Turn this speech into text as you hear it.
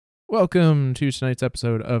Welcome to tonight's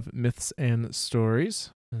episode of Myths and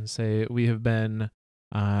Stories. We have been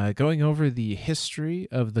going over the history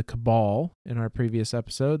of the Cabal in our previous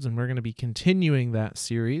episodes, and we're going to be continuing that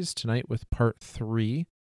series tonight with part 3.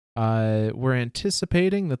 We're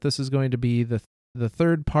anticipating that this is going to be the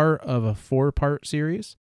third part of a 4-part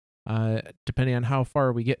series. Depending on how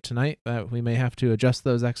far we get tonight, we may have to adjust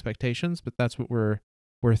those expectations, but that's what we're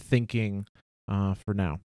thinking for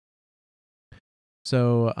now.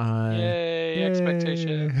 So, Yay,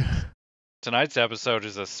 expectations. Tonight's episode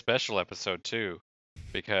is a special episode, too,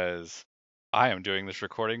 because I am doing this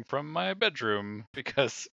recording from my bedroom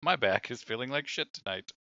because my back is feeling like shit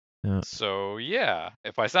tonight. Yeah. So, yeah,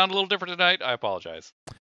 if I sound a little different tonight, I apologize.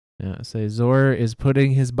 Yeah, Zor is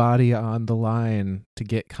putting his body on the line to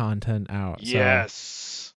get content out. Yes.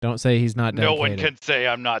 So don't say he's not dedicated. No one can say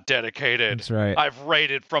I'm not dedicated. That's right. I've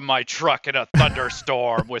raided from my truck in a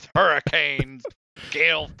thunderstorm with hurricanes,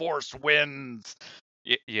 gale force winds.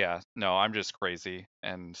 No, I'm just crazy,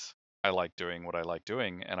 and I like doing what I like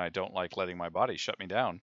doing, and I don't like letting my body shut me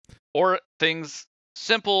down. Or things,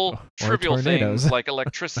 simple, trivial things like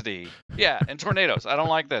electricity. Yeah, and tornadoes. I don't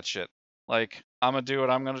like that shit. Like, I'm going to do what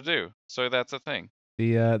I'm going to do. So that's a thing.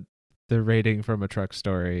 The raiding from a truck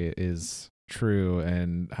story is true,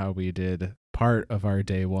 and how we did part of our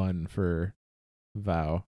day one for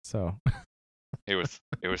Vow. So it was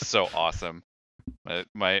so awesome.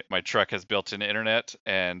 My truck has built-in internet,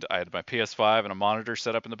 and I had my PS5 and a monitor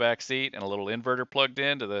set up in the back seat and a little inverter plugged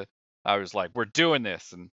into I was like, we're doing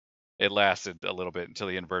this, and it lasted a little bit until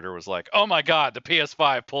the inverter was like, oh my god, the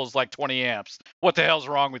PS5 pulls like 20 amps. What the hell's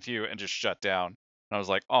wrong with you? And just shut down. And I was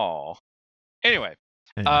like, oh. Anyway,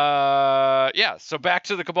 so back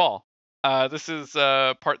to the Cabal. This is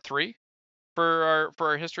part 3 for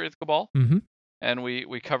our history of the Cabal. Mm-hmm. And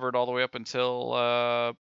we covered all the way up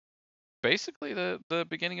until basically the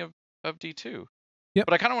beginning of D2. Yep.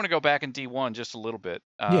 But I kind of want to go back in D1 just a little bit.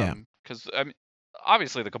 Because I mean,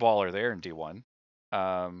 obviously the Cabal are there in D1.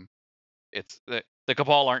 It's the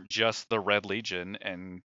Cabal aren't just the Red Legion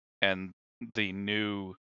and the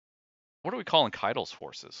new, what are we calling Keidel's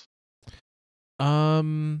forces?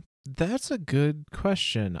 That's a good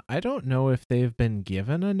question. I don't know if they've been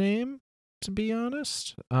given a name, to be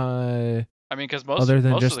honest. I mean, because most of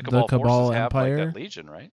the Cabal forces Empire have like that Legion,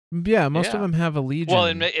 right? Yeah, most of them have a Legion. Well,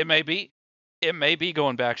 it may be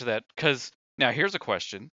going back to that, because now here's a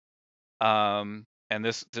question, and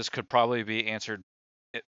this could probably be answered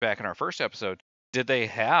back in our first episode. Did they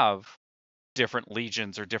have different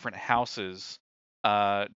legions or different houses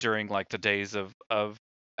during like the days of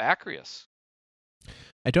Acreus?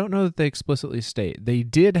 I don't know that they explicitly state. They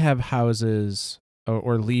did have houses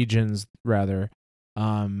or legions rather,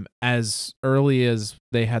 as early as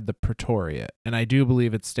they had the Praetoriate, and I do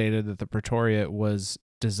believe it's stated that the Praetoriate was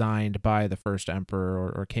designed by the first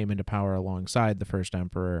emperor or came into power alongside the first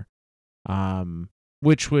emperor,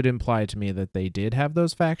 which would imply to me that they did have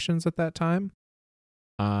those factions at that time.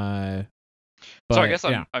 But, so I guess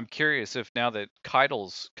I'm curious if now that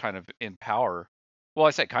Keidel's kind of in power, well,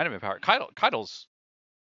 I say kind of in power. Keidel's,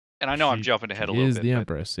 and I know I'm jumping ahead a little bit. She is the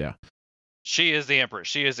Empress, yeah. She is the Empress.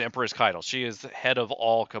 She is Empress Keidel. She is the head of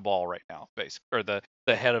all Cabal right now, basically, or the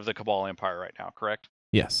head of the Cabal Empire right now, correct?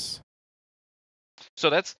 Yes.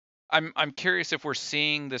 So I'm curious if we're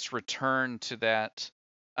seeing this return to that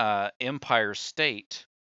Empire state,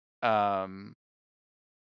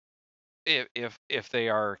 if they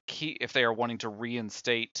are wanting to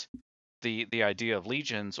reinstate the idea of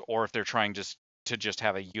legions, or if they're trying to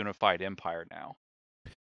have a unified empire now.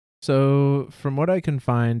 So, from what I can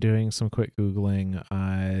find doing some quick Googling,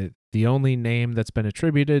 the only name that's been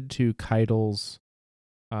attributed to Keidel's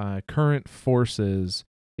current forces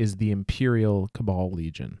is the Imperial Cabal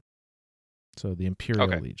Legion. So, the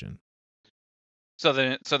Imperial Legion. So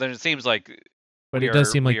then it seems like... But it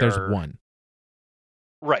does seem like there's one.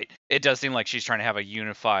 Right. It does seem like she's trying to have a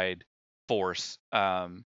unified force,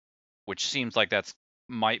 which seems like that's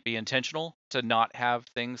might be intentional to not have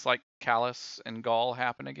things like Callus and Gaul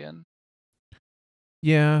happen again.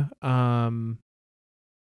 Yeah, hard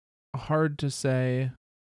to say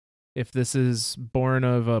if this is born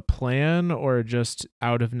of a plan or just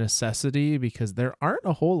out of necessity, because there aren't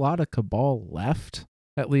a whole lot of Cabal left,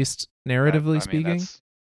 at least narratively speaking.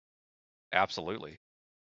 Absolutely.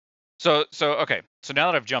 So okay. So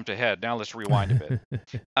now that I've jumped ahead, now let's rewind a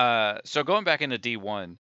bit. So going back into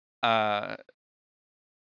D1,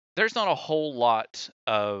 there's not a whole lot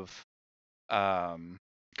of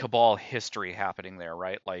Cabal history happening there,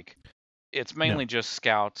 right? Like, it's mainly just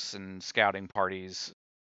scouts and scouting parties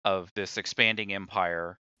of this expanding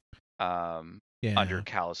empire. under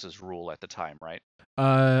Callus's rule at the time, right?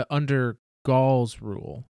 Under Gaul's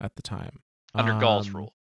rule at the time. Under Gaul's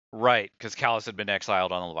rule. Right, because Callus had been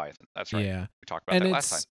exiled on the Leviathan. That's right. Yeah. We talked about that last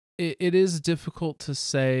time. It is difficult to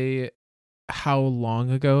say how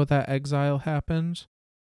long ago that exile happened.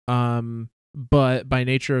 But by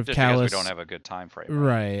nature of Just Callus, because we don't have a good time frame.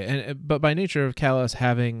 Right. But by nature of Callus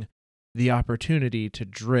having the opportunity to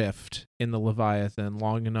drift in the Leviathan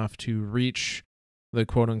long enough to reach the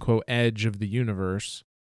quote unquote edge of the universe,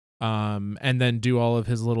 and then do all of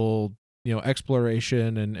his little,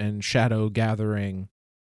 exploration and shadow gathering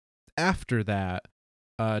after that,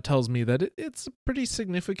 tells me that it's a pretty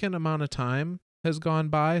significant amount of time has gone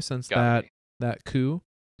by since that coup.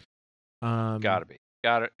 Gotta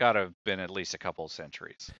have been at least a couple of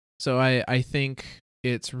centuries. So I think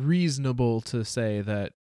it's reasonable to say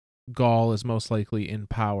that Gaul is most likely in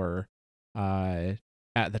power at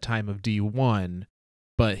the time of D1,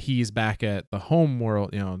 but he's back at the home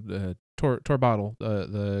world, the Torbottle,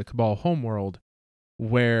 the Cabal homeworld,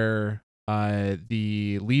 where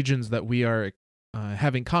the legions that we are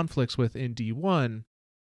having conflicts with in D1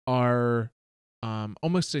 are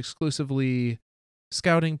almost exclusively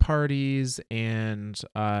scouting parties and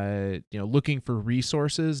looking for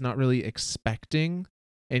resources, not really expecting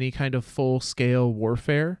any kind of full-scale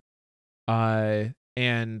warfare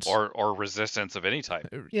and or resistance of any type.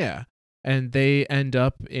 Yeah. And they end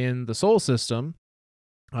up in the Sol system,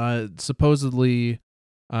 supposedly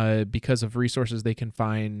because of resources they can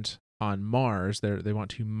find on Mars. They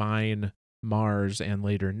want to mine Mars and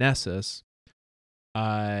later Nessus.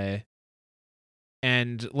 And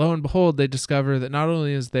lo and behold, they discover that not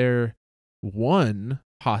only is there one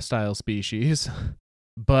hostile species,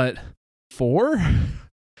 but 4?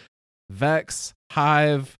 Vex,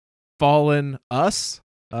 Hive, Fallen, us.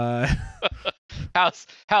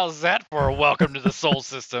 How's that for a welcome to the Sol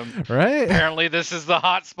system? Right? Apparently this is the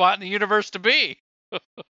hot spot in the universe to be.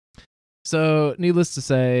 So, needless to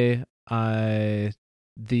say,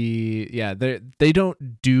 they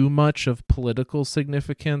don't do much of political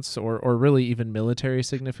significance or really even military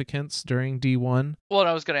significance during D1. Well,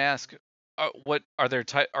 I was going to ask, what are there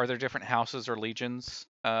different houses or legions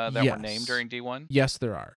that were named during D1? Yes,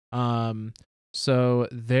 there are. So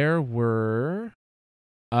there were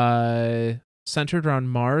centered around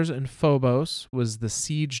Mars and Phobos was the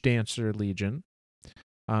Siege Dancer Legion.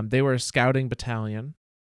 They were a scouting battalion,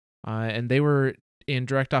 and they were in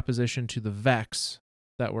direct opposition to the Vex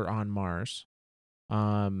that were on Mars.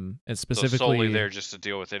 And specifically, so solely there just to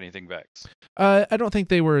deal with anything Vex. I don't think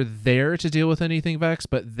they were there to deal with anything Vex,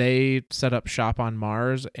 but they set up shop on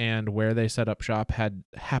Mars, and where they set up shop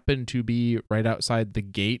happened to be right outside the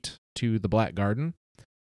gate to the Black Garden.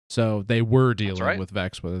 So they were dealing with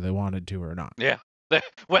Vex whether they wanted to or not. Yeah.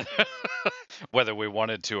 Whether we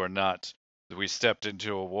wanted to or not, we stepped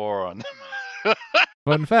into a war on them.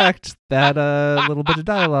 Fun fact, that little bit of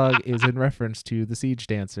dialogue is in reference to the Siege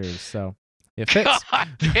Dancers, so it fits. God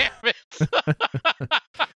damn it!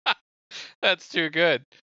 That's too good.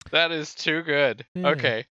 That is too good. Yeah.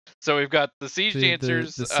 Okay, so we've got the Siege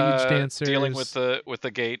Dancers, the Siege Dancers dealing with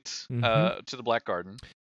the gate to the Black Garden.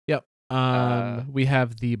 Yep. We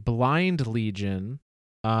have the Blind Legion,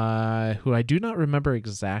 who I do not remember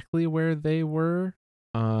exactly where they were.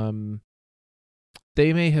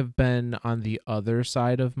 They may have been on the other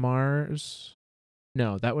side of Mars.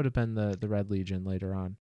 No, that would have been the Red Legion later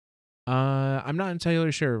on. I'm not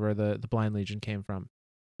entirely sure where the Blind Legion came from.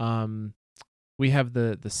 We have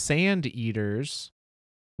the Sand Eaters,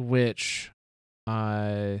 which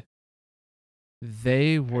they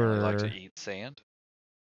were... They like to eat sand?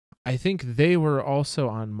 I think they were also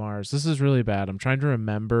on Mars. This is really bad. I'm trying to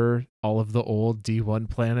remember all of the old D1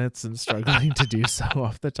 planets and struggling to do so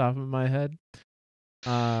off the top of my head.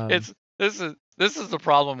 This is the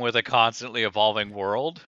problem with a constantly evolving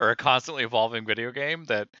world or a constantly evolving video game,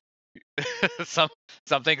 that some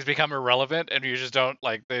things become irrelevant and you just don't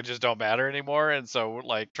they just don't matter anymore, and so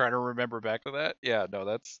trying to remember back to that. Yeah, no,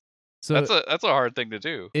 that's a hard thing to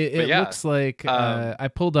do. It looks like I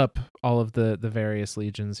pulled up all of the various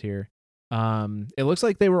legions here. It looks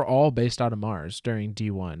like they were all based out of Mars during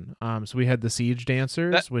D1. So we had the Siege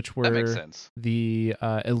Dancers, which were the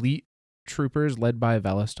elite troopers led by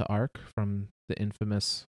Velis to Arc from the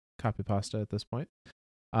infamous copypasta at this point.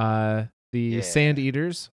 The Sand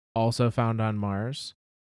Eaters, also found on Mars.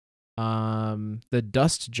 The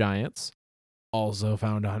Dust Giants, also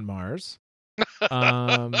found on Mars.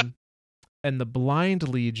 And the Blind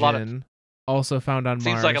Legion, also found on Mars.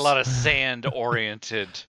 Seems like a lot of sand-oriented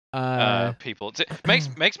people.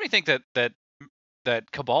 Makes me think that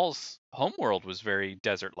Cabal's homeworld was very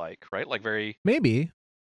desert-like, right? Very maybe.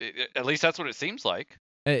 At least that's what it seems like.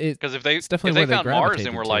 Because if It's definitely if where they they found Mars gravitated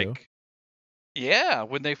and were to. like, yeah,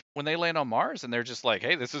 when they land on Mars and they're just like,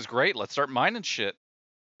 hey, this is great, let's start mining shit.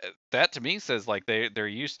 That to me says like they're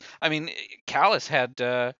used. I mean, Callus had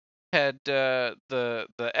the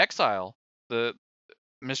exile, the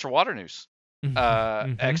Mr. Waternoose,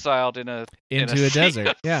 Mm-hmm. exiled in a Into a sea desert.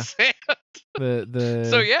 of Yeah. sand. The So the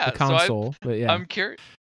the yeah, so console, but yeah. I'm curious.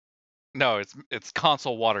 No, it's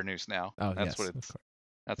console Waternoose now. Oh That's what yes, of it's.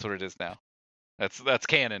 That's what it is now. That's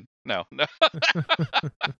canon. No, no.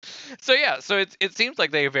 So yeah, so it seems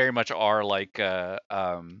like they very much are like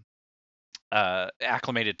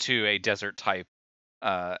acclimated to a desert type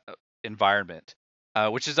uh environment,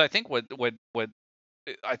 which is I think what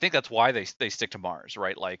I think that's why they stick to Mars,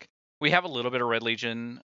 right? Like we have a little bit of Red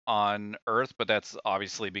Legion on Earth, but that's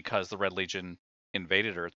obviously because the Red Legion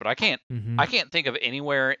invaded Earth. But Mm-hmm. I can't think of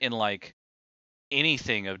anywhere in like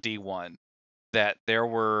anything of D1 that there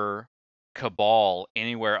were Cabal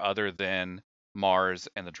anywhere other than Mars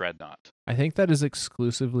and the Dreadnought. I think that is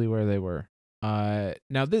exclusively where they were.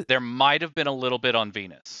 Now this. There might have been a little bit on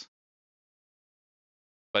Venus,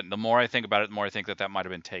 but the more I think about it, the more I think that might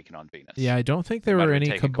have been taken on Venus. Yeah, I don't think It there might were have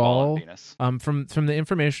been any taken Cabal on Cabal. Venus. From the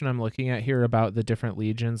information I'm looking at here about the different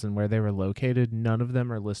legions and where they were located, none of them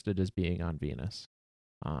are listed as being on Venus.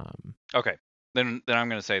 Okay, then I'm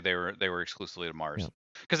going to say they were exclusively to Mars. Yeah.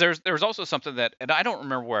 Because there was also something that, and I don't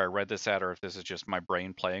remember where I read this at, or if this is just my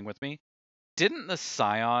brain playing with me. Didn't the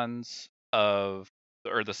scions the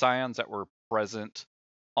scions that were present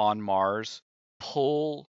on Mars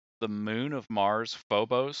pull the moon of Mars,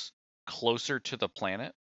 Phobos, closer to the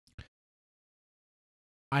planet?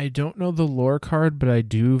 I don't know the lore card, but I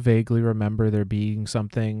do vaguely remember there being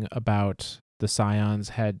something about the Scions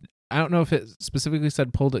had. I don't know if it specifically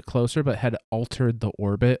said pulled it closer, but had altered the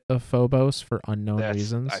orbit of Phobos for unknown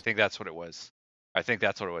reasons. I think that's what it was.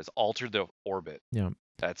 Altered the orbit. Yeah.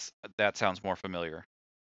 That sounds more familiar.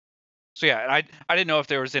 So yeah, and I didn't know if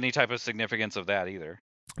there was any type of significance of that either.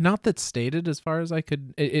 Not that stated as far as I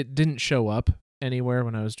could. It didn't show up anywhere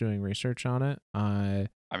when I was doing research on it. I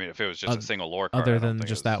mean, if it was just a single lore card, other than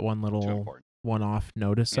just that one little one-off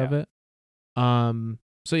notice of it.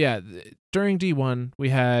 So yeah, during D1 we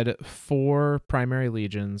had 4 primary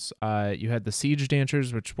legions. You had the Siege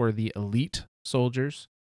Dancers, which were the elite soldiers.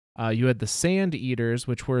 You had the Sand Eaters,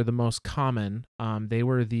 which were the most common. They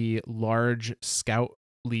were the large scout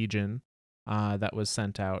legion that was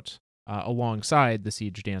sent out alongside the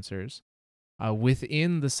Siege Dancers.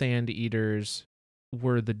 Within the Sand Eaters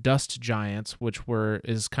were the Dust Giants, which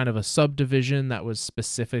is kind of a subdivision that was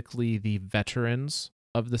specifically the veterans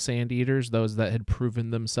of the Sand Eaters, those that had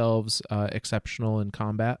proven themselves exceptional in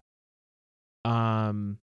combat.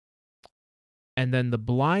 And then the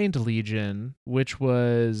Blind Legion, which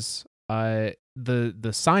was the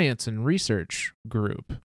science and research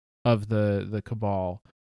group of the Cabal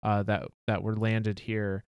that were landed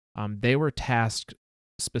here. They were tasked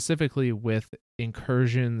specifically with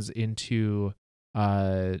incursions into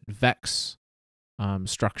Vex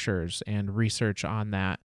structures and research on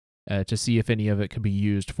that to see if any of it could be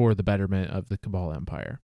used for the betterment of the Cabal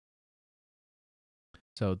Empire.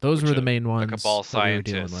 So those were the main ones. A Cabal that we were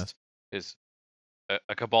dealing scientist with. is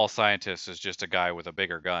a Cabal scientist is just a guy with a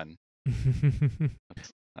bigger gun.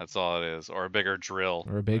 That's all it is, or a bigger drill.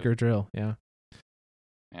 Or a bigger drill, yeah.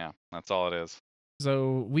 Yeah, that's all it is.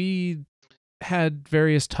 So we had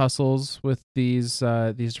various tussles with these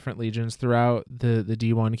different legions throughout the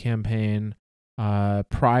D1 campaign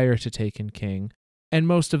prior to Taken King, and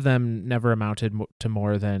most of them never amounted to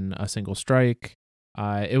more than a single strike.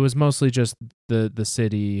 It was mostly just the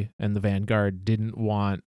city and the Vanguard didn't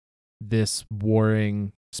want this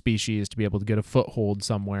warring species to be able to get a foothold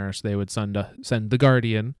somewhere, so they would send the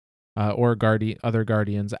Guardian or other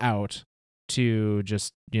Guardians out to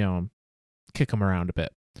just kick them around a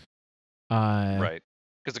bit. Right,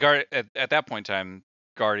 because at that point in time,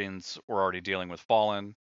 Guardians were already dealing with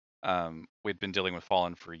Fallen. We'd been dealing with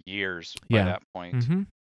Fallen for years by that point.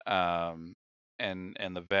 Mm-hmm.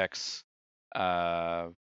 And the Vex.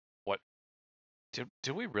 What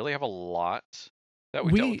did we really have a lot that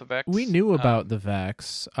we dealt with the Vex? We knew about the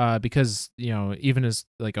Vex because even as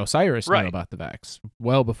like Osiris knew about the Vex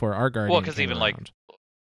well before our Guardian. Well, because even around.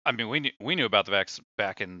 we knew about the Vex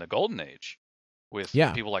back in the Golden Age with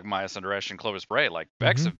people like Maya Sundaresh and Clovis Bray. Like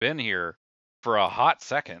Vex have been here for a hot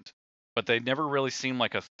second, but they never really seemed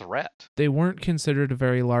like a threat. They weren't considered a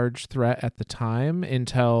very large threat at the time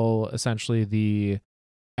until essentially the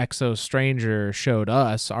Exo Stranger showed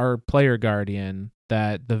us, our player Guardian,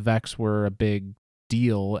 that the Vex were a big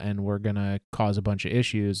deal and were going to cause a bunch of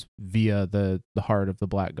issues via the heart of the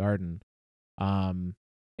Black Garden.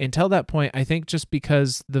 until that point, I think just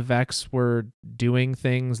because the Vex were doing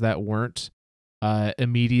things that weren't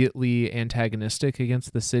immediately antagonistic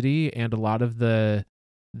against the city, and a lot of the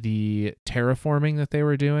terraforming that they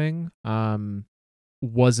were doing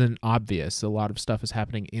wasn't obvious. A lot of stuff is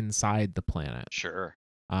happening inside the planet. Sure.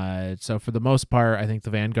 So for the most part, I think the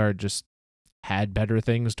Vanguard just had better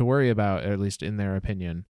things to worry about, at least in their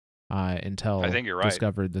opinion, until I think you're right.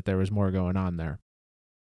 discovered that there was more going on there.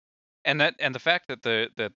 And the fact that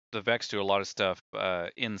the Vex do a lot of stuff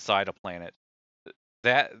inside a planet,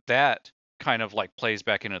 that kind of like plays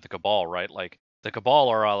back into the Cabal, right? Like the Cabal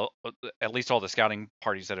are all, at least all the scouting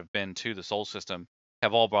parties that have been to the Sol system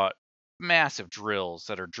have all brought massive drills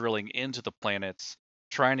that are drilling into the planets,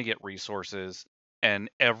 trying to get resources, and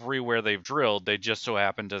everywhere they've drilled, they just so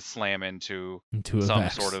happen to slam into a some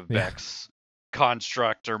Vex. sort of Vex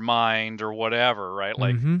construct or mind or whatever, right?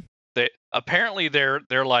 Like they apparently they're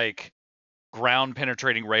like ground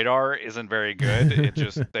penetrating radar isn't very good.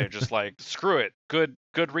 They're just like, screw it, good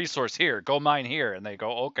resource here, go mine here, and they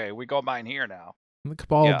go, okay, we go mine here now. The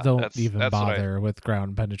Cabal don't even bother with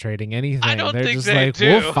ground penetrating anything. I don't They're think just they like, do.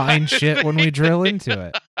 we'll find shit when we drill into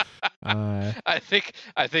it. I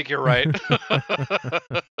think you're right.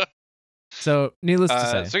 So, needless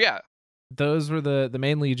to say, so yeah, those were the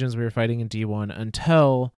main legions we were fighting in D1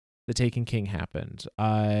 until the Taken King happened.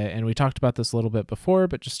 And we talked about this a little bit before,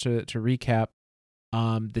 but just to recap,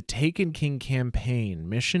 the Taken King campaign,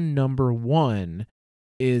 mission number 1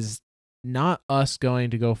 is not us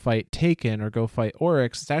going to go fight Taken or go fight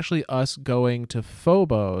Oryx. It's actually us going to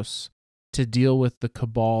Phobos to deal with the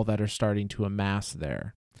Cabal that are starting to amass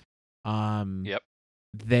there. Yep.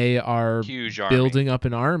 They are huge building up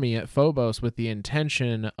an army at Phobos with the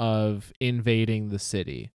intention of invading the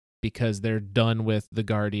city because they're done with the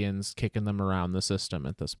Guardians kicking them around the system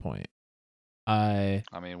at this point. I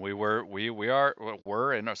mean, we were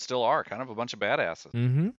and still are kind of a bunch of badasses.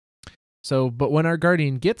 Mm-hmm. So, but when our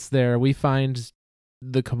Guardian gets there, we find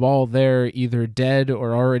the Cabal there either dead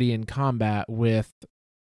or already in combat with,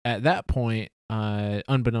 at that point,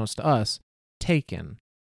 unbeknownst to us, Taken.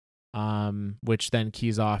 Which then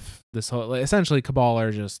keys off this whole, essentially Cabal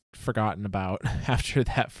are just forgotten about after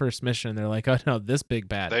that first mission. They're like, oh no, this big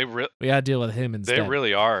bad. We gotta deal with him instead. They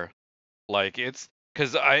really are. Like, it's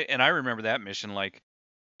because I remember that mission, like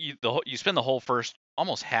you spend the whole first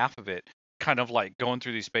almost half of it kind of like going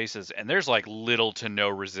through these spaces, and there's like little to no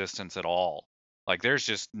resistance at all. Like there's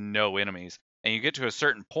just no enemies, and you get to a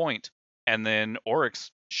certain point, and then Oryx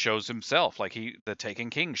shows himself. Like the Taken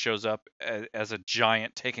King shows up as a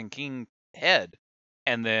giant Taken King head,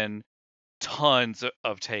 and then tons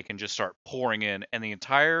of Taken just start pouring in, and the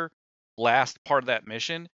entire last part of that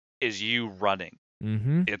mission is you running.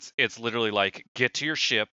 Mm-hmm. It's literally like, get to your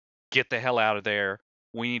ship, get the hell out of there.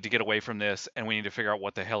 We need to get away from this, and we need to figure out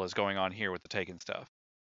what the hell is going on here with the Taken stuff.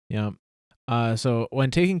 Yeah. So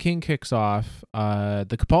when Taken King kicks off,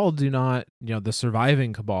 the Cabal do not, the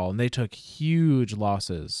surviving Cabal, and they took huge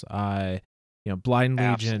losses. Blind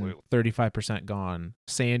Legion, 35% gone.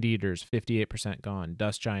 Sand Eaters, 58% gone.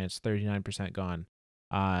 Dust Giants, 39% gone.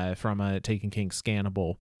 From a Taken King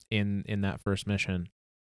scannable in that first mission.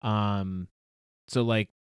 So like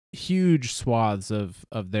huge swaths of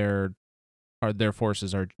their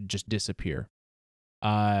forces are just disappear.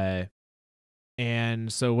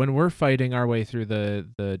 And so when we're fighting our way through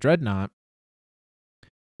the Dreadnought,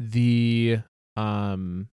 the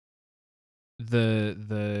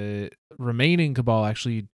remaining Cabal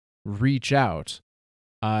actually reach out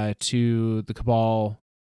to the Cabal,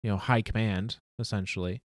 high command,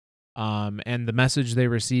 essentially. And the message they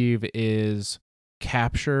receive is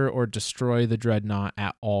capture or destroy the Dreadnought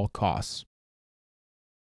at all costs.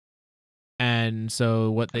 And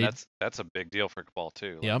so that's a big deal for Cabal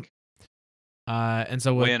too. Yep. And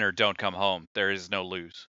so win or don't come home. There is no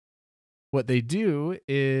lose. What they do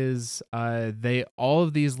is all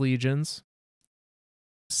of these legions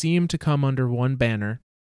seem to come under one banner,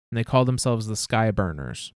 and they call themselves the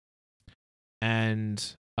Skyburners. And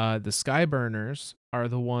the Skyburners are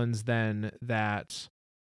the ones then that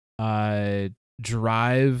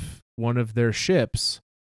drive one of their ships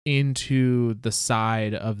into the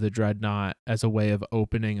side of the Dreadnought as a way of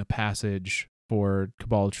opening a passage for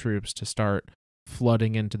Cabal troops to start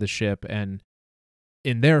flooding into the ship and,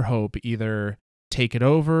 in their hope, either take it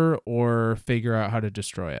over or figure out how to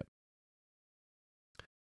destroy it.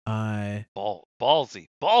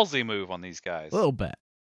 Ballsy move on these guys. A little bit.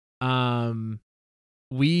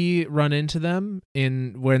 We run into them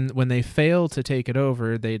when they fail to take it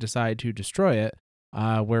over, they decide to destroy it.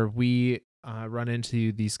 Where we run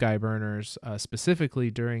into the Skyburners specifically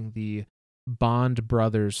during the Bond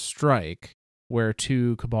Brothers strike, where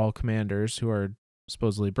two Cabal commanders, who are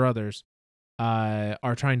supposedly brothers,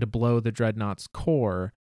 are trying to blow the Dreadnought's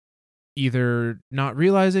core, either not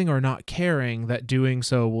realizing or not caring that doing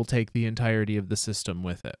so will take the entirety of the system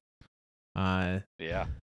with it. Yeah.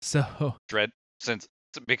 So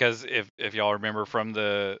Because if y'all remember from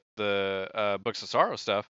the Books of Sorrow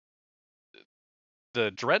stuff,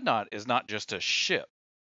 the Dreadnought is not just a ship.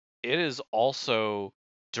 It is also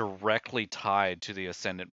directly tied to the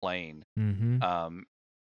Ascendant Plane,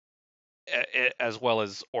 as well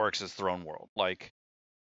as Oryx's throne world. Like,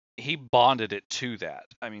 he bonded it to that.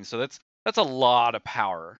 I mean, so that's a lot of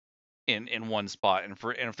power in one spot. And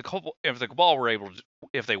if the Cabal were able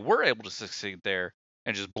to succeed there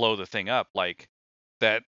and just blow the thing up, like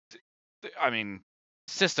that, I mean,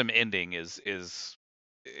 system ending is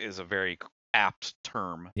a very apt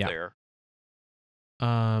term there.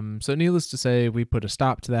 So needless to say, we put a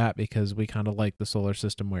stop to that because we kind of like the solar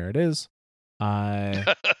system where it is.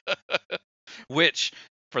 Which,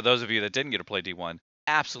 for those of you that didn't get to play D1,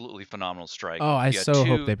 absolutely phenomenal strike. Oh, I so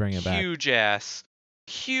hope they bring it back. Huge ass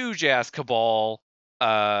Cabal.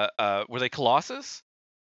 Were they Colossus?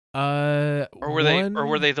 Or were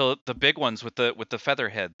they the big ones with the feather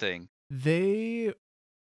head thing?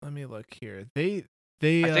 Let me look here. I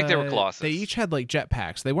think they were Colossus. They each had like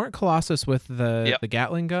jetpacks. They weren't Colossus with the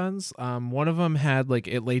Gatling guns. One of them had like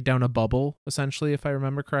it laid down a bubble essentially, if I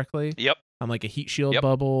remember correctly. Yep. Like a heat shield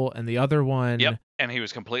bubble, and the other one. Yep. And he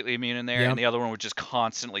was completely immune in there, and the other one would just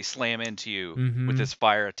constantly slam into you with this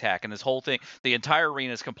fire attack. And this whole thing, the entire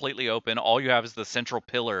arena is completely open. All you have is the central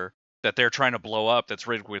pillar that they're trying to blow up that's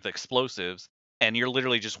rigged with explosives, and you're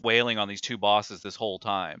literally just wailing on these two bosses this whole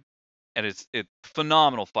time. And it's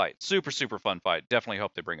phenomenal fight. Super, super fun fight. Definitely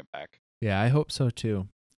hope they bring it back. Yeah, I hope so too.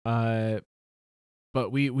 But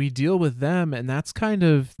we deal with them, and that's kind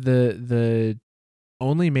of the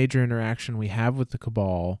only major interaction we have with the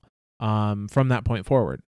Cabal from that point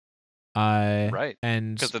forward. Right.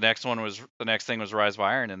 And because the next thing was Rise of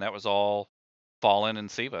Iron, and that was all Fallen and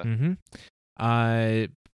Siva.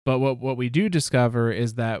 But what we do discover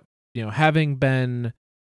is that, having been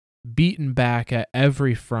beaten back at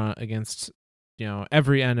every front against,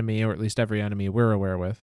 every enemy, or at least every enemy we're aware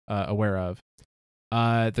of,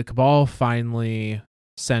 the Cabal finally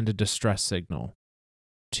send a distress signal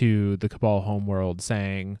to the Cabal homeworld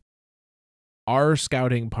saying, our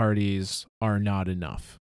scouting parties are not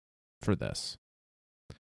enough for this.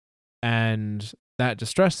 And that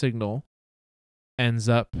distress signal ends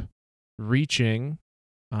up reaching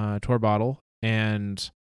Torbottle and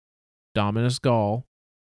Dominus Gaul.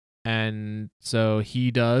 And so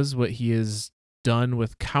he does what he has done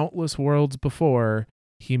with countless worlds before.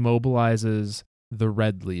 He mobilizes the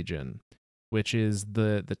Red Legion, which is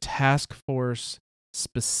the task force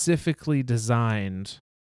specifically designed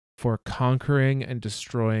for conquering and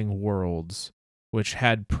destroying worlds, which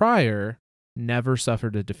had prior never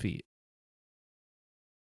suffered a defeat.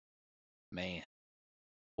 Man,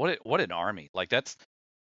 what an army! Like that's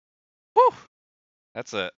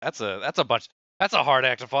a bunch. That's a hard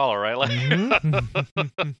act to follow, right? Like,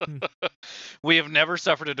 we have never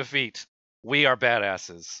suffered a defeat. We are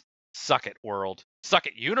badasses. Suck it, world. Suck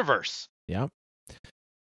it, universe. Yep.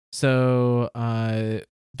 So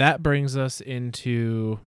that brings us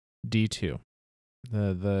into D2,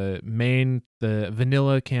 the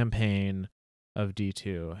vanilla campaign of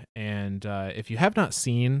D2. And if you have not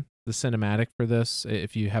seen the cinematic for this,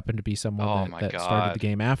 if you happen to be someone that started the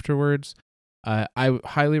game afterwards, I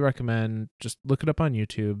highly recommend just look it up on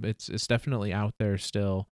YouTube. It's definitely out there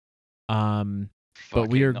still. But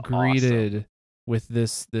we are greeted with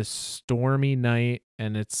this stormy night,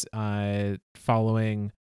 and it's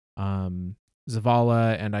following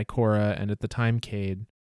Zavala and Ikora, and at the time Cade,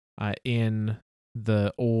 in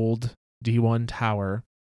the old D1 tower.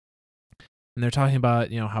 And they're talking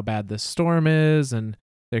about, how bad this storm is, and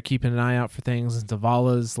they're keeping an eye out for things, and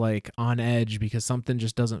Zavala's like on edge because something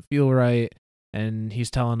just doesn't feel right. And he's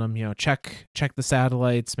telling them, check the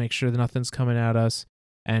satellites, make sure that nothing's coming at us.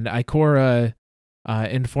 And Ikora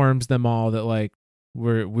informs them all that like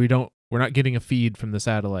we're not getting a feed from the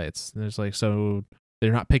satellites. And there's like, so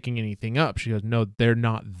they're not picking anything up. She goes, no, they're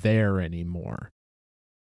not there anymore.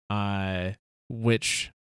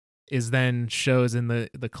 Which is then shows in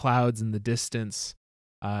the clouds in the distance,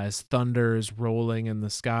 as thunder is rolling in the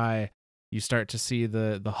sky. You start to see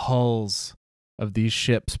the hulls of these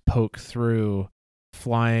ships poke through,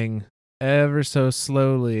 flying ever so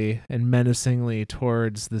slowly and menacingly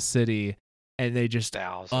towards the city, and they just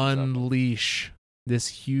unleash this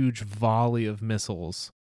huge volley of missiles.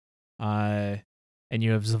 And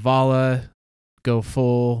you have Zavala go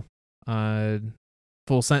full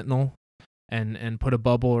Sentinel, and put a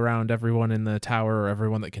bubble around everyone in the tower or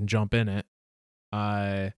everyone that can jump in it.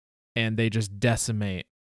 And they just decimate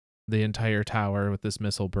the entire tower with this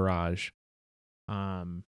missile barrage.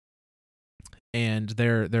 And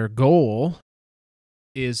their goal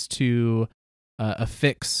is to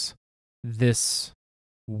affix this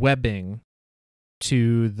webbing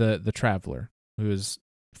to the traveler who is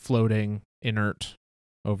floating inert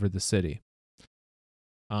over the city.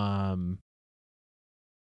 Our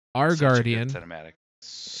Such guardian, a good cinematic,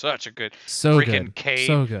 such a good so freaking good, Cade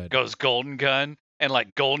so good. goes golden gun and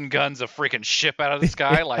like golden guns a freaking ship out of the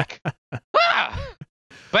sky, like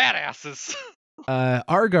badasses.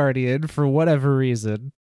 Our guardian, for whatever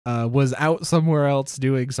reason, was out somewhere else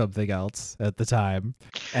doing something else at the time,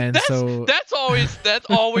 and that's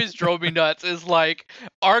always drove me nuts. Is like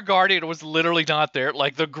our guardian was literally not there,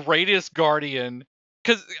 like the greatest guardian.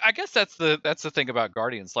 Because I guess that's the thing about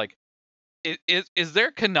guardians. Like, is there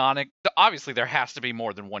canonic? Obviously, there has to be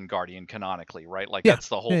more than one guardian canonically, right? Like that's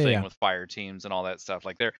the whole thing with fire teams and all that stuff.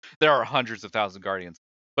 Like there are hundreds of thousands of guardians,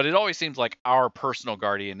 but it always seems like our personal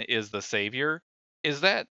guardian is the savior. Is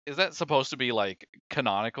that supposed to be like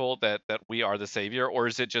canonical that we are the savior, or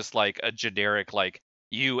is it just like a generic like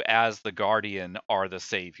you as the guardian are the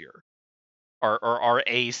savior, or are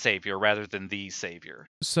a savior rather than the savior?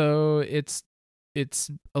 So it's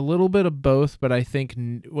a little bit of both, but I think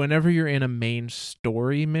whenever you're in a main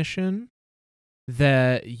story mission,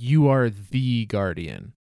 that you are the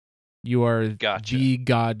guardian, you are the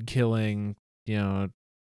god-killing,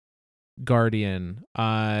 guardian.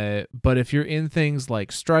 But if you're in things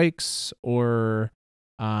like strikes or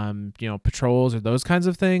patrols or those kinds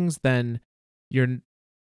of things, then you're,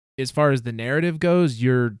 as far as the narrative goes,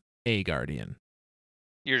 you're a guardian.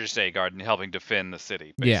 You're just a guardian helping defend the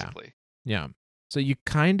city, basically. Yeah. So you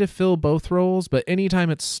kind of fill both roles, but anytime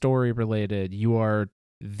it's story related, you are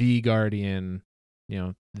the guardian,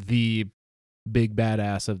 the big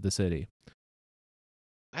badass of the city.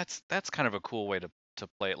 That's kind of a cool way to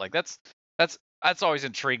play it. Like that's always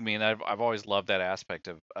intrigued me, and I've always loved that aspect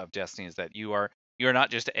of Destiny, is that you're not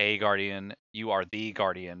just a guardian, you are the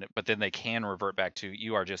guardian, but then they can revert back to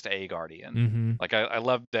you are just a guardian. Mm-hmm. Like I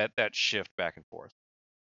love that shift back and forth.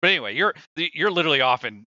 But anyway, you're literally off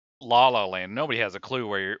in La La Land. Nobody has a clue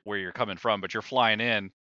where you're coming from, but you're flying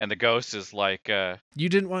in, and the ghost is like, you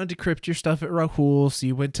didn't want to decrypt your stuff at Rahul, so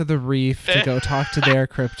you went to the reef to go talk to their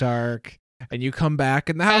cryptarch, and you come back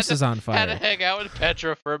and the house is on fire. Had to hang out with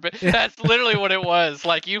Petra for a bit. That's literally what it was.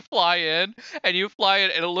 Like you fly in, and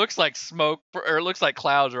it looks like smoke, or it looks like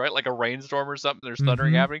clouds, right? Like a rainstorm or something. There's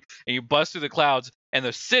thundering happening, and you bust through the clouds, and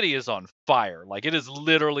the city is on fire. Like it is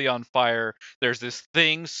literally on fire. There's this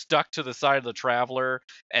thing stuck to the side of the Traveler,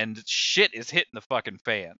 and shit is hitting the fucking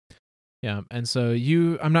fan. Yeah, and so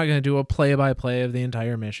I'm not going to do a play-by-play of the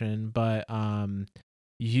entire mission, but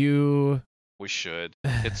we should.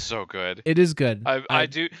 It's so good. It is good. I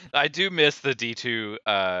do miss the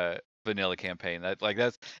D2 vanilla campaign.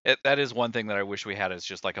 That is one thing that I wish we had as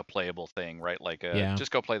just like a playable thing, right? Like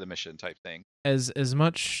just go play the mission type thing. As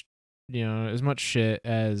much shit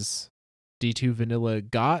as D2 vanilla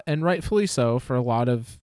got, and rightfully so, for a lot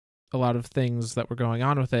of things that were going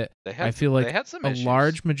on with it. I feel like a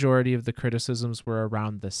large majority of the criticisms were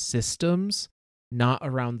around the systems, not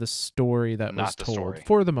around the story that was told,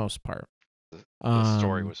 for the most part. The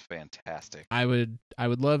story was fantastic. I would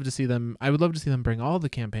love to see them. I would love to see them bring all the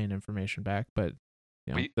campaign information back, but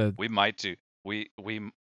we might do. We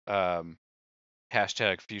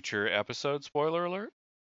hashtag future episode spoiler alert.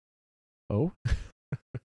 Oh.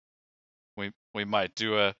 we might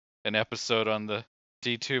do an episode on the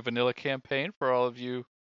D2 vanilla campaign for all of you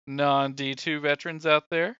non-D2 veterans out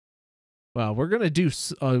there. Well, we're going to do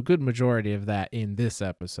a good majority of that in this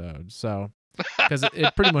episode, so because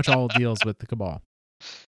it pretty much all deals with the Cabal.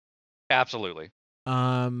 Absolutely.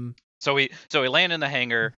 So we land in the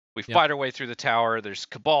hangar, we fight our way through the tower, there's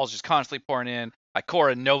Cabals just constantly pouring in.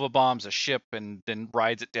 Ikora Nova bombs a ship and then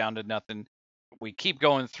rides it down to nothing. We keep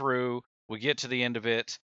going through, we get to the end of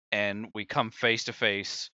it, and we come face to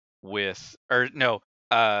face with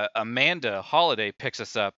Amanda Holiday picks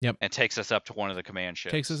us up and takes us up to one of the command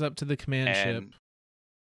ships. Takes us up to the command ship.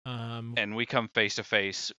 And we come face to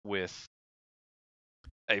face with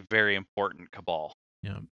a very important Cabal.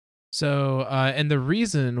 Yeah. So, and the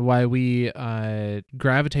reason why we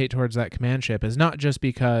gravitate towards that command ship is not just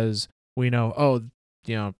because we know,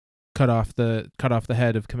 cut off the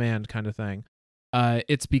head of command kind of thing.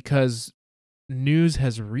 It's because news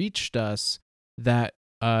has reached us that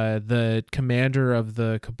the commander of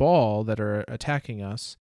the Cabal that are attacking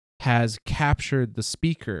us has captured the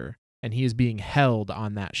speaker, and he is being held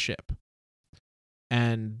on that ship.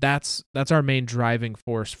 And that's our main driving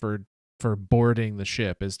force for boarding the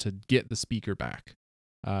ship, is to get the speaker back.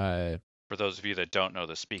 For those of you that don't know,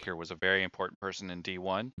 the speaker was a very important person in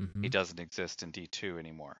D1. Mm-hmm. He doesn't exist in D2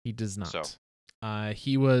 anymore. He does not. So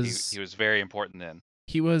he was very important then.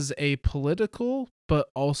 He was a political but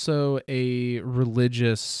also a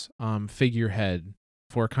religious figurehead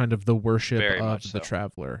for kind of the worship Very of much the so.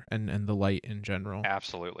 traveler and the light in general.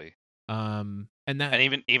 Absolutely. And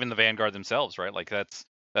even the Vanguard themselves, right? Like that's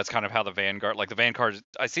kind of how the Vanguard, like the Vanguard,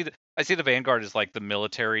 I see the Vanguard as like the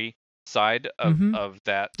military side of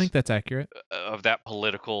that. I think that's accurate. Of that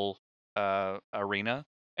political arena,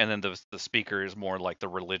 and then the speaker is more like the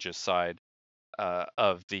religious side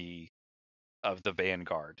of the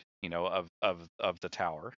Vanguard, of the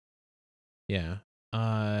tower. Yeah.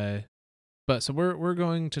 But so we're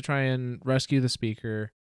going to try and rescue the speaker,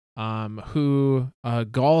 who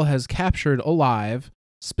Gaul has captured alive,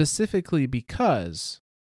 specifically because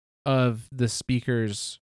of the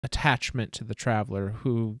speaker's attachment to the traveler,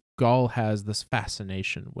 who Gaul has this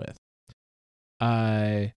fascination with.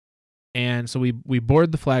 And so we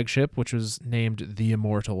board the flagship, which was named the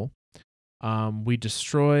Immortal. We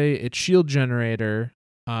destroy its shield generator,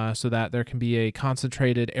 so that there can be a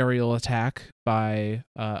concentrated aerial attack by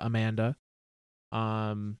Amanda.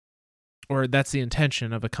 Or that's the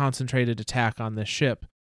intention of a concentrated attack on this ship.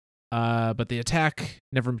 But the attack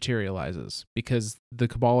never materializes because the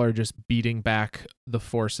Cabal are just beating back the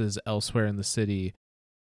forces elsewhere in the city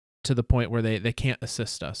to the point where they can't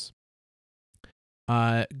assist us.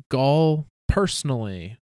 Gaul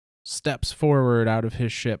personally steps forward out of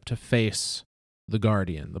his ship to face the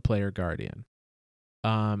Guardian, the player Guardian.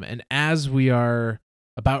 And as we are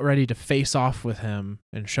about ready to face off with him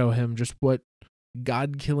and show him just what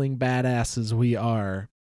God-killing badasses we are,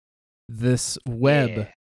 this web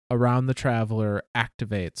around the traveler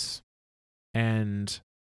activates and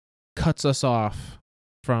cuts us off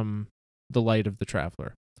from the light of the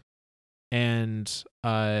traveler. And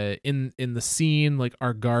in the scene, like,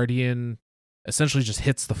 our Guardian essentially just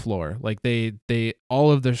hits the floor. Like they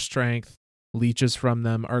all of their strength leeches from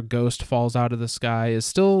them. Our ghost falls out of the sky, is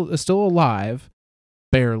still alive,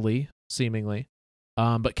 barely, seemingly,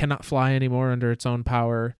 but cannot fly anymore under its own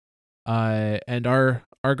power. And our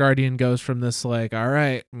Guardian goes from this, like, all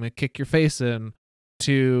right, I'm gonna kick your face in,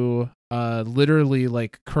 to literally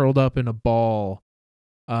like curled up in a ball,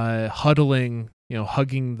 huddling,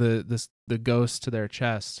 hugging the ghost to their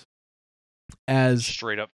chest, as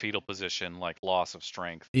straight up fetal position, like loss of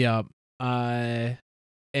strength. Yeah.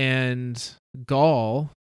 And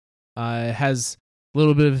Gaul has a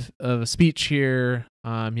little bit of a speech here.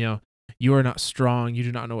 You are not strong. You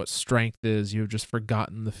do not know what strength is. You have just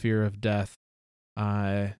forgotten the fear of death.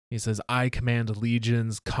 He says, I command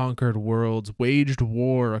legions, conquered worlds, waged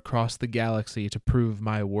war across the galaxy to prove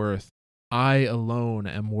my worth. I alone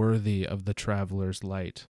am worthy of the traveler's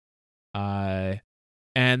light.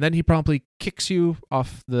 And then he promptly kicks you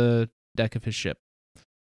off the deck of his ship,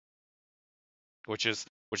 which is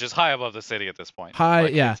high above the city at this point. High,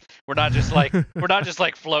 like, yeah. We're not just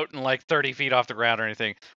like floating like 30 feet off the ground or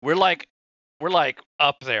anything. We're like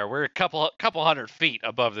up there. We're a couple hundred feet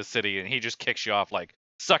above the city, and he just kicks you off like,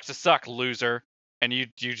 suck to suck, loser, and you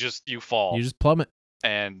fall. You just plummet.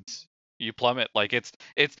 And you plummet. Like it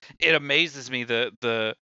amazes me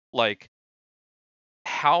the like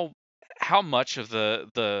how much of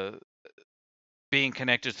the being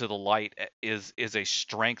connected to the light is a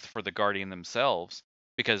strength for the Guardian themselves,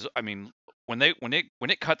 because I mean when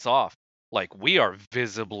it cuts off, like, we are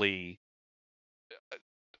visibly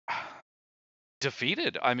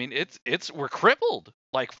defeated. I mean we're crippled,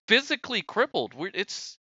 like physically crippled.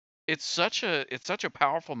 It's such a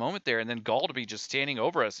powerful moment there, and then Gaul to be just standing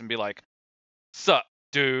over us and be like, sup,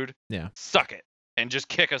 dude, Yeah, suck it, and just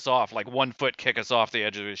kick us off, like 1 foot kick us off the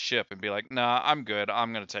edge of his ship and be like, nah, I'm good,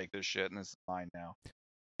 I'm gonna take this shit and this is mine now.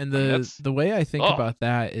 and the way I think about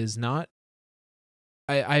that is not,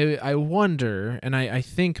 I wonder, and I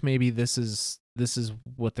think maybe this is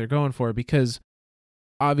what they're going for, because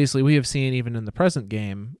obviously we have seen, even in the present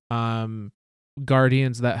game,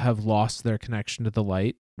 Guardians that have lost their connection to the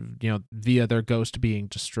light, via their ghost being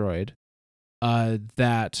destroyed,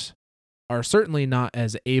 that are certainly not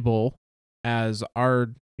as able as our,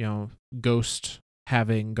 ghost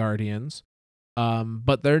having Guardians,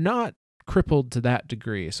 but they're not crippled to that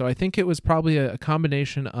degree. So I think it was probably a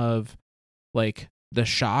combination of, like, the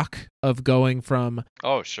shock of going from,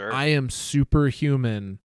 oh sure, I am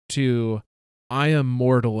superhuman, to I am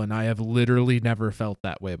mortal, and I have literally never felt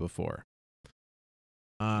that way before.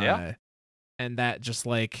 Yeah. And that just,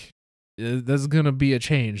 like, there's gonna be a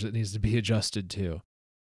change that needs to be adjusted to.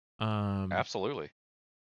 Absolutely.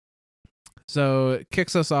 So it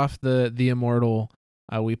kicks us off the immortal.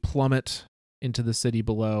 We plummet into the city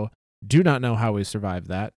below. Do not know how we survived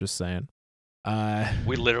that. Just saying.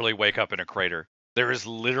 We literally wake up in a crater. There is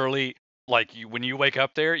literally when you wake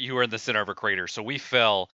up there, you are in the center of a crater. So we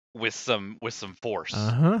fell with some force.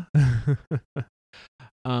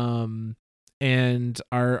 And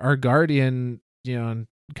our guardian,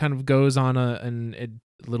 kind of goes on a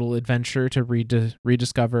little adventure to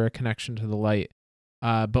rediscover a connection to the light.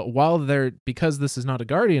 But because this is not a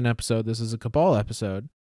Guardian episode, this is a Cabal episode.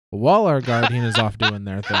 While our Guardian is off doing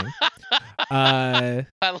their thing, I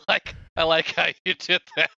like how you did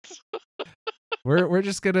that. we're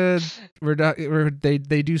just gonna they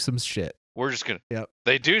do some shit. We're just gonna. Yep.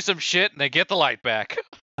 They do some shit and they get the light back.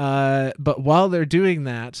 But while they're doing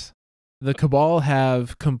that, the Cabal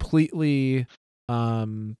have completely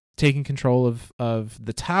taken control of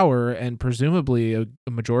the tower and presumably a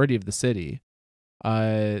majority of the city.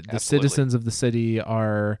 The citizens of the city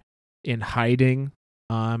are in hiding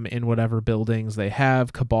in whatever buildings they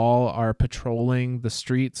have. Cabal are patrolling the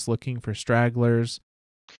streets looking for stragglers.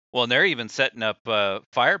 Well, and they're even setting up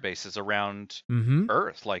fire bases around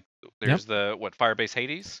Earth. Like there's Firebase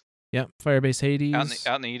Hades? Yep, Firebase Hades.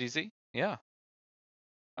 Out in the EDZ. Yeah.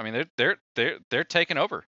 I mean, they're taking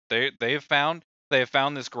over. They have found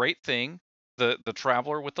this great thing, the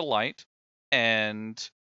Traveler with the light, and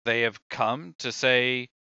they have come to say,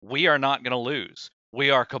 we are not going to lose. We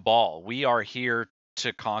are Cabal. We are here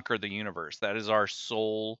to conquer the universe. That is our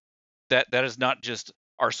sole. That is not just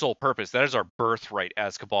our sole purpose. That is our birthright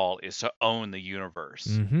as Cabal, is to own the universe.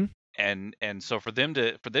 Mm-hmm. And so for them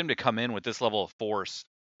to come in with this level of force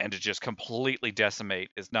and to just completely decimate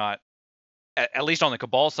is not, at least on the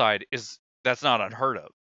Cabal side, that's not unheard of.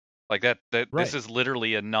 Like that right. This is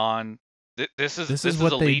literally a non. This is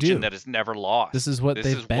a legion that is never lost. This is what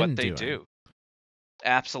they've been doing. Do.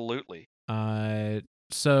 Absolutely.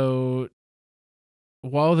 So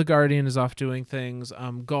while the Guardian is off doing things,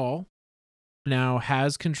 Gaul now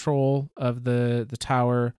has control of the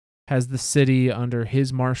tower, has the city under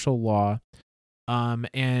his martial law,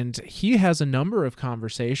 and he has a number of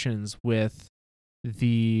conversations with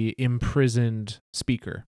the imprisoned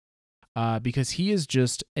speaker. Because he is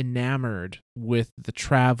just enamored with the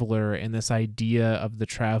Traveler and this idea of the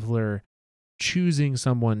Traveler choosing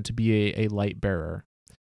someone to be a light bearer.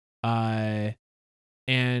 And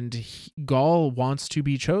Gaul wants to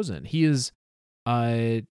be chosen. He is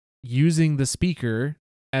using the speaker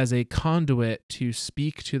as a conduit to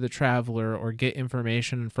speak to the Traveler or get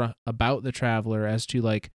information about the Traveler as to,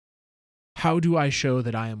 like, how do I show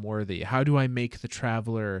that I am worthy? How do I make the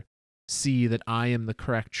Traveler see that I am the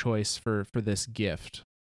correct choice for this gift?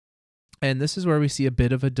 And this is where we see a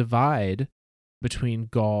bit of a divide between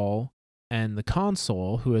Gaul and the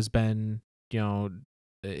Consul, who has been,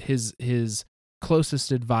 his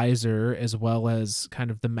closest advisor, as well as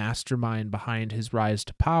kind of the mastermind behind his rise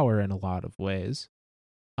to power in a lot of ways.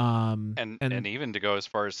 And even to go as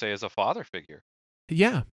far as say as a father figure.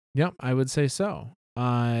 Yeah, I would say so.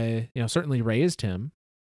 Certainly raised him.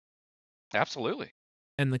 Absolutely.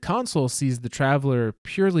 And the Consul sees the Traveler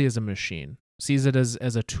purely as a machine, sees it as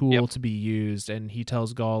a tool to be used, and he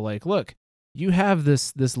tells Gaul, like, look, you have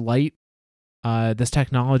this light, this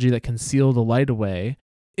technology that can seal the light away.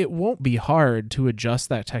 It won't be hard to adjust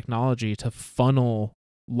that technology to funnel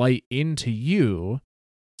light into you,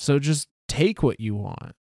 so just take what you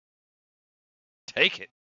want. Take it.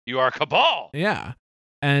 You are Cabal. Yeah.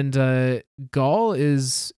 And Gaul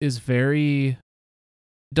is very...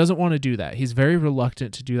 doesn't want to do that. He's very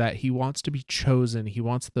reluctant to do that. He wants to be chosen. He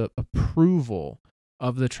wants the approval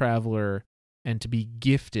of the Traveler and to be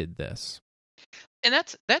gifted this. And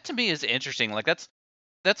that to me is interesting. Like that's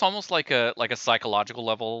almost like a psychological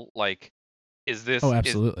level. Like, is this? Oh,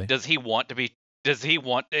 absolutely. Does he want to be? Does he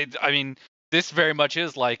want? I mean, this very much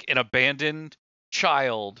is like an abandoned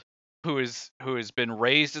child who has been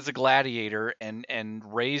raised as a gladiator and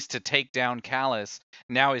raised to take down Callus,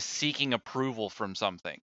 now is seeking approval from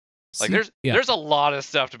something. Like there's a lot of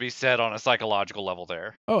stuff to be said on a psychological level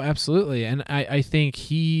there. Oh, absolutely. And I think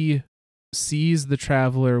he sees the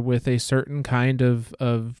Traveler with a certain kind of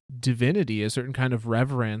divinity, a certain kind of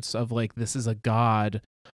reverence of, like, this is a god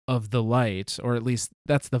of the light, or at least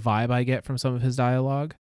that's the vibe I get from some of his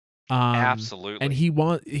dialogue. Absolutely. And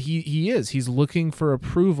he's looking for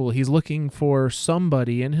approval. He's looking for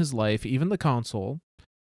somebody in his life. Even the Consul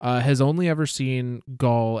has only ever seen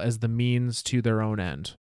Gaul as the means to their own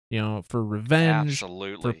end, for revenge,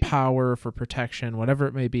 for power, for protection, whatever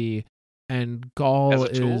it may be. And Gaul as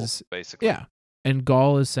a tool, basically. Yeah. And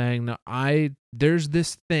Gaul is saying, no, there's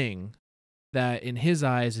this thing that in his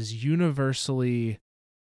eyes is universally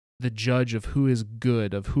the judge of who is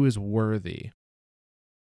good, of who is worthy.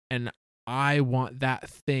 And I want that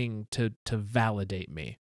thing to validate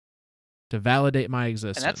me, to validate my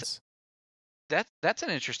existence. And that's an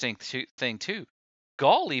interesting thing too.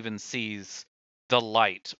 Gaul even sees the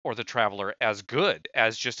light or the traveler as good,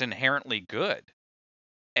 as just inherently good.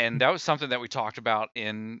 And that was something that we talked about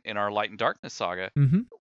in our Light and Darkness saga. Mm-hmm.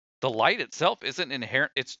 The light itself isn't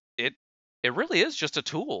inherent. It really is just a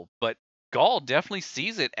tool. But Gaul definitely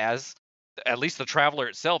sees it as, at least the traveler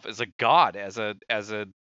itself, as a god, as a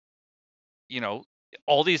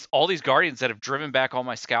all these guardians that have driven back all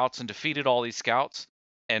my scouts and defeated all these scouts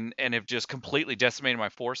and have just completely decimated my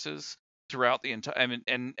forces throughout the entire. I mean,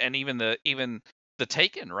 and even the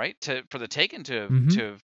Taken, right? For the Taken to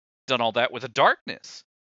have done all that with the darkness.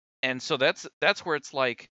 And so that's where it's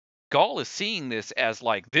like Gaul is seeing this as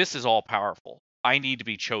like, this is all powerful. I need to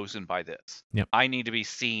be chosen by this. Yep. I need to be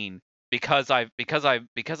seen because I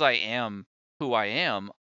am who I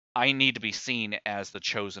am. I need to be seen as the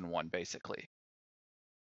chosen one, basically.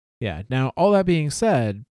 Yeah. Now, all that being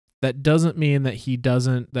said, that doesn't mean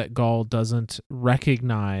that Gaul doesn't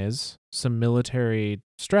recognize some military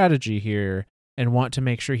strategy here and want to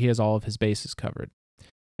make sure he has all of his bases covered.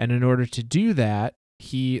 And in order to do that,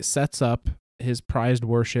 he sets up his prized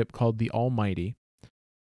warship called the Almighty,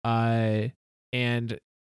 and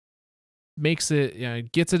makes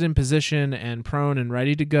it, gets it in position and prone and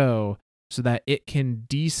ready to go so that it can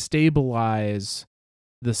destabilize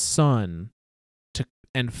the sun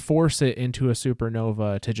and force it into a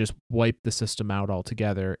supernova to just wipe the system out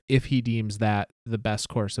altogether if he deems that the best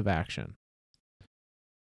course of action.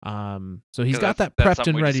 So he's got that prepped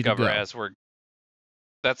and ready to go.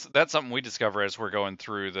 That's something we discover as we're going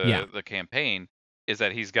through the campaign, is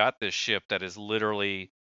that he's got this ship that is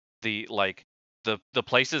literally the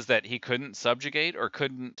places that he couldn't subjugate or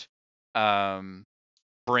couldn't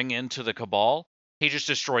bring into the Cabal. He just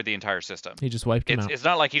destroyed the entire system. He just wiped them out. It's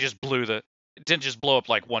not like he just didn't just blow up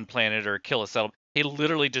like one planet or kill a settlement. He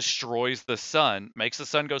literally destroys the sun, makes the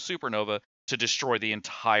sun go supernova to destroy the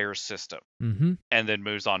entire system, and then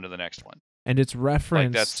moves on to the next one. And it's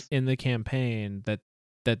referenced in the campaign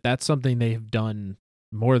that's something they've done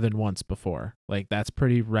more than once before. Like, that's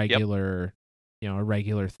pretty regular, a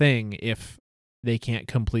regular thing if they can't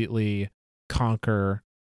completely conquer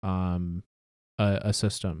a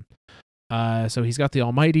system. So he's got the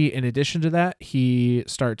Almighty. In addition to that, he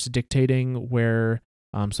starts dictating where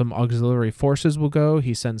some auxiliary forces will go.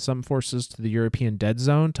 He sends some forces to the European Dead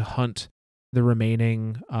Zone to hunt the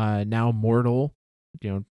remaining, now mortal,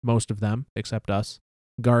 most of them except us,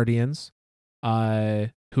 Guardians,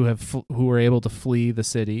 who were able to flee the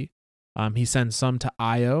city. He sends some to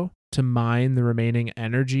Io to mine the remaining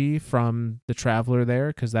energy from the Traveler there,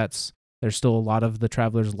 because there's still a lot of the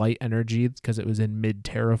Traveler's light energy because it was in mid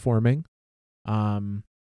terraforming.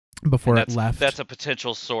 Before it left. That's a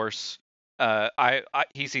potential source.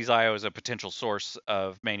 He sees Io as a potential source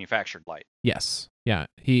of manufactured light. Yes. Yeah.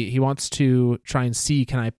 He wants to try and see,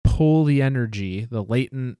 can I pull the energy, the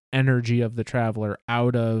latent energy of the Traveler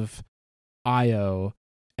out of Io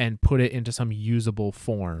and put it into some usable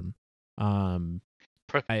form.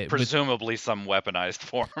 Presumably some weaponized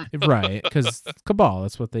form. Right, because Cabal,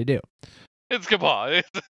 that's what they do. It's Cabal.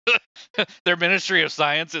 Their Ministry of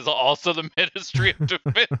Science is also the Ministry of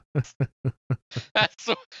Defense.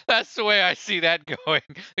 That's the way I see that going.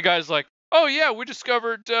 The guy's like, oh yeah, we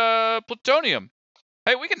discovered plutonium.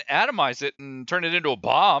 Hey, we can atomize it and turn it into a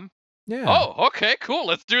bomb. Yeah. Oh, okay, cool.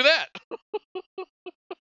 Let's do that.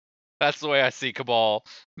 That's the way I see Cabal,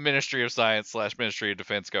 Ministry of Science / Ministry of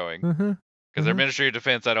Defense going. Because their Ministry of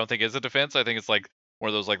Defense, I don't think is a defense. I think it's like one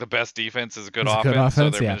of those, like, the best defense is a good offense. So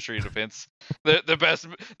their Ministry of Defense,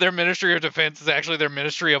 their Ministry of Defense is actually their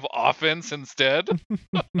Ministry of Offense instead.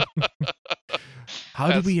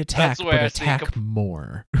 How do we attack but attack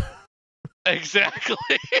more? Exactly.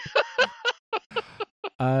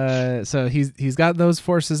 So he's got those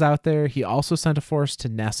forces out there. He also sent a force to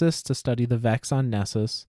Nessus to study the Vex on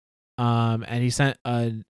Nessus. And he sent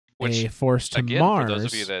a force to Mars, for those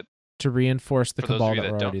of you that, to reinforce the Cabal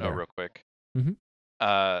that were already there. Real quick.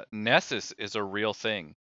 Nessus is a real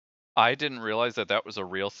thing. I didn't realize that was a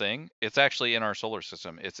real thing. It's actually in our solar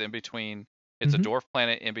system. It's in between. It's a dwarf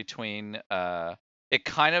planet in between. It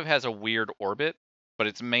kind of has a weird orbit, but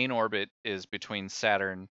its main orbit is between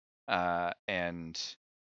Saturn and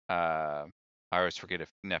I always forget if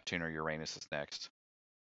Neptune or Uranus is next.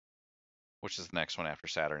 Which is the next one after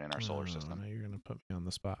Saturn in our solar system? You're gonna put me on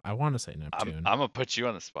the spot. I want to say Neptune. I'm gonna put you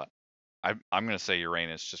on the spot. I'm gonna say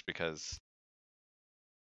Uranus just because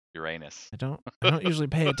Uranus. I don't usually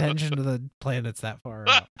pay attention to the planets that far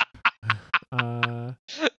out.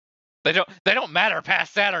 They don't matter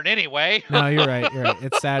past Saturn anyway. No, you're right.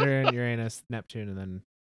 It's Saturn, Uranus, Neptune, and then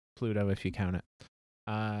Pluto if you count it.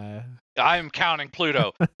 I'm counting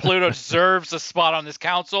Pluto. Pluto deserves a spot on this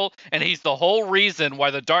council, and he's the whole reason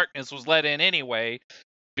why the darkness was let in anyway,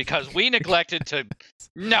 because we neglected to.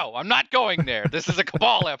 No, I'm not going there. This is a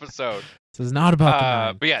Cabal episode. This is not about the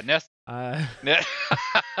nine. But yeah,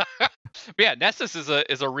 but yeah, Nessus is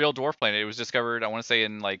a real dwarf planet. It was discovered, I want to say,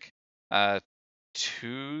 in like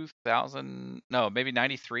 2000, no, maybe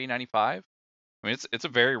 93, 95. I mean, it's a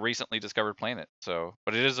very recently discovered planet. So,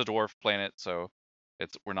 but it is a dwarf planet, so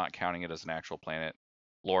we're not counting it as an actual planet.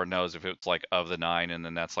 Lord knows if it's like of the 9, and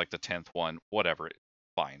then that's like the 10th one. Whatever,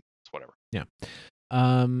 fine, it's whatever. Yeah.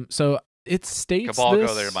 So it states Cabal this,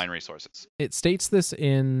 go there to mine resources. It states this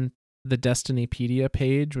in the Destinypedia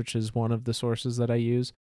page, which is one of the sources that I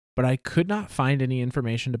use, but I could not find any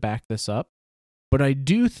information to back this up. But I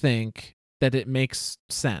do think that it makes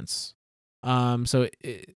sense. So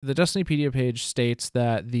the Destinypedia page states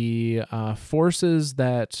that the forces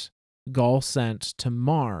that Gaul sent to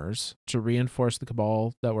Mars to reinforce the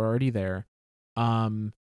Cabal that were already there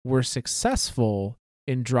were successful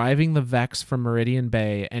in driving the Vex from Meridian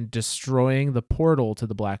Bay and destroying the portal to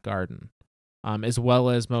the Black Garden, as well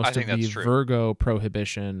as most of the Virgo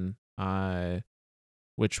prohibition,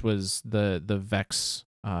 which was the Vex,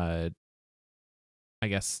 I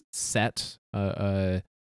guess, set.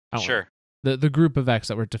 Sure. The group of Vex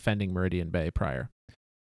that were defending Meridian Bay prior.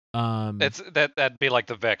 That'd be like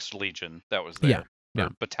the Vex Legion that was there. Yeah. Or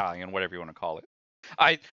battalion, whatever you want to call it.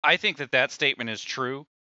 I think that statement is true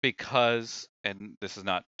because, and this is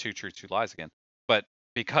not two truths, two lies again, but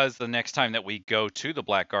because the next time that we go to the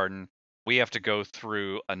Black Garden, we have to go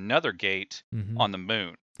through another gate on the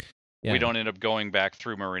moon. Yeah. We don't end up going back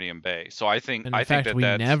through Meridian Bay. So I think we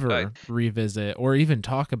never revisit or even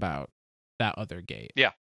talk about that other gate.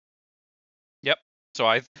 Yeah. Yep. So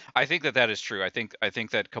I think that is true. I think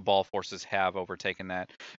that Cabal forces have overtaken that,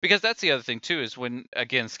 because that's the other thing too, is when,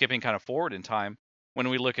 again, skipping kind of forward in time, when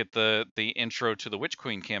we look at the intro to the Witch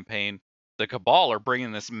Queen campaign, the Cabal are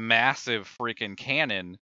bringing this massive freaking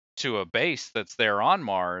cannon to a base that's there on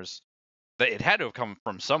Mars. It had to have come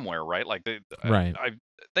from somewhere, right? Like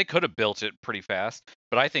they could have built it pretty fast,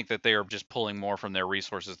 but I think that they are just pulling more from their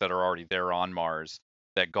resources that are already there on Mars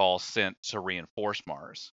that Gaul sent to reinforce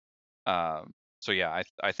Mars. So yeah,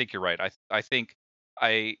 I think you're right. I think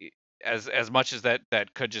as much as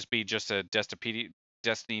that could just be just a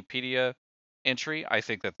Destinypedia entry, I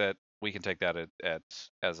think that we can take that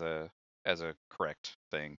as a correct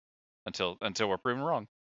thing until we're proven wrong.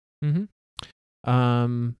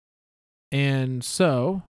 And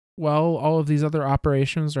so, while all of these other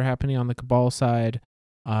operations are happening on the Cabal side,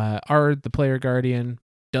 the player guardian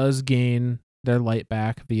does gain their light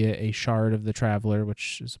back via a shard of the Traveler,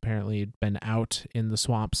 which has apparently been out in the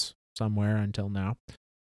swamps somewhere until now.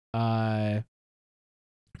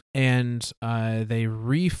 And they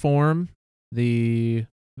reform the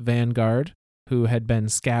Vanguard, who had been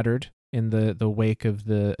scattered in the wake of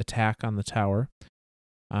the attack on the tower.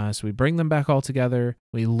 So we bring them back all together.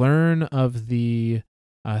 We learn of the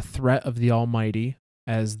threat of the Almighty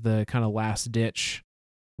as the kind of last ditch.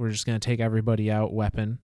 We're just going to take everybody out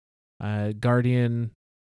weapon. Guardian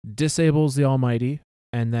disables the Almighty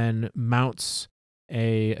and then mounts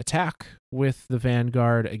a attack with the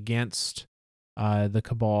Vanguard against the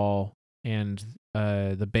Cabal and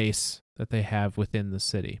the base that they have within the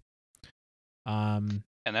city. And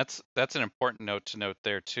that's an important note to note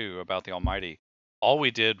there too about the Almighty. All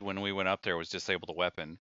we did when we went up there was disable the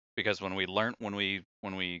weapon, because when we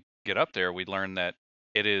get up there, we learn that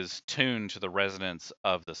it is tuned to the resonance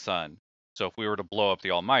of the sun. So if we were to blow up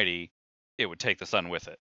the Almighty, it would take the sun with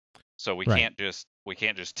it. So we can't just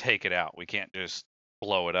take it out. We can't just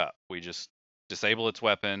blow it up. We just disable its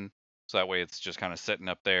weapon, so that way it's just kind of sitting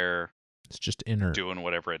up there. It's just inert, doing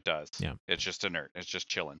whatever it does. Yeah, it's just inert. It's just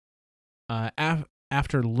chilling.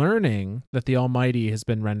 After learning that the Almighty has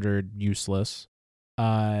been rendered useless,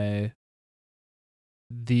 the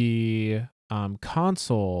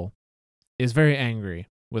consul is very angry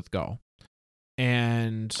with Gaul,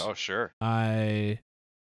 and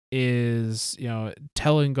is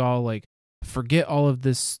telling Gaul, like, forget all of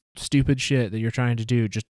this stupid shit that you're trying to do.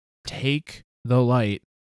 Just take the light.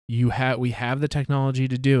 We have the technology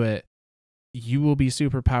to do it. You will be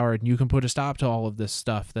superpowered, and you can put a stop to all of this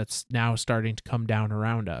stuff that's now starting to come down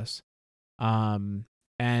around us.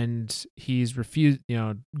 And he's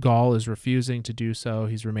Gaul is refusing to do so.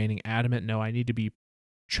 He's remaining adamant. No, I need to be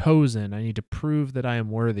chosen. I need to prove that I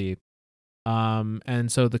am worthy.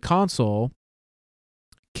 And so the consul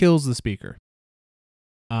kills the speaker.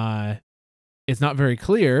 it's not very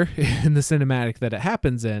clear in the cinematic that it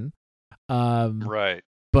happens in. Right.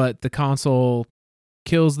 But the consul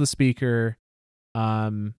kills the speaker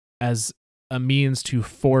as a means to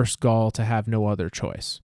force Gaul to have no other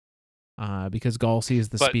choice. Because Gaul sees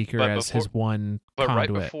the speaker as his one conduit.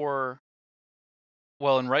 Right before,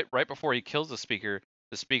 and right before he kills the speaker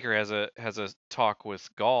has a talk with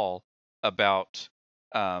Gaul about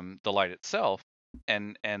the light itself,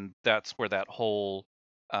 and that's where that whole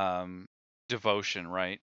devotion,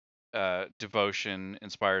 right? Devotion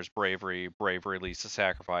inspires bravery. Bravery leads to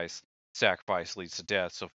sacrifice. Sacrifice leads to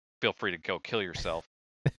death. So feel free to go kill yourself,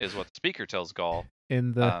 is what the speaker tells Gaul.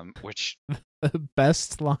 In the which the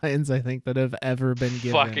best lines I think that have ever been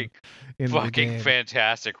given. Fucking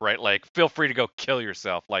fantastic, right? Like, feel free to go kill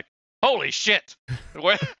yourself. Like, holy shit,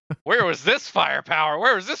 where was this firepower?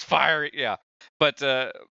 Where was this fire? Yeah, but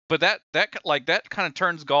that kind of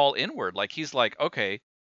turns Gaul inward. Like, he's like, okay,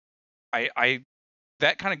 I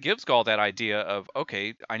that kind of gives Gaul that idea of,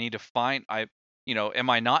 okay, I need to find, am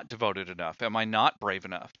I not devoted enough? Am I not brave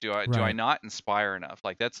enough? Do I not inspire enough?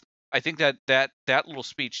 Like, I think that little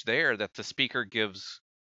speech there that the speaker gives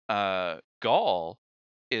Gaul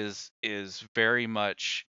is very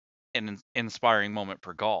much an inspiring moment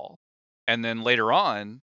for Gaul. And then later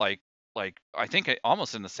on, like I think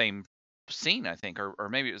almost in the same scene, I think, or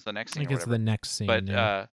maybe it was the next scene. I think it's the next scene. But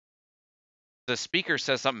the speaker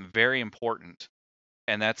says something very important.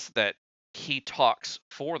 And that's that he talks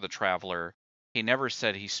for the traveler. He never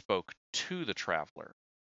said he spoke to the traveler.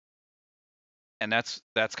 And that's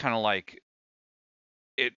kind of like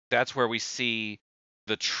it. That's where we see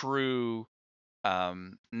the true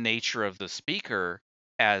nature of the speaker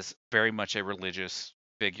as very much a religious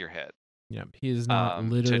figurehead. Yeah, he is not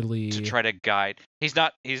literally to try to guide. He's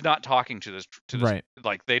not talking to this right.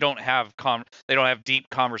 Like, they don't have deep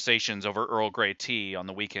conversations over Earl Grey tea on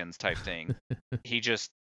the weekends type thing. he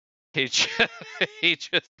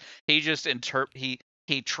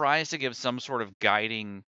tries to give some sort of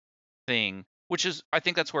guiding thing, which is, I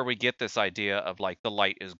think that's where we get this idea of, like, the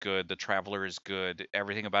light is good, the traveler is good,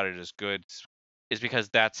 everything about it is good, is because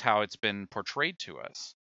that's how it's been portrayed to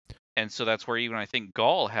us. And so that's where even I think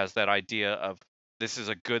Gaul has that idea of, this is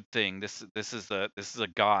a good thing, this is a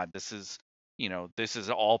god, this is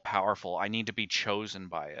all powerful, I need to be chosen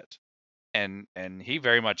by it. And he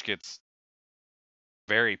very much gets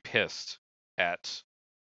very pissed at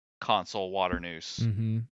Consul Waternoose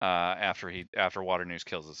after Waternoose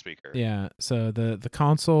kills the speaker. Yeah, so the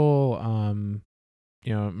consul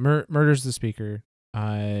murders the speaker,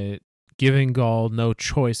 giving Gaul no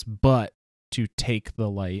choice but to take the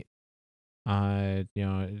light, by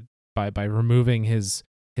removing his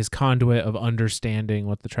conduit of understanding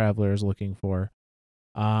what the traveler is looking for.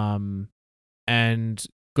 And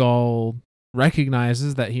Gaul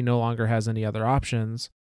recognizes that he no longer has any other options,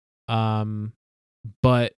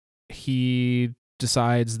 but he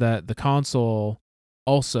decides that the consul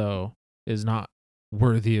also is not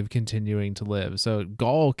worthy of continuing to live. So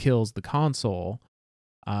Gaul kills the consul,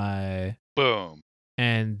 boom,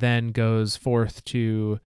 and then goes forth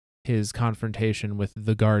to his confrontation with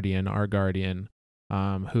the Guardian, our Guardian,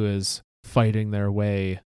 who is fighting their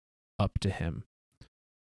way up to him.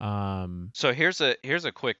 So here's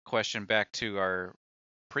a quick question back to our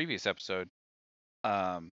previous episode.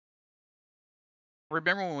 Remember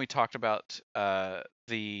when we talked about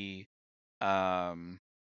the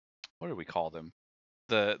what do we call them?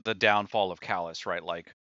 The downfall of Callus, right?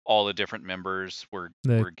 Like, all the different members were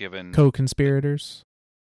given co-conspirators.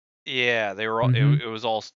 Yeah, they were all. It was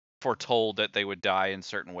all foretold that they would die in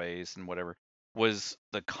certain ways and whatever. Was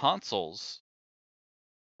the consul's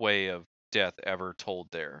way of death ever told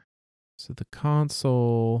there? So the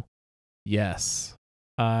consul, yes.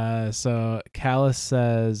 So Callus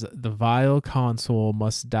says, the vile consul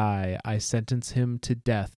must die. I sentence him to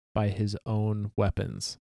death by his own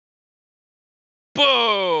weapons.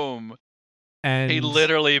 Boom! And he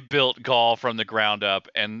literally built Gaul from the ground up,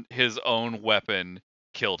 and his own weapon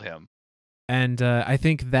killed him. And I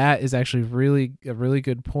think that is actually a really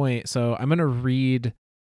good point. So I'm gonna read,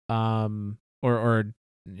 or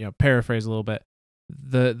paraphrase a little bit.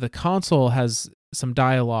 The consul has some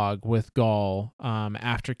dialogue with Gaul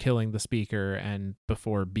after killing the speaker and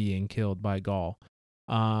before being killed by Gaul.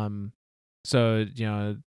 So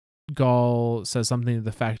Gaul says something to the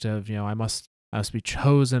effect of, I must be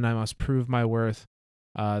chosen, I must prove my worth.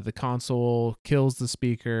 The consul kills the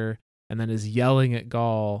speaker and then is yelling at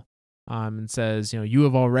Gaul, and says, you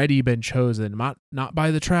have already been chosen, not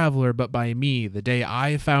by the traveler, but by me, the day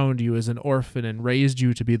I found you as an orphan and raised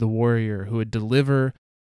you to be the warrior who would deliver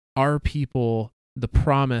our people the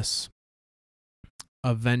promise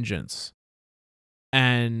of vengeance.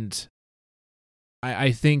 And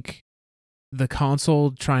I think the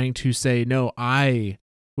console trying to say, no, I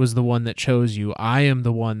was the one that chose you. I am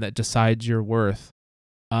the one that decides your worth.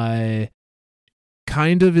 Kind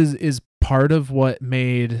of is part of what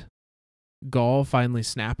made Gaul finally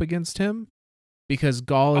snap against him, because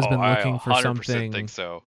Gaul has been looking for 100% something think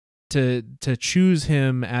so. to choose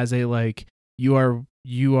him as a, like, you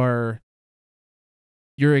are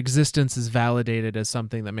your existence is validated as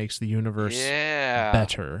something that makes the universe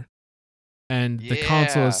better. And the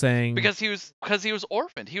console is saying, because he was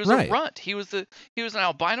orphaned. He was Right. a runt. He was an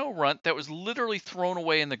albino runt that was literally thrown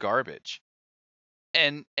away in the garbage.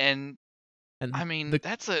 And I mean,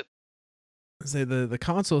 that's a say the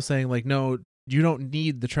console is saying, like, no, you don't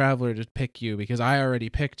need the traveler to pick you because I already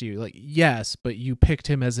picked you. Like, yes, but you picked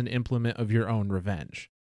him as an implement of your own revenge.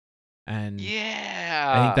 And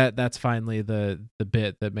I think that's finally the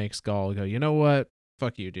bit that makes Gaul go, you know what?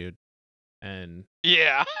 Fuck you, dude. And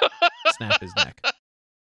snap his neck.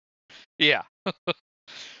 Yeah.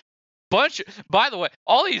 By the way,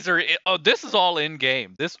 all these are this is all in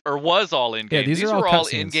game. This was all in game. Yeah, these are were all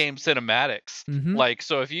in cutscenes. game cinematics. Mm-hmm. Like,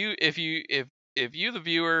 so if you the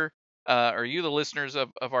viewer or you the listeners of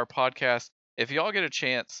our podcast, if y'all get a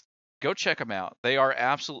chance, go check them out. They are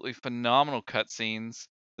absolutely phenomenal cutscenes.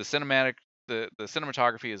 The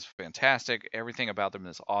cinematography is fantastic. Everything about them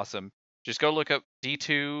is awesome. Just go look up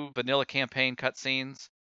D2 vanilla campaign cutscenes,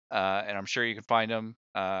 and I'm sure you can find them.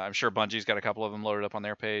 I'm sure Bungie's got a couple of them loaded up on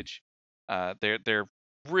their page. They're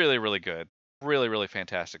really, really good. Really, really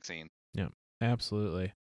fantastic scene. Yeah,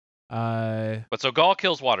 absolutely. But so Gaul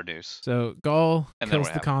kills Waternoose. So Gaul kills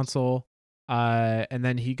the console, and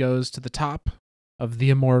then he goes to the top of the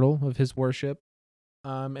immortal of his worship,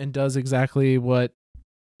 and does exactly what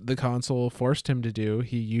the console forced him to do.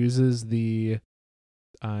 He uses the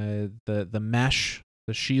mesh,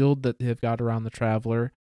 the shield that they've got around the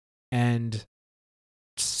traveler, and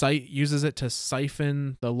uses it to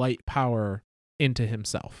siphon the light power into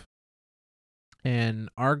himself. And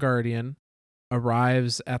our guardian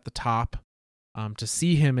arrives at the top to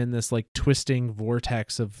see him in this, like, twisting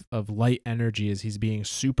vortex of light energy as he's being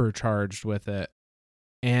supercharged with it.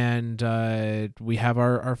 And we have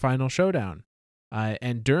our final showdown.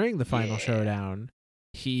 And during the final showdown,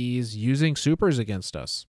 he's using supers against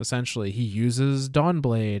us. Essentially, he uses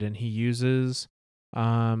Dawnblade, and he uses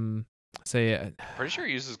pretty sure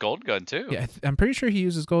he uses Golden Gun too. Yeah, I'm pretty sure he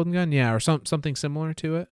uses Golden Gun. Yeah, or something similar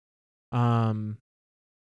to it.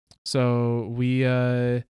 So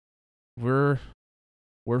we're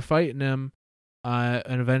fighting him,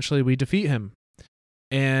 and eventually we defeat him.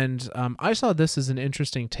 And I saw this as an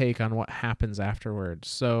interesting take on what happens afterwards.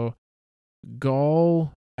 So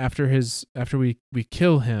Gaul, after we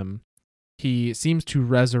kill him, he seems to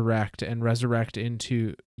resurrect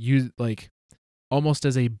into like almost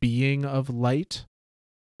as a being of light.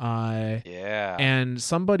 And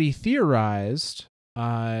somebody theorized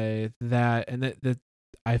that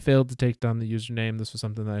I failed to take down the username. This was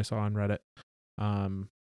something that I saw on Reddit.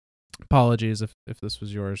 Apologies if this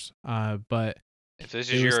was yours. But if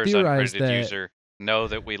this is yours, uncredited user, know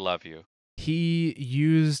that we love you. He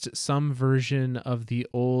used some version of the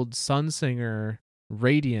old Sunsinger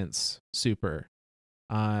Radiance super,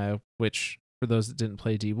 which, for those that didn't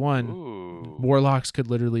play D1, warlocks could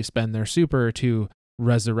literally spend their super to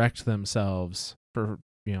resurrect themselves for,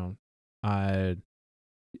 at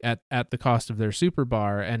the cost of their super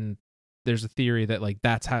bar. And there's a theory that, like,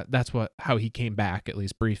 that's how he came back, at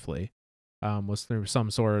least briefly, was through some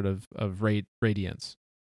sort of radiance.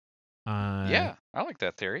 I like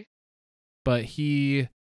that theory. But he,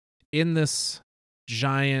 in this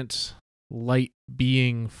giant light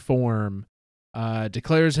being form,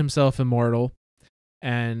 declares himself immortal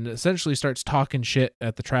and essentially starts talking shit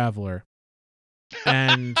at the traveler.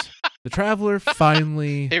 And the traveler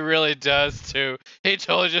finally... He really does, too. He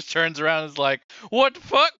totally just turns around and is like, what the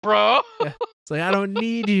fuck, bro? Yeah. It's like, I don't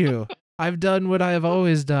need you. I've done what I have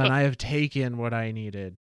always done. I have taken what I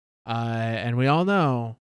needed. And we all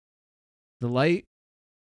know the light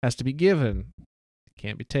has to be given. It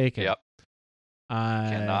can't be taken. Yep.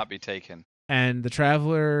 Cannot be taken. And the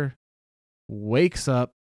traveler wakes up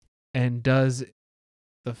and does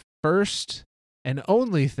the first and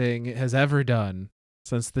only thing it has ever done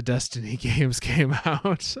since the Destiny games came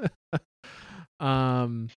out.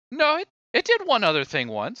 No, it did one other thing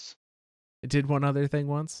once. It did one other thing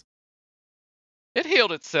once? It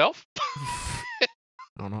healed itself. I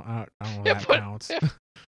don't know how that counts.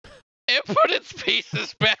 It put its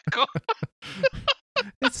pieces back on.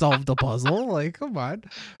 It solved the puzzle. Like, come on.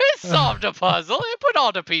 It solved a puzzle. It put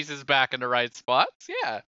all the pieces back in the right spots.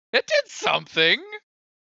 Yeah. It did something.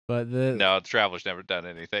 But No, the Traveler's never done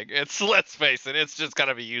anything. Let's face it, it's just kind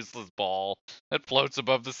of a useless ball that floats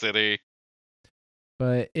above the city.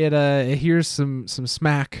 But it hears some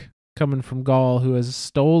smack coming from Gaul, who has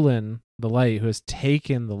stolen the light, who has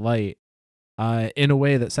taken the light, in a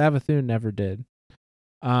way that Savathun never did.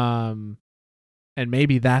 And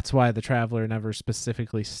maybe that's why the Traveler never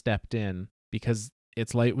specifically stepped in, because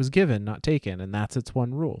its light was given, not taken, and that's its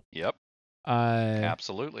one rule. Yep.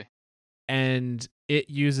 Absolutely. And it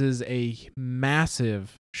uses a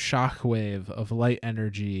massive shockwave of light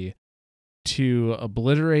energy to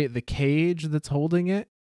obliterate the cage that's holding it,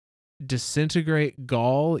 disintegrate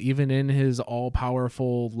Gaul even in his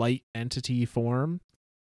all-powerful light entity form,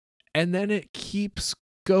 and then it keeps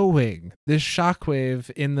going. This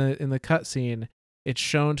shockwave in the cutscene, it's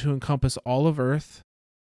shown to encompass all of Earth,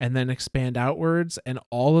 and then expand outwards and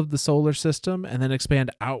all of the solar system, and then expand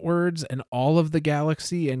outwards and all of the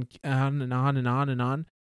galaxy, and on and on and on and on.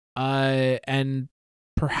 And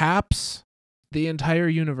perhaps the entire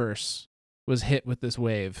universe was hit with this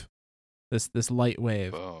wave, this light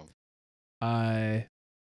wave. Boom. And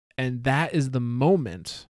that is the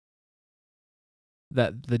moment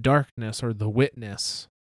that the darkness, or the witness,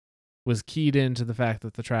 was keyed into the fact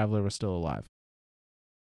that the Traveler was still alive.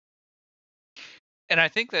 And I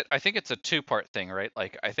think it's a two-part thing, right?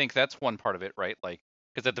 Like, I think that's one part of it, right? Like,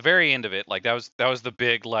 because at the very end of it, like, that was the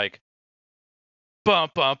big, like,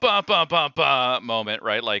 bump bump bump bump bump bump moment,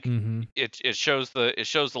 right? Like, it shows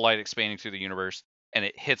the light expanding through the universe, and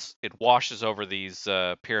it washes over these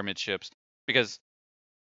pyramid ships, because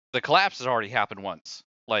the collapse has already happened once.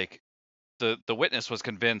 Like, the witness was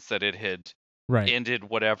convinced that it had ended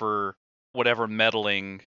whatever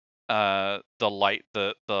meddling the light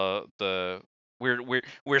the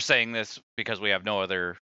we're saying this because we have no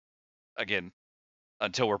other, again,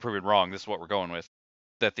 until we're proven wrong, this is what we're going with,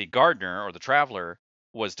 that the gardener, or the Traveler,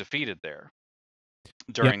 was defeated there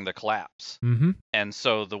during the collapse. And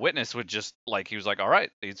so the witness would just, like, he was like, all right,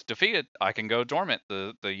 he's defeated, I can go dormant,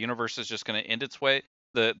 the universe is just going to end its way,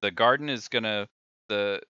 the garden is going to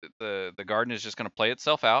the garden is just going to play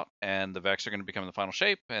itself out, and the Vex are going to become the final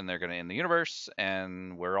shape, and they're going to end the universe,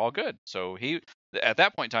 and we're all good. So at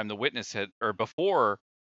that point in time, the witness had, or before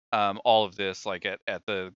all of this, like at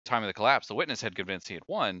the time of the collapse, the witness had convinced he had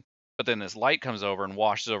won. But then this light comes over and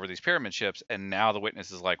washes over these pyramid ships, and now the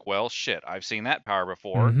witness is like, well, shit, I've seen that power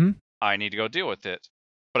before. I need to go deal with it.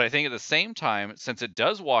 But I think at the same time, since it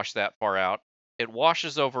does wash that far out, it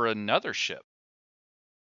washes over another ship,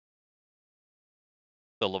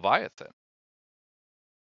 the Leviathan.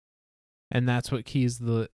 And that's what keys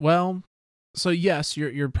the... Well, so yes,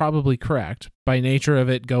 you're probably correct. By nature of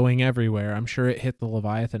it going everywhere, I'm sure it hit the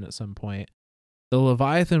Leviathan at some point. The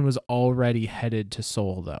Leviathan was already headed to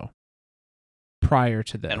Sol, though, prior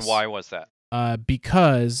to this. And why was that?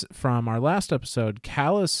 Because from our last episode,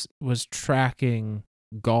 Callus was tracking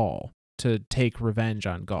Gaul to take revenge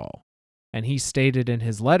on Gaul. And he stated in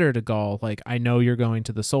his letter to Gaul, like, I know you're going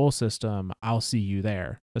to the Sol system. I'll see you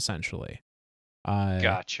there, essentially.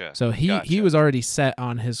 Gotcha. So he was already set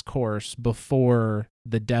on his course before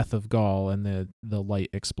the death of Gaul and the light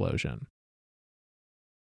explosion.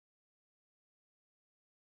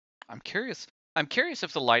 I'm curious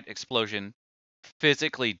if the light explosion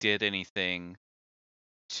physically did anything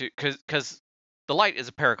to, because the light is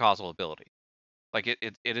a paracausal ability. Like,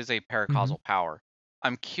 it is a paracausal power.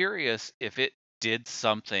 I'm curious if it did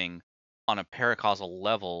something on a paracausal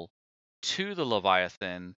level to the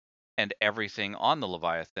Leviathan and everything on the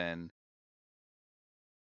Leviathan.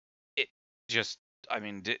 It just, I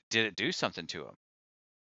mean, did it do something to him?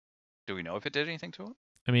 Do we know if it did anything to him?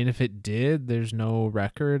 I mean, if it did, there's no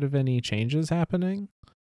record of any changes happening.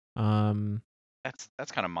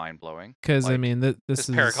 That's kind of mind blowing. Because, like, I mean, this is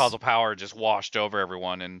paracausal power just washed over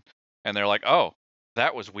everyone, and they're like, oh,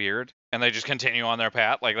 that was weird, and they just continue on their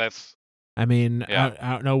path. Like, that's. I mean, yeah.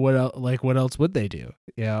 I don't know what else. Like, what else would they do?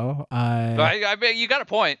 You know, I mean, you got a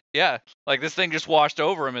point. Yeah, like, this thing just washed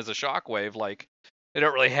over him as a shockwave. Like, they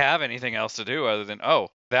don't really have anything else to do other than, oh,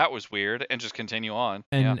 that was weird, and just continue on.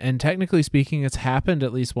 And technically speaking, it's happened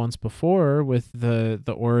at least once before with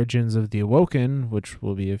the origins of the Awoken, which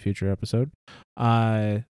will be a future episode.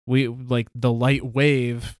 We like the light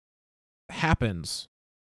wave happens,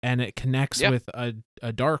 and it connects with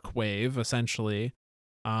a dark wave essentially.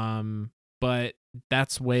 But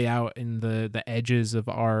that's way out in the edges of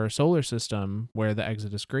our solar system where the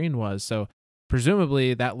Exodus Green was. So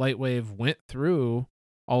presumably that light wave went through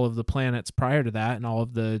all of the planets prior to that and all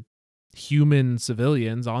of the human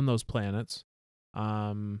civilians on those planets. You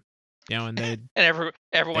know, and they and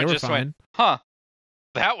everyone just fine. went, huh,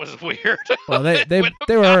 That was weird. Well, they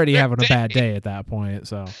were already having a bad day at that point,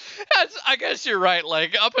 so. I guess you're right.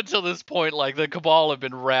 Like, up until this point, like, the Cabal have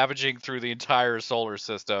been ravaging through the entire solar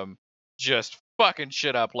system, just fucking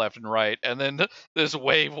shit up left and right. And then this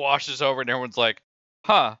wave washes over, and everyone's like,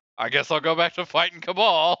 huh, I guess I'll go back to fighting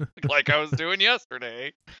Cabal like I was doing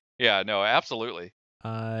yesterday. Yeah, no, absolutely.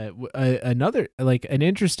 Another, like, an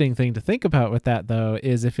interesting thing to think about with that, though,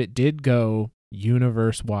 is if it did go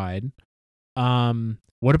universe-wide,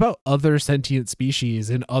 what about other sentient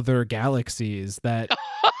species in other galaxies that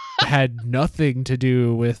had nothing to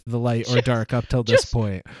do with the light or dark up till this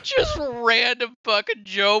point? Just random fucking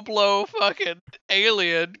Joe Blow fucking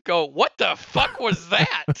alien go, what the fuck was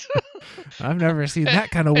that? I've never seen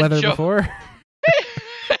that kind of weather before.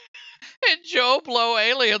 And Joe Blow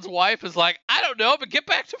alien's wife is like, I don't know, but get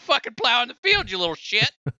back to fucking plowing the field, you little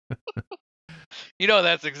shit. You know,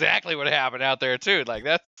 that's exactly what happened out there too. Like,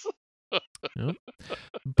 that's Yep.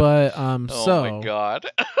 But oh so my god.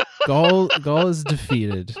 Gaul is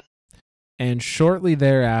defeated, and shortly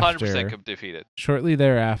thereafter, 100% defeated. Shortly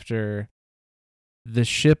thereafter, the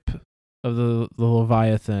ship of the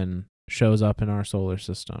Leviathan shows up in our solar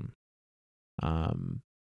system.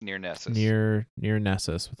 Near Nessus. Near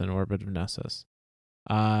Nessus, within orbit of Nessus.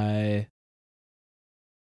 And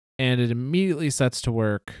it immediately sets to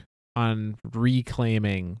work on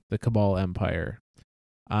reclaiming the Cabal Empire.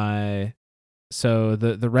 So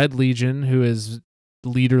the Red Legion, who is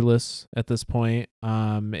leaderless at this point,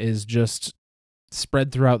 is just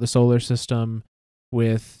spread throughout the solar system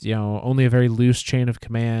with, only a very loose chain of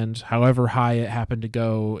command, however high it happened to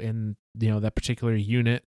go in, that particular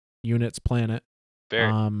unit's planet.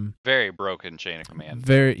 Very broken chain of command.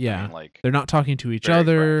 I mean, they're not talking to each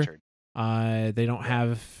other. Fractured. They don't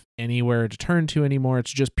have anywhere to turn to anymore.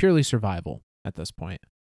 It's just purely survival at this point.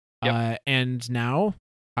 Yep. And now,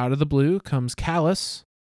 out of the blue, comes Callus,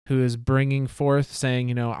 who is bringing forth,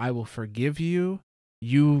 saying, I will forgive you.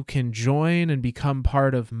 You can join and become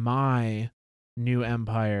part of my new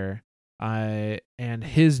empire, and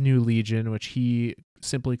his new legion, which he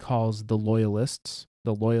simply calls the Loyalists,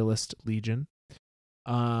 the Loyalist Legion.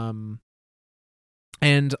 And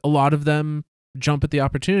a lot of them jump at the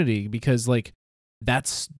opportunity because,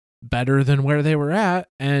 that's better than where they were at.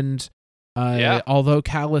 And although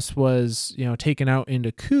Callus was, taken out in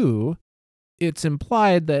a coup, it's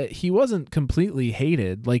implied that he wasn't completely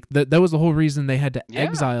hated. Like, that was the whole reason they had to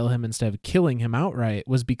exile him instead of killing him outright,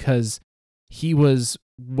 was because he was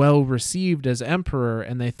well received as emperor,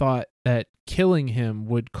 and they thought that killing him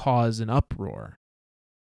would cause an uproar.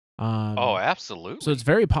 Absolutely. So it's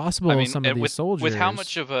very possible some of these soldiers, with how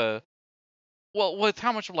much of a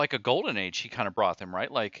like a golden age he kind of brought them,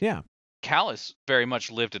 right? Like, yeah, Callus very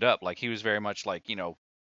much lived it up. Like, he was very much like,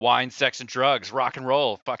 wine, sex, and drugs, rock and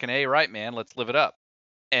roll, fucking A, right, man, let's live it up.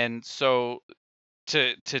 And so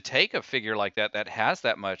to take a figure like that has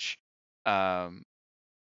that much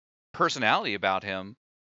personality about him,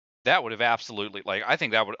 that would have absolutely, like, I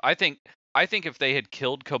think if they had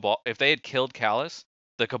killed Callus,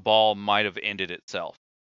 the Cabal might have ended itself.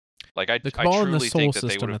 Like, I truly think that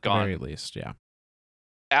they would have gone, at the very least, yeah.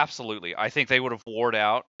 Absolutely. I think they would have warred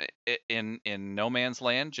out in no man's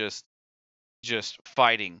land, just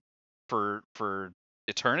fighting for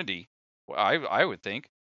eternity. I would think,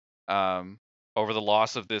 over the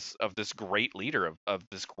loss of this great leader, of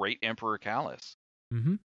this great Emperor Callus.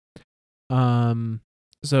 Mm-hmm.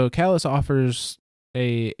 So Callus offers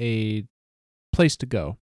a place to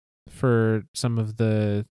go for some of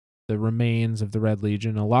the remains of the Red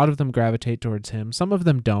Legion. A lot of them gravitate towards him. Some of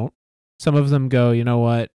them don't. Some of them go, you know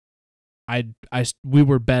what? We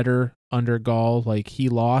were better under Gaul. Like, he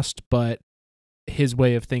lost, but his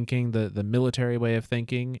way of thinking, the military way of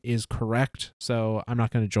thinking, is correct. So I'm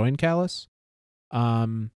not going to join Callus.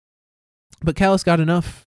 But Callus got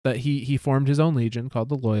enough that he formed his own legion called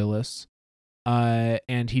the Loyalists.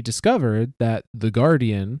 And he discovered that the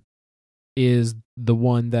Guardian is the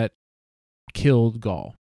one that killed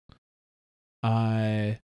Gaul.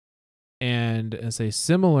 And as a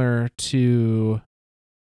similar to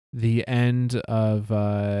the end of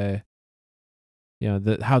how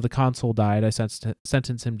the consul died, I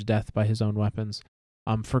sentenced him to death by his own weapons.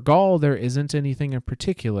 For Gaul, there isn't anything in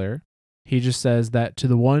particular. He just says that to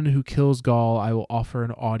the one who kills Gaul, I will offer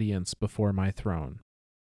an audience before my throne.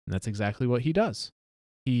 And that's exactly what he does.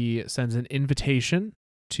 He sends an invitation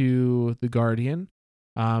to the Guardian,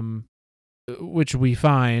 which we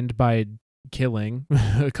find by killing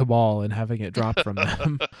Cabal and having it dropped from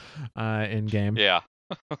them in game. Yeah.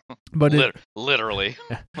 But literally.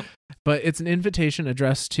 But it's an invitation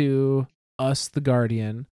addressed to us, the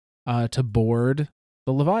Guardian, to board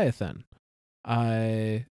the Leviathan.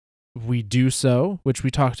 We do so, which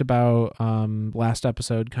we talked about last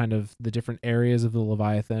episode, kind of the different areas of the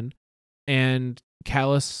Leviathan. And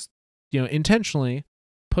Callus, intentionally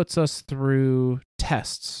puts us through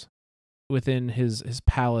tests within his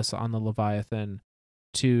palace on the Leviathan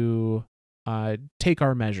to take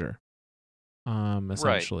our measure,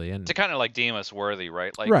 essentially. Right. And to kind of like deem us worthy,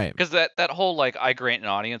 right? Like, right. because that whole like I grant an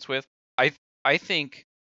audience with, I think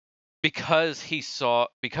because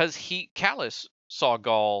Callus saw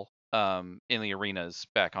Gaul in the arenas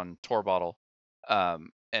back on Torbottle,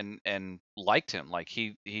 and liked him. Like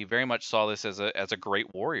he very much saw this as a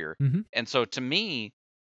great warrior. Mhm. And so to me,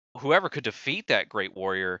 whoever could defeat that great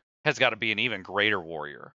warrior has got to be an even greater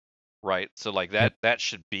warrior, right? So like Yep. that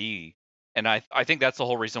should be, and I think that's the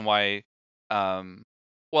whole reason why,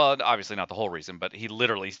 well, obviously not the whole reason, but he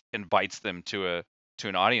literally invites them to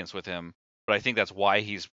an audience with him. But I think that's why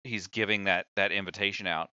he's giving that invitation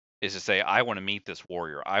out, is to say, I want to meet this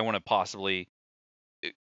warrior. I want to possibly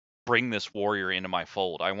bring this warrior into my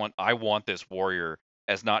fold. I want this warrior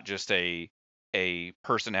as not just a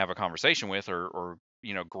person to have a conversation with, or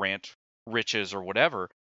grant riches or whatever.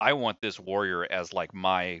 I want this warrior as like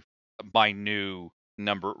my new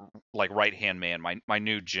number, like right hand man, my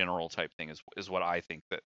new general type thing, is what I think.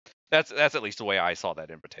 That's at least the way I saw that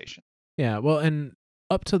invitation. Yeah, well, and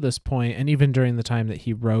up to this point, and even during the time that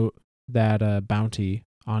he wrote that bounty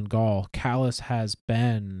on Gaul, Callus has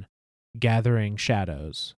been gathering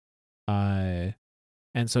shadows. And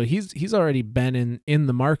so he's already been in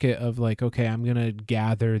the market of like, okay, I'm gonna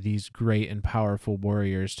gather these great and powerful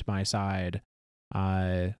warriors to my side,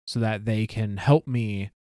 so that they can help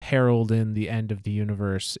me herald in the end of the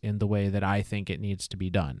universe in the way that I think it needs to be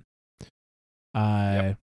done.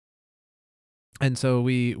 Yep. And so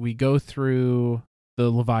we go through the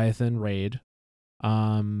Leviathan raid,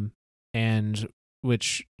 and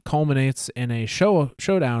which culminates in a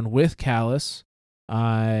showdown with Callus,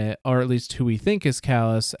 or at least who we think is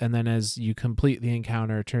Callus, and then as you complete the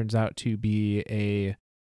encounter, turns out to be a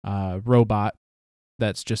robot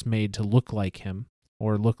that's just made to look like him,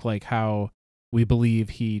 or look like how we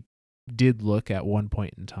believe he did look at one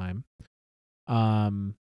point in time.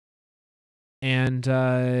 And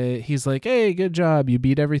he's like, hey, good job. You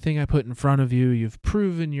beat everything I put in front of you. You've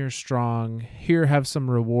proven you're strong. Here, have some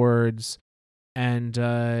rewards. And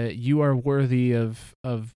you are worthy of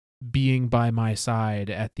being by my side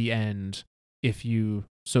at the end if you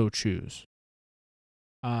so choose.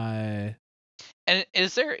 And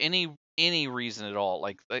is there any reason at all,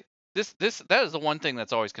 like this that is the one thing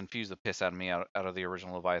that's always confused the piss out of me out of the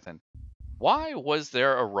original Leviathan. Why was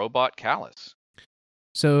there a robot Callus?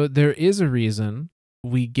 So there is a reason.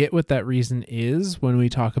 We get what that reason is when we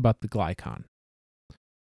talk about the Glycon.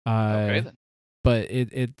 Okay, then. But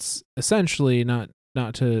it's essentially, not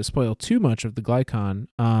to spoil too much of the Glycon,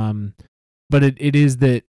 but it is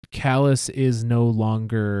that Callus is no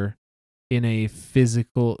longer in a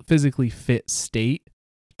physically fit state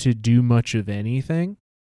to do much of anything,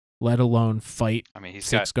 let alone fight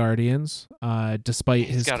six guardians, despite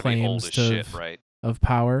his claims of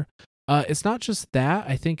power. It's not just that.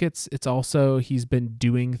 I think it's also he's been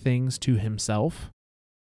doing things to himself,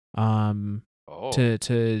 to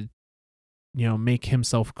make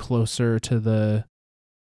himself closer to the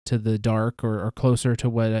dark, or closer to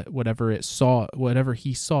whatever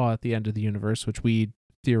he saw at the end of the universe, which we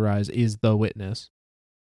theorize is the witness.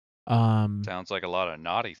 Sounds like a lot of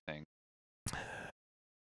naughty things.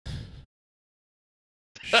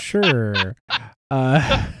 Sure.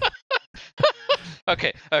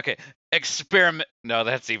 Okay. Experiment. No,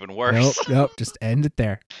 that's even worse. Nope. Just end it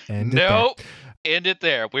there. End it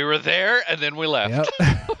there. We were there, and then we left.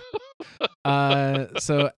 Yep.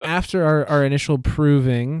 So after our initial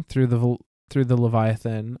proving through the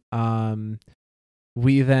Leviathan,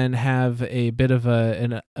 we then have a bit of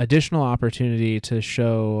an additional opportunity to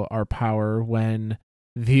show our power when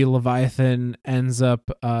the Leviathan ends up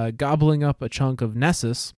gobbling up a chunk of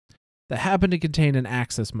Nessus that happened to contain an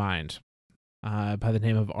Axis mind by the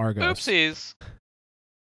name of Argos. Oopsies.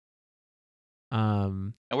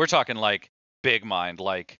 And we're talking like big mind,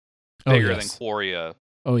 like bigger than Quoria.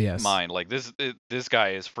 Oh yes. Mind. Like this guy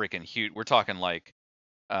is freaking huge. We're talking like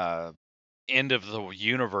end of the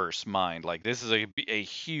universe mind. Like this is a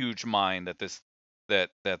huge mind that the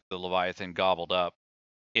Leviathan gobbled up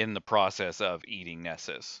in the process of eating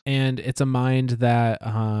Nessus. And it's a mind that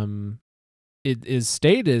it is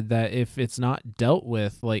stated that if it's not dealt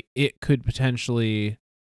with, like it could potentially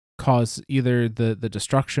cause either the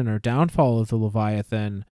destruction or downfall of the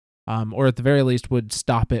Leviathan, or at the very least would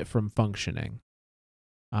stop it from functioning.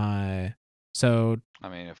 So I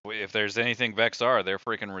mean, if there's anything Vex are, they're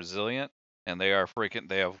freaking resilient and they are freaking.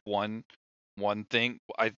 They have one thing.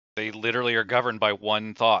 They literally are governed by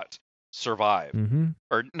one thought: survive,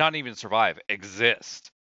 or not even survive, exist.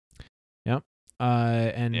 Yep.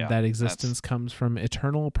 And that existence comes from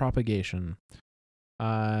eternal propagation.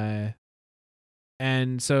 And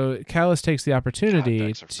so Callus takes the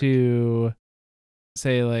opportunity to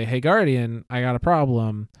say, like, hey, Guardian, I got a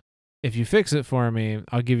problem. If you fix it for me,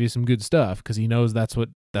 I'll give you some good stuff, because he knows that's what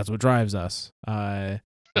drives us.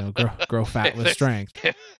 Grow fat with strength.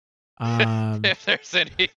 If there's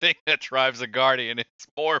anything that drives a Guardian, it's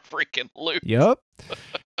more freaking loot. Yep.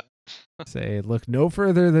 Say, look no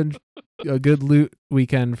further than a good loot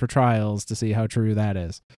weekend for trials to see how true that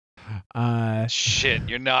is. Shit,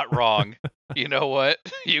 you're not wrong. You know what?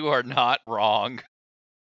 You are not wrong.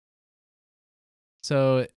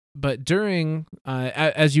 So, but during,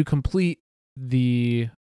 as you complete the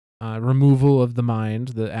removal of the mind,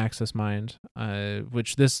 the Axis mind,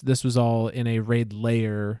 which this was all in a raid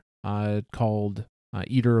layer called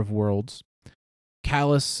Eater of Worlds,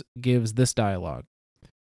 Callus gives this dialogue.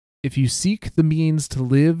 If you seek the means to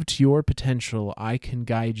live to your potential, I can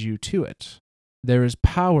guide you to it. There is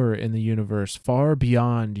power in the universe far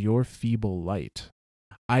beyond your feeble light.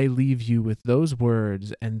 I leave you with those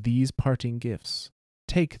words and these parting gifts.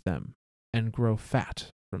 Take them and grow fat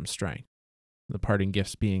from strength. The parting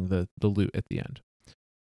gifts being the loot at the end.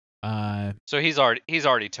 So he's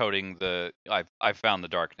already toting the I've found the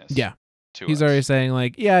darkness. Yeah. He's already saying,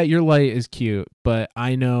 like, yeah, your light is cute, but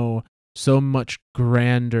I know so much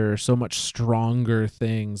grander, so much stronger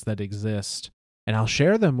things that exist, and I'll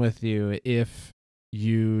share them with you if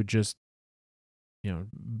you just,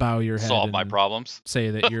 bow your head, solve my problems, say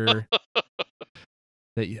that you're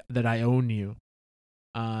that I own you.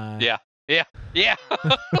 Yeah. Yeah.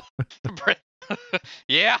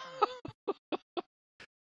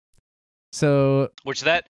 So, which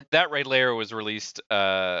that raid layer was released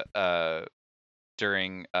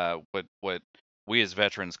during what we as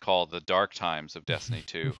veterans call the dark times of Destiny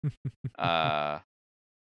 2.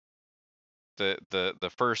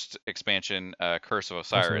 The first expansion, Curse of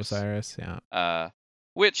Osiris. Yeah.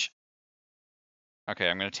 Which, okay,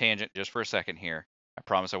 I'm going to tangent just for a second here. I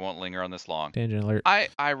promise I won't linger on this long. Tangent alert.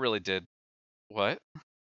 I really did. What?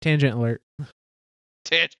 Tangent alert.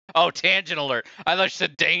 Tangent alert. I thought you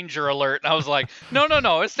said danger alert. And I was like, no,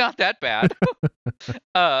 it's not that bad.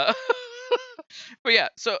 But yeah,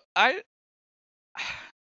 so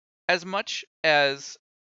as much as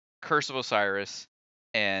Curse of Osiris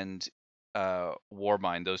and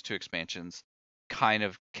Warmind, those two expansions, kind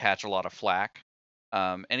of catch a lot of flack.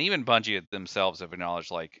 And even Bungie themselves have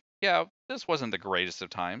acknowledged, like, yeah, this wasn't the greatest of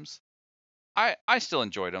times. I still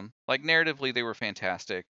enjoyed them. Like, narratively, they were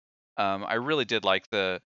fantastic. I really did like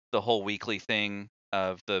the whole weekly thing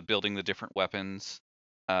of the building the different weapons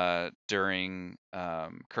during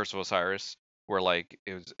Curse of Osiris, where like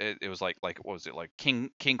it was like what was it, like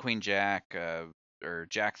King Queen Jack or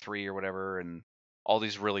Jack 3 or whatever, and all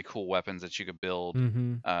these really cool weapons that you could build.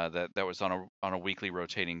 That was on a weekly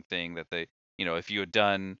rotating thing that they, if you had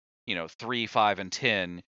done 3, 5, and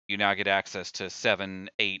 10, you now get access to 7,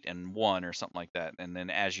 8, and 1 or something like that. And then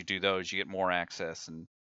as you do those, you get more access. And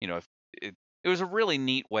if it was a really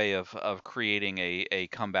neat way of creating a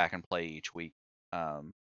come back and play each week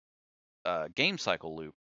game cycle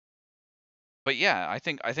loop. But yeah, I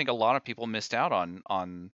think a lot of people missed out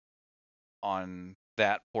on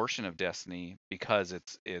that portion of Destiny because it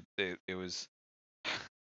was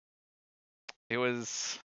it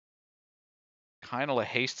was kind of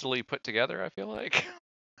hastily put together, I feel like.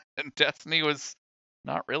 And Destiny was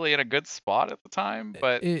not really in a good spot at the time,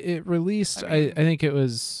 but it released. I think it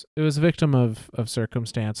was a victim of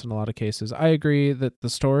circumstance in a lot of cases. I agree that the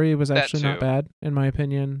story was actually not bad, in my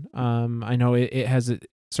opinion. I know it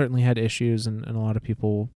certainly had issues, and a lot of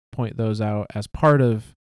people point those out as part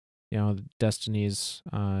of Destiny's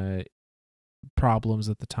problems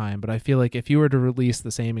at the time. But I feel like if you were to release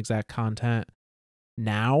the same exact content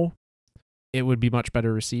now, it would be much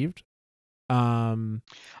better received. I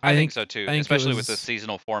think so too, especially with the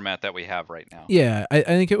seasonal format that we have right now. Yeah, I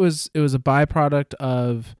think it was a byproduct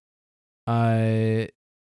of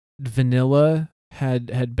vanilla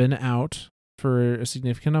had been out for a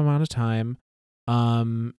significant amount of time.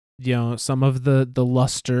 Some of the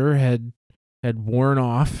luster had worn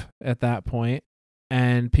off at that point,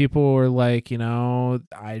 and people were like,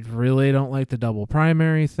 I really don't like the double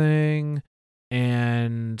primary thing,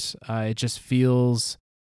 and it just feels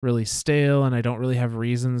really stale, and I don't really have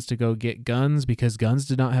reasons to go get guns because guns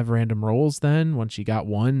did not have random rolls then. Once you got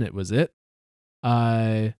one, it was it.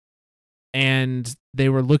 And they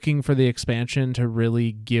were looking for the expansion to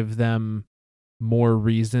really give them more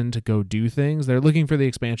reason to go do things. They're looking for the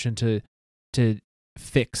expansion to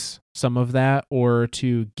fix some of that, or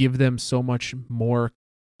to give them so much more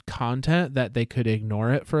content that they could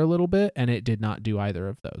ignore it for a little bit, and it did not do either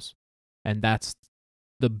of those. And that's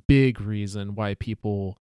the big reason why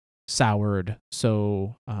people soured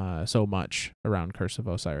so much around Curse of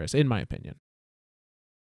Osiris, in my opinion.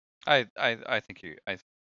 I think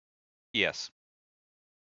yes,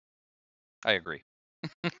 I agree.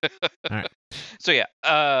 All right. So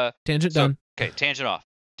yeah, Tangent done. Okay, tangent off.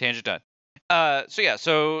 Tangent done. So yeah,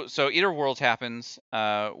 so Eater Worlds happens.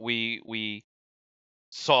 We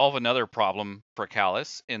solve another problem for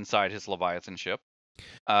Callus inside his Leviathan ship.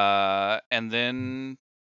 And then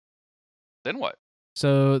what?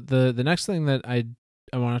 So the next thing that I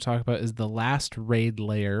want to talk about is the last raid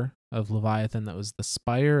layer of Leviathan, that was the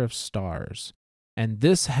Spire of Stars. And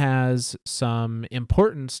this has some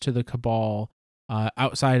importance to the Cabal,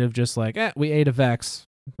 outside of just like, we ate a Vex.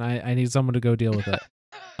 I need someone to go deal with it.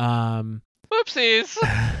 Whoopsies.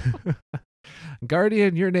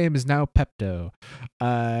 Guardian, your name is now Pepto.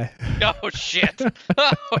 Oh shit.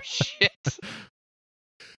 Oh shit.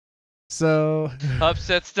 So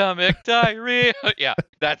upset stomach, diarrhea. Yeah,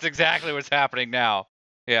 that's exactly what's happening now.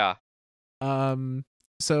 Yeah.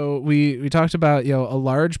 So we talked about, a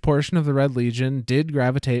large portion of the Red Legion did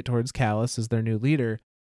gravitate towards Callus as their new leader,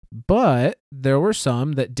 but there were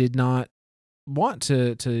some that did not want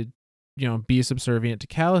to be subservient to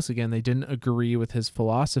Callus again. They didn't agree with his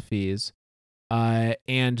philosophies,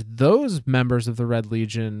 and those members of the Red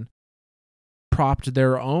Legion propped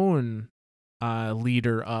their own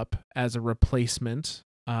leader up as a replacement,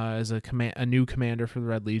 as a new commander for the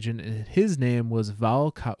Red Legion, and his name was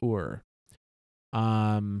Val Kaur.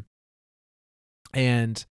 And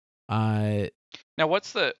now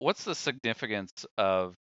what's the significance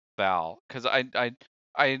of Val? Because I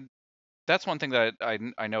that's one thing that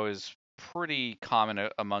I know is pretty common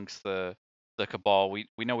amongst the Cabal. We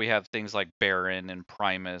know we have things like Baron and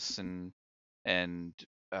Primus and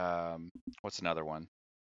what's another one?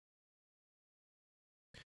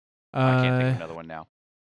 I can't think of another one now.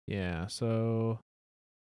 Yeah, so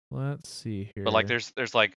let's see here. But like there's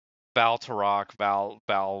like Val Tarok, Val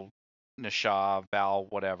Nisha, Val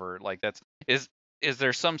whatever. Like is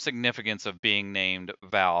there some significance of being named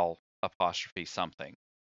Val apostrophe something?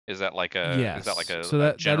 Is that like a yes. So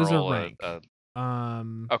a general, that is a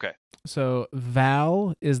rank. Okay. So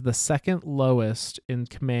Val is the second lowest in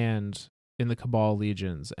command in the Cabal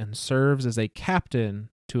legions and serves as a captain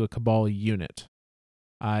to a Cabal unit.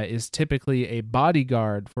 Is typically a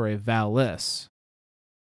bodyguard for a Valis.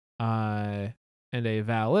 And a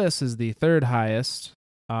Valis is the third highest,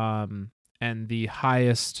 and the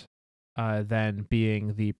highest then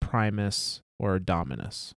being the Primus or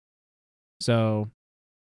Dominus. So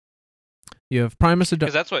you have Primus /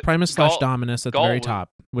 Dominus at the very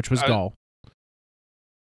top, which was Gaul.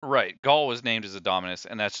 Right. Gaul was named as a Dominus,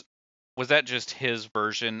 and was that just his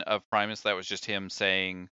version of Primus? That was just him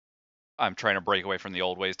saying, I'm trying to break away from the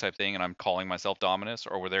old ways type thing, and I'm calling myself Dominus?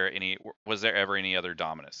 Or was there ever any other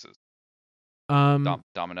Dominuses?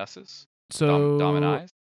 Dominuses? So Dominis?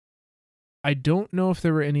 I don't know if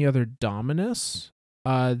there were any other Dominus.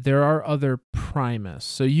 There are other Primus.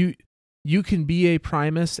 So you can be a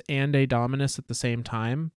Primus and a Dominus at the same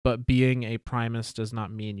time, but being a Primus does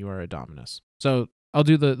not mean you are a Dominus. So I'll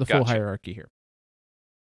do the full hierarchy here.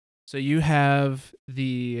 So you have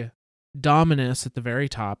the Dominus at the very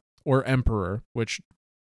top, or Emperor, which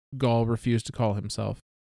Gaul refused to call himself.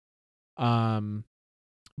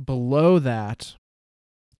 Below that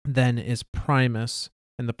then is Primus,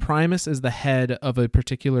 and the Primus is the head of a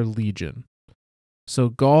particular legion. So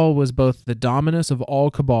Gaul was both the Dominus of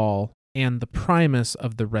all Cabal and the Primus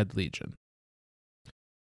of the Red Legion.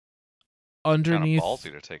 Underneath, kind of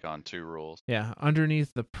ballsy to take on two rules. Yeah,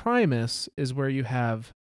 underneath the Primus is where you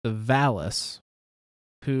have the Valis,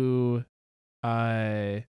 who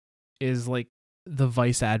is like the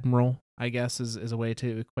vice admiral, I guess is a way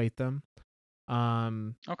to equate them.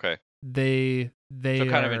 Okay. They so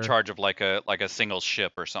kind of in charge of like a single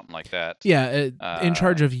ship or something like that. Yeah, in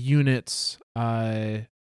charge of units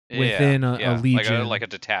within a legion, like a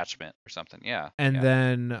detachment or something. Yeah. And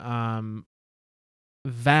then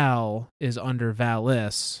Val is under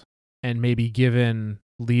Valis and maybe given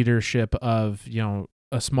leadership of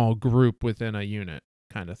a small group within a unit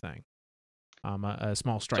kind of thing. A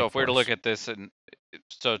small strike So if we were to force. look at this, and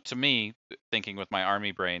so to me, thinking with my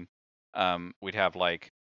army brain, we'd have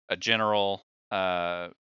like a general,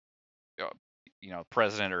 president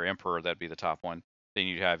or emperor. That'd be the top one. Then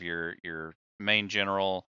you'd have your main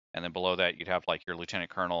general, and then below that you'd have like your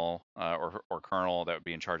lieutenant colonel or colonel that would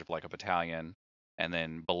be in charge of like a battalion. and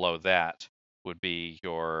then below that would be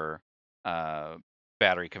your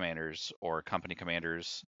battery commanders or company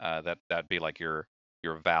commanders. That'd be like your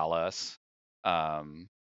Valus, and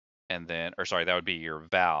then, or sorry, that would be your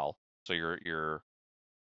Val. So your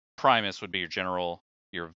Primus would be your general.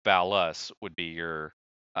 Your Valus would be your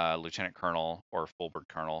lieutenant colonel or full-bird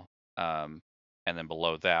colonel. And then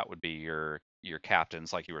below that would be your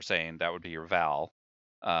captains, like you were saying. That would be your Val.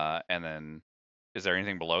 And then, is there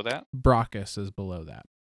anything below that? Brachus is below that.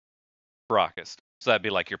 Brachus. So that'd be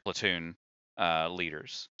like your platoon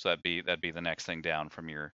leaders. So that'd be the next thing down from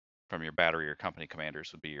your battery or company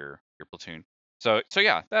commanders would be your platoon. So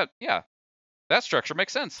yeah, that structure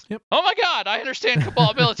makes sense. Yep. Oh my God, I understand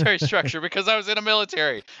Cabal military structure because I was in a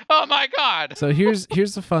military. Oh my God. So here's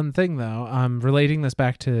the fun thing though. Relating this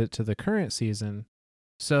back to the current season.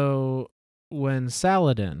 So when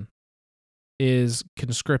Saladin is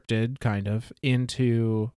conscripted kind of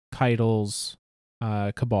into Keidel's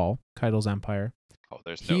Cabal, Keidel's empire. Oh,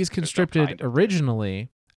 he's conscripted originally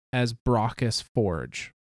as Brachus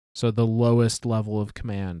Forge. So the lowest level of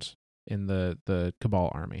command in the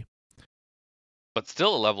Cabal army. But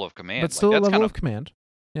still a level of command. But still a level of command.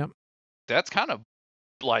 Yep. That's kind of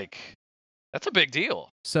like, that's a big deal.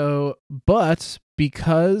 So, but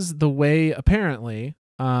because the way apparently,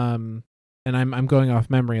 and I'm going off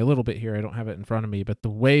memory a little bit here, I don't have it in front of me, but the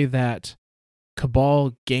way that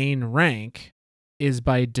Cabal gain rank is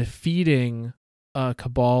by defeating a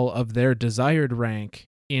Cabal of their desired rank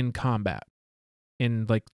in combat, in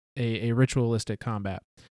like a ritualistic combat.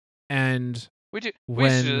 And we do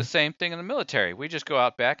the same thing in the military. We just go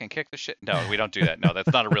out back and kick the shit. No, we don't do that. No,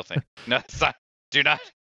 that's not a real thing. No, it's not. Do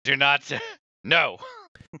not. No.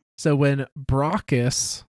 So when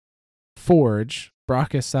Brachus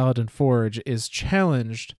Saladin Forge is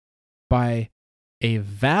challenged by a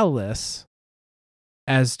Valus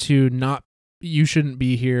as to you shouldn't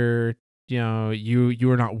be here,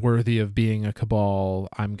 you are not worthy of being a Cabal.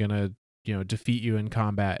 I'm gonna, defeat you in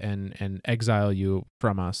combat and exile you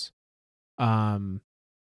from us.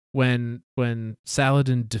 When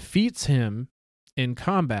Saladin defeats him in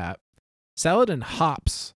combat, Saladin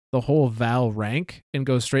hops the whole Val rank and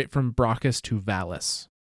goes straight from Brachus to Valus.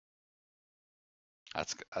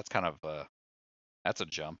 That's kind of that's a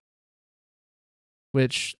jump.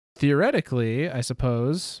 Which theoretically, I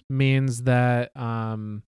suppose, means that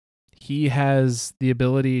he has the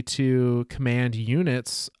ability to command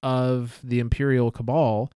units of the Imperial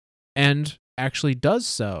Cabal, and actually does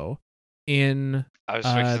so in the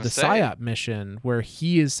PSYOP mission, where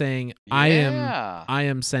he is saying, I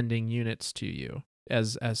am sending units to you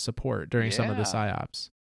as support during some of the PSYOPs.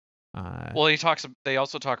 Well, they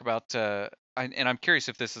also talk about, and I'm curious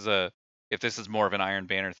if this is more of an Iron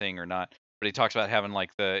Banner thing or not, but he talks about having like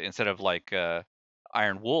instead of like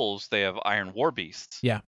Iron Wolves, they have Iron War Beasts.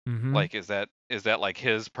 Yeah. Mm-hmm. Like, is that like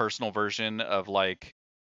his personal version of like,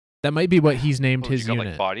 that might be what he's named his unit,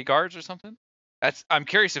 like bodyguards or something? I'm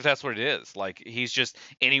curious if that's what it is. Like, he's just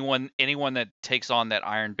anyone that takes on that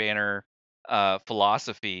Iron Banner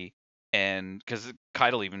philosophy, and because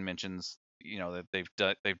Keidel even mentions, that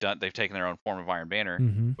they've taken their own form of Iron Banner,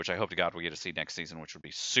 mm-hmm. which I hope to God we get to see next season, which would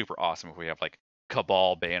be super awesome if we have like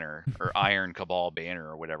Cabal Banner or Iron Cabal Banner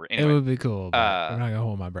or whatever. Anyway, it would be cool, but I'm not gonna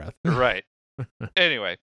hold my breath. Right.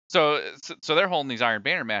 Anyway, so they're holding these Iron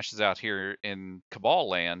Banner matches out here in Cabal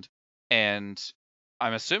land, and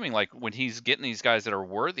I'm assuming like when he's getting these guys that are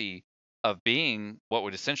worthy of being what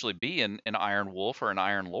would essentially be an Iron Wolf or an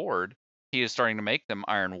Iron Lord, he is starting to make them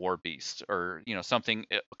Iron War Beasts or something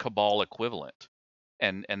Cabal equivalent,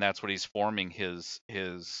 and that's what he's forming his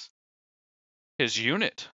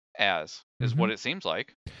unit as, is what it seems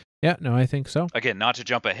like. Yeah, no, I think so. Again, not to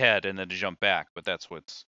jump ahead and then to jump back, but that's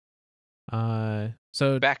what's.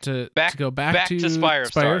 So to go back to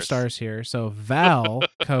Spire Stars here. So Val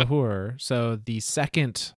Kahur, so the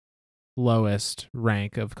second lowest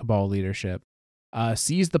rank of Cabal leadership,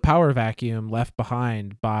 sees the power vacuum left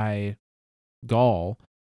behind by Gaul,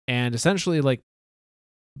 and essentially like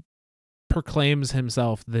proclaims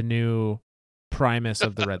himself the new Primus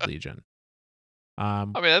of the Red Legion. I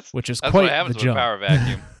mean, which is that's quite what happens the jump. With power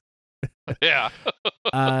vacuum. Yeah.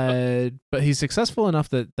 But he's successful enough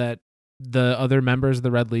that the other members of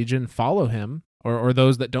the Red Legion follow him, or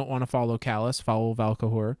those that don't want to follow Callus follow Val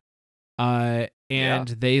Kahur, and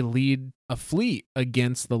they lead a fleet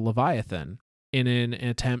against the Leviathan in an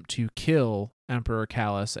attempt to kill Emperor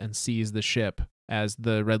Callus and seize the ship as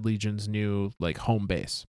the Red Legion's new like home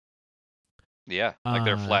base. Yeah, like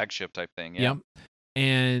their flagship type thing. Yeah. Yep.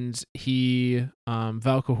 And he,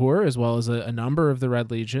 Val Kahur, as well as a number of the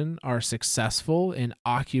Red Legion, are successful in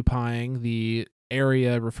occupying the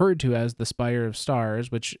area referred to as the Spire of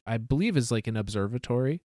Stars, which I believe is like an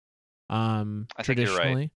observatory, I think you're right.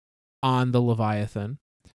 traditionally, on the Leviathan.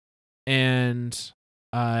 And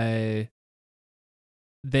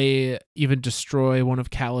they even destroy one of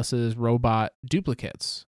Callus's robot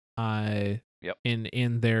duplicates Yep.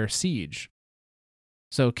 in their siege.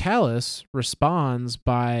 So Callus responds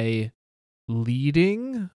by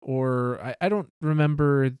leading, or I don't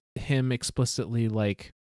remember him explicitly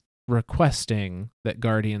like requesting that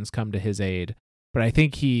guardians come to his aid, but I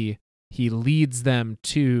think he leads them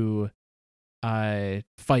to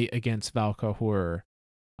fight against Valkahur,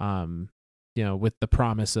 with the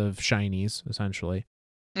promise of shinies, essentially.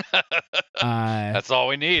 That's all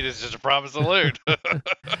we need is just a promise of loot.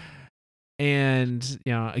 And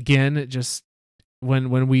again, just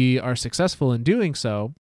when we are successful in doing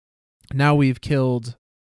so, now we've killed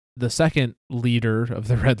the second leader of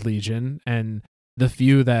the Red Legion, and the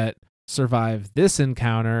few that survive this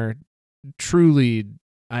encounter truly,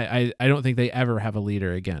 I don't think they ever have a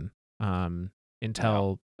leader again.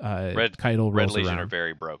 Until Keitel rolls Red Legion around. are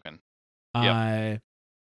very broken.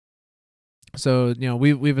 So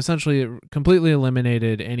we've essentially completely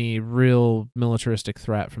eliminated any real militaristic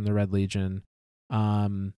threat from the Red Legion,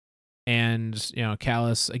 and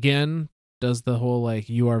Callus again does the whole like,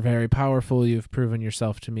 you are very powerful, you've proven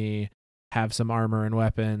yourself to me, have some armor and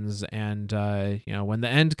weapons, and when the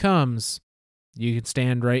end comes, you can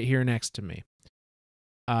stand right here next to me.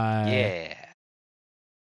 Yeah.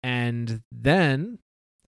 And then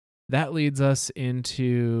that leads us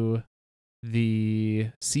into the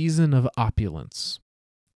season of Opulence,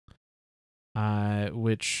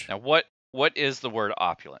 which Now what is the word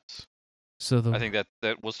opulence? So I think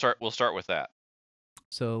that we'll start with that.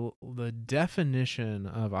 So the definition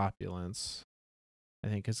of opulence, I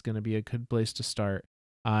think, is going to be a good place to start,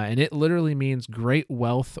 and it literally means great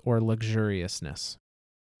wealth or luxuriousness,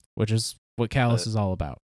 which is what Callus is all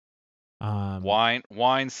about.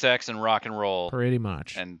 Wine, sex, and rock and roll. Pretty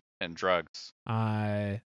much. And drugs.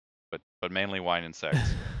 But mainly wine and sex.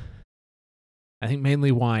 I think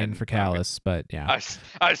mainly wine for Callus, but yeah.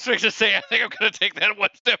 I was fixing to say, I think I'm going to take that one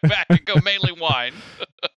step back and go mainly wine.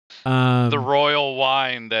 The royal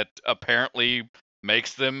wine that apparently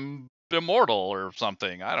makes them immortal or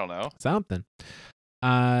something. I don't know. Something.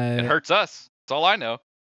 It hurts us. That's all I know.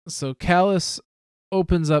 So Callus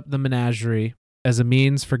opens up the menagerie as a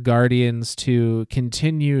means for guardians to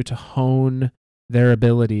continue to hone their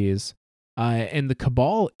abilities. And the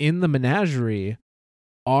Cabal in the menagerie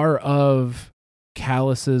are of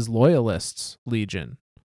Callus's loyalists legion.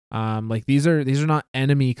 Like these are not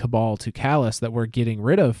enemy Cabal to Callus that we're getting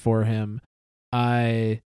rid of for him.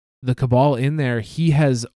 The Cabal in there, he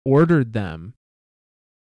has ordered them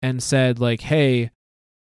and said like, hey,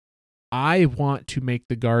 I want to make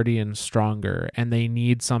the Guardians stronger and they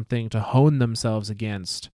need something to hone themselves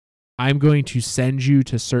against. I'm going to send you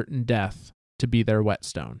to certain death to be their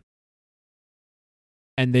whetstone.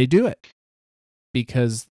 And they do it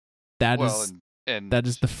because that is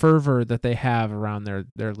the fervor that they have around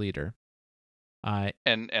their leader.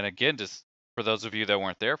 And again, just for those of you that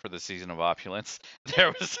weren't there for the season of Opulence,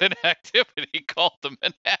 there was an activity called the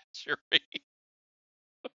Menagerie.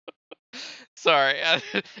 Sorry,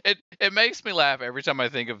 it makes me laugh every time I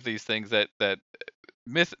think of these things that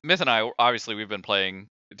Myth and I, obviously we've been playing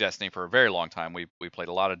Destiny for a very long time. We played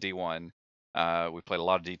a lot of D1, we played a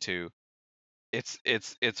lot of D2.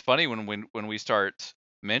 It's funny when we start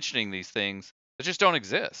mentioning these things that just don't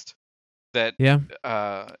exist. That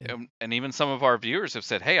and even some of our viewers have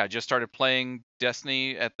said, hey, I just started playing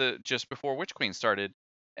Destiny just before Witch Queen started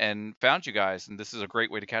and found you guys, and this is a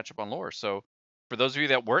great way to catch up on lore. So for those of you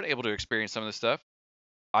that weren't able to experience some of this stuff,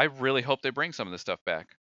 I really hope they bring some of this stuff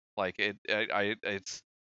back. Like it's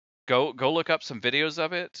go look up some videos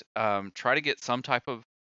of it. Try to get some type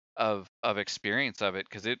of experience of it,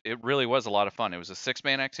 because it really was a lot of fun. It was a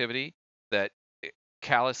 6-man activity that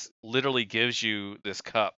Callus literally gives you this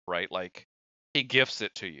cup, right? Like he gifts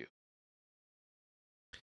it to you.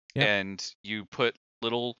 Yep. And you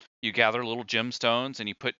gather little gemstones and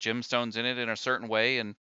you put gemstones in it in a certain way,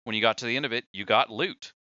 and when you got to the end of it, you got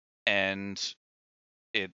loot. And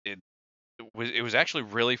it was actually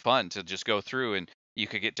really fun to just go through, and you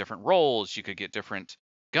could get different roles, you could get different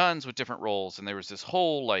guns with different roles, and there was this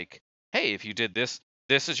whole like, hey, if you did this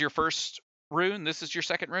is your first rune, this is your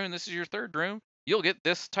second rune, this is your third rune, you'll get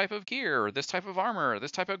this type of gear or this type of armor or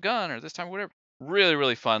this type of gun or this type of whatever. Really,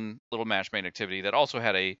 really fun little matchmade activity that also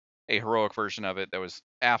had a heroic version of it that was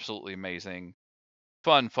absolutely amazing.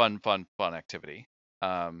 Fun activity.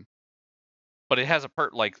 But it has a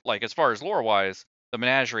like as far as lore wise, the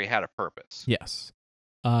menagerie had a purpose. Yes.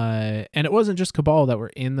 And it wasn't just Cabal that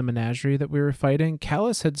were in the menagerie that we were fighting.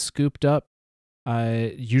 Callus had scooped up,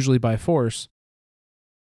 usually by force,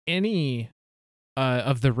 any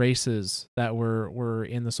of the races that were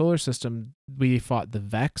in the solar system. We fought the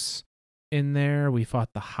Vex in there. We fought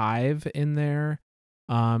the Hive in there.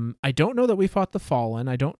 I don't know that we fought the Fallen.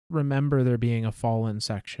 I don't remember there being a Fallen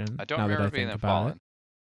section. I don't now remember that I being think the about Fallen. it.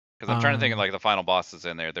 Because I'm trying to think of like the final bosses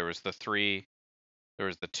in there. There was the two.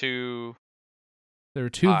 There were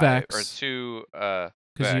two Vex. Or two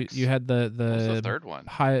because you had what was the third one?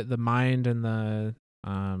 the Mind and the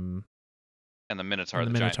And the Minotaur,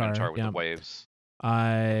 and the giant Minotaur, Minotaur with yeah. the waves.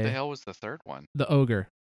 What the hell was the third one? The Ogre.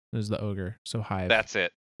 It was the Ogre. So Hive. That's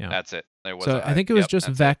it. Yeah. That's it. There was so I think it was just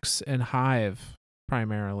Vex it. and Hive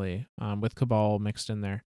primarily, with Cabal mixed in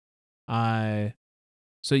there.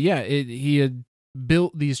 So yeah, he had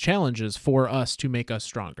built these challenges for us to make us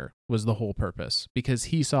stronger, was the whole purpose, because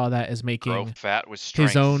he saw that as making grow fat with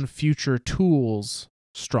strength. His own future tools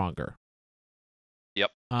stronger.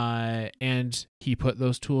 Yep. And he put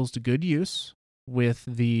those tools to good use with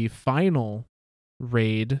the final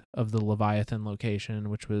raid of the Leviathan location,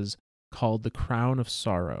 which was called the Crown of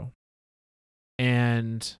Sorrow.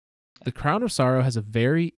 And the Crown of Sorrow has a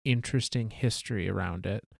very interesting history around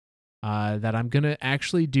it, that I'm going to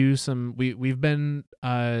actually do some... We've been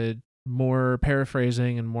more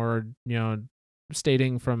paraphrasing and more,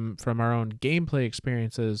 stating from our own gameplay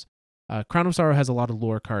experiences. Crown of Sorrow has a lot of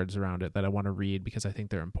lore cards around it that I want to read because I think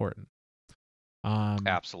they're important.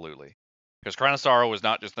 Absolutely. Because Crown of Sorrow was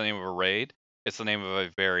not just the name of a raid, it's the name of a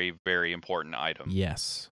very, very important item.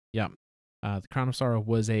 Yes. Yeah. The Crown of Sorrow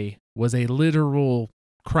was a literal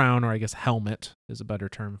crown, or I guess helmet is a better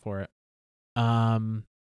term for it.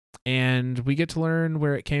 And we get to learn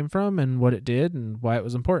where it came from and what it did and why it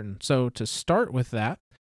was important. So to start with that,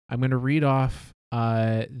 I'm going to read off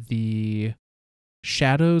the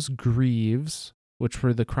Shadow's Greaves, which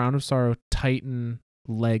were the Crown of Sorrow Titan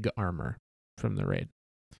leg armor from the raid.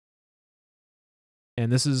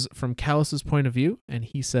 And this is from Callus's point of view, and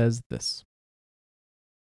he says this.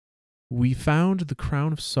 We found the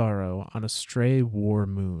Crown of Sorrow on a stray war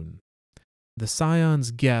moon. The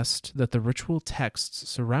Scions guessed that the ritual texts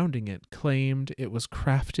surrounding it claimed it was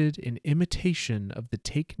crafted in imitation of the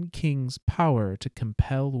Taken King's power to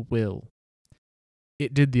compel will.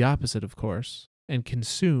 It did the opposite, of course, and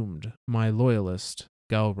consumed my loyalist,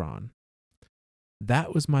 Galron.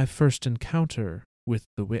 That was my first encounter with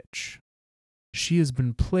the witch. She has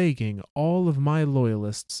been plaguing all of my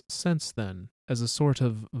loyalists since then as a sort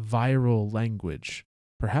of viral language,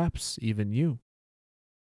 perhaps even you.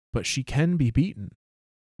 But she can be beaten.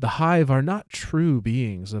 The Hive are not true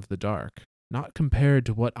beings of the dark, not compared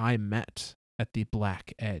to what I met at the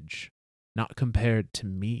Black Edge, not compared to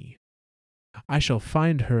me. I shall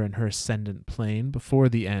find her in her ascendant plane before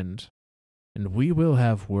the end, and we will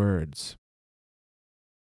have words.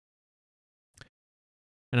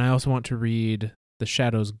 And I also want to read the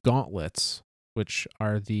Shadow's Gauntlets, which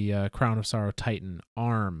are the Crown of Sorrow Titan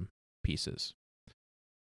arm pieces.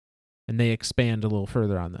 And they expand a little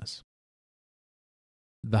further on this.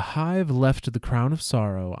 The Hive left the Crown of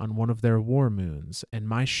Sorrow on one of their war moons, and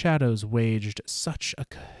my shadows waged such a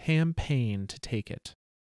campaign to take it.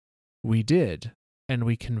 We did, and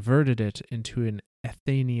we converted it into an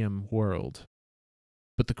Athenium world.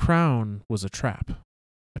 But the crown was a trap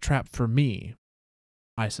for me.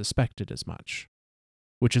 I suspected as much,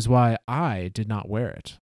 which is why I did not wear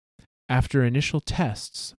it. After initial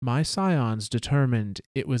tests, my scions determined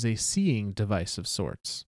it was a seeing device of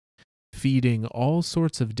sorts, feeding all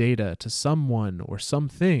sorts of data to someone or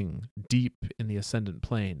something deep in the ascendant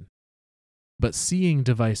plane. But seeing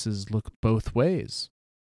devices look both ways.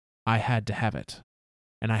 I had to have it,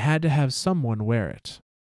 and I had to have someone wear it,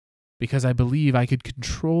 because I believe I could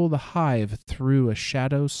control the Hive through a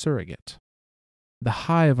shadow surrogate. The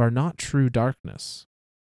Hive are not true darkness,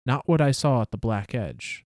 not what I saw at the Black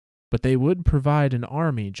Edge, but they would provide an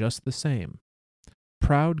army just the same.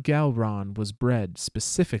 Proud Galron was bred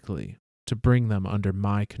specifically to bring them under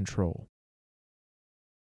my control.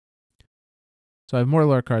 So I have more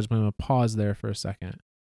lore cards, but I'm going to pause there for a second.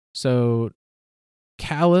 So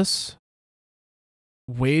Callus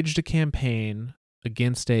waged a campaign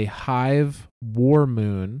against a Hive war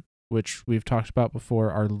moon, which we've talked about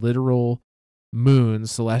before, are literal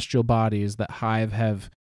moons, celestial bodies that Hive have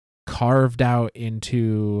carved out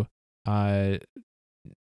into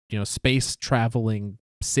space traveling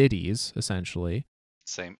cities, essentially.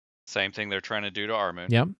 Same thing they're trying to do to our moon.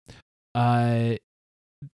 Yep.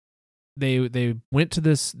 They went to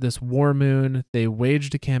this war moon, they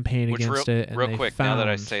waged a campaign against it, and real they quick, found now that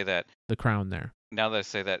I say that, the crown there. Now that I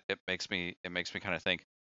say that, it makes me kind of think,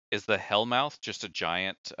 is the Hellmouth just a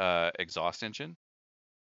giant exhaust engine?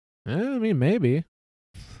 I mean, maybe.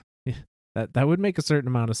 That would make a certain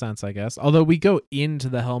amount of sense, I guess. Although we go into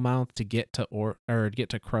the Hellmouth to get to get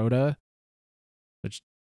to Crota, which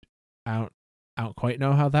I don't quite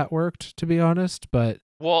know how that worked, to be honest. But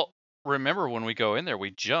Well, remember when we go in there,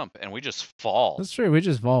 we jump and we just fall, that's true. We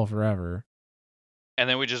just fall forever. and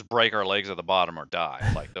then we just break our legs at the bottom or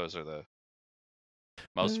die. Like those are the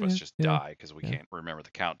most of us just die because we can't remember the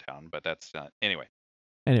countdown. But that's not anyway.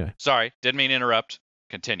 Anyway, Sorry, didn't mean to interrupt.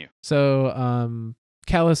 Continue. so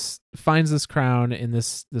Callus finds this crown in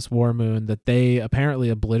this war moon that they apparently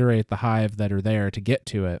obliterate the hive that are there to get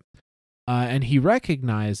to it. And he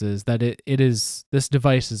recognizes that this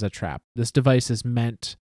device is a trap. This device is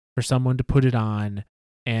meant for someone to put it on,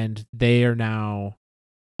 and they are now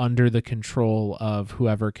under the control of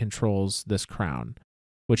whoever controls this crown,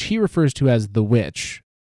 which he refers to as the witch,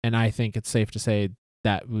 and I think it's safe to say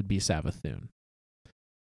that would be Savathun.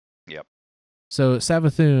 Yep. So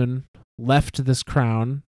Savathun left this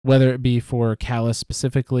crown, whether it be for Callus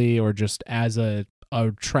specifically or just as a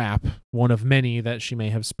trap, one of many that she may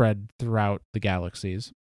have spread throughout the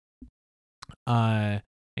galaxies. And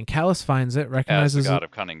Callus finds it, recognizes as the god of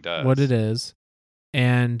cunning does what it is,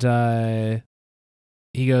 and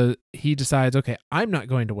he decides, okay, I'm not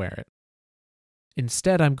going to wear it.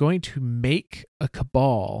 Instead, I'm going to make a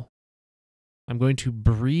Cabal. I'm going to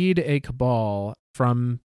breed a Cabal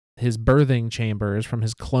from his birthing chambers, from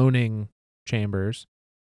his cloning chambers,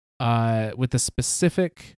 with a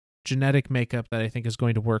specific genetic makeup that I think is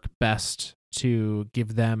going to work best to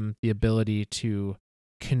give them the ability to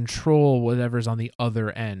control whatever's on the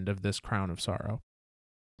other end of this crown of sorrow.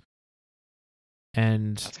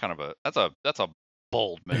 And that's a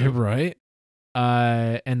bold move, right?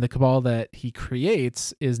 And the Cabal that he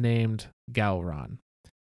creates is named Galron.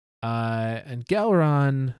 And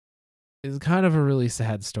Galron is kind of a really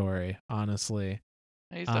sad story, honestly.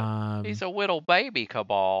 He's a little baby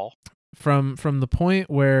Cabal. From the point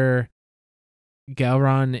where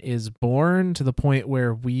Galron is born to the point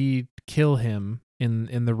where we kill him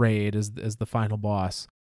in the raid as the final boss,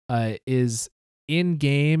 is in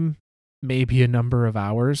game maybe a number of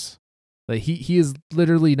hours. Like he has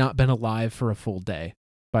literally not been alive for a full day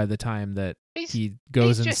by the time that he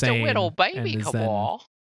goes insane. He's just a little baby Cabal,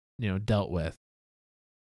 then, dealt with.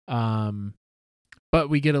 But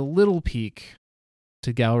we get a little peek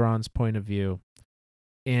to Galron's point of view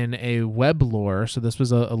in a web lore. So this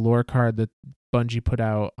was a lore card that Bungie put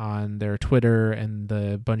out on their Twitter and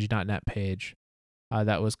the Bungie.net page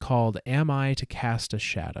that was called Am I to Cast a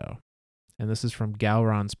Shadow? And this is from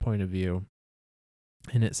Galron's point of view.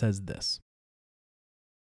 And it says this.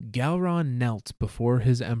 Galron knelt before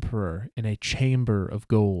his emperor in a chamber of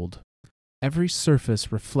gold. Every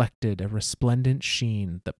surface reflected a resplendent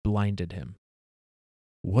sheen that blinded him.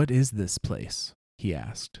 What is this place? He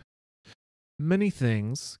asked. Many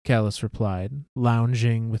things, Callus replied,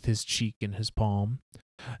 lounging with his cheek in his palm.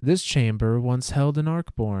 This chamber once held an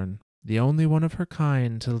Archborn, the only one of her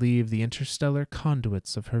kind to leave the interstellar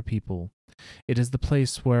conduits of her people. It is the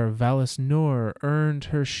place where Valis Nur earned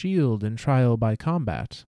her shield in trial by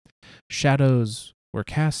combat. Shadows were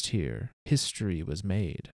cast here, history was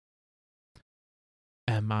made.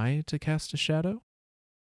 Am I to cast a shadow?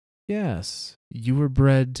 Yes, you were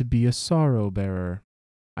bred to be a sorrow-bearer.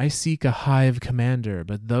 I seek a hive commander,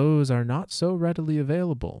 but those are not so readily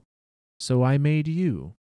available. So I made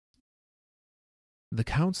you. The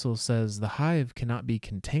council says the hive cannot be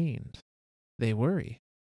contained. They worry.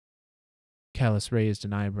 Callus raised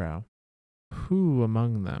an eyebrow. Who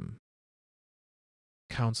among them?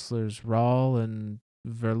 Counselors Rahl and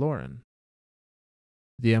Verloren.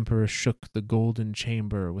 The Emperor shook the golden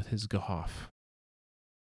chamber with his gahoff.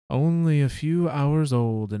 Only a few hours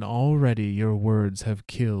old, and already your words have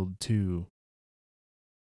killed two.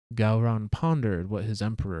 Galron pondered what his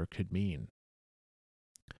emperor could mean.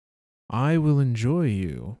 I will enjoy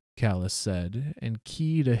you, Callus said, and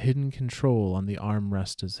keyed a hidden control on the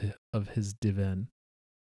armrest of his divan.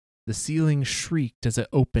 The ceiling shrieked as it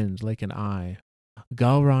opened like an eye.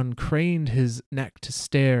 Galron craned his neck to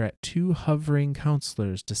stare at two hovering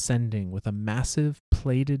counselors descending with a massive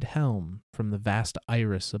plated helm from the vast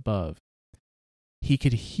iris above. He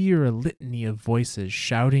could hear a litany of voices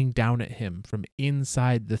shouting down at him from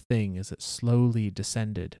inside the thing as it slowly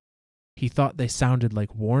descended. He thought they sounded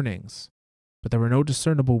like warnings, but there were no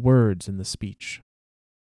discernible words in the speech.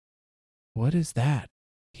 What is that?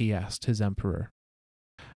 He asked his emperor.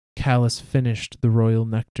 Callus finished the royal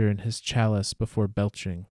nectar in his chalice before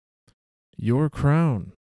belching. Your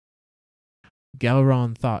crown.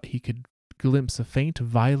 Galron thought he could glimpse a faint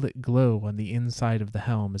violet glow on the inside of the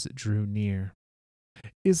helm as it drew near.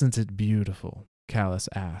 "Isn't it beautiful?" Callus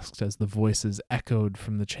asked as the voices echoed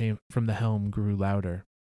from the helm grew louder.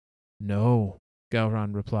 "No,"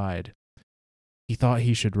 Gowron replied. He thought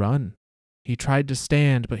he should run. He tried to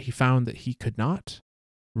stand, but he found that he could not,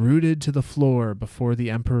 rooted to the floor before the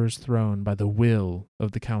Emperor's throne by the will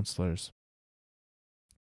of the counselors.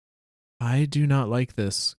 "I do not like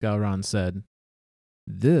this," Gowron said.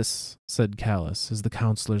 "This," said Callus as the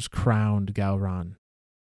counselors crowned Gowron,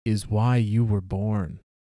 "is why you were born."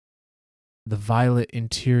 The violet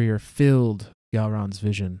interior filled Gowron's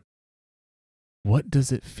vision. "What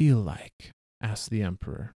does it feel like?" asked the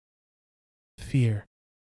Emperor. "Fear,"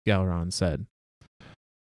 Gowron said.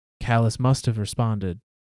 Callus must have responded,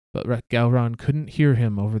 but Gowron couldn't hear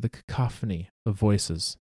him over the cacophony of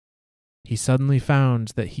voices. He suddenly found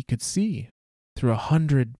that he could see through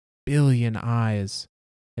 100 billion eyes,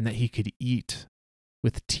 and that he could eat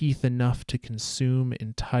with teeth enough to consume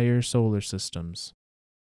entire solar systems.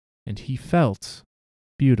 And he felt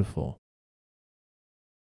beautiful.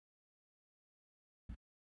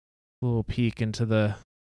 A little peek into the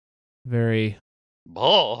very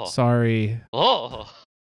sorry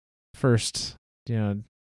first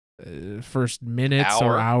minutes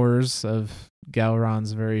or hours of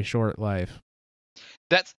Gowron's very short life.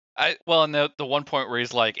 And the one point where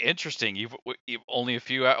he's like, "Interesting, you've only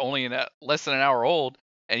less than an hour old,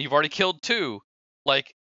 and you've already killed 2."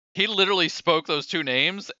 Like, he literally spoke those 2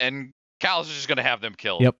 names, and Callus is just gonna have them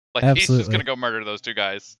killed. Yep, like absolutely. He's just gonna go murder those 2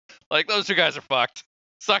 guys. Like, those 2 guys are fucked.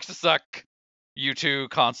 Sucks to suck. You 2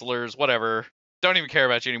 consulars, whatever. Don't even care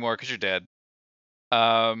about you anymore because you're dead.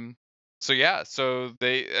 So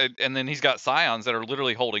they and then he's got scions that are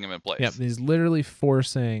literally holding him in place. Yep, he's literally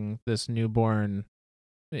forcing this newborn.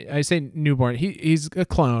 I say newborn. He's a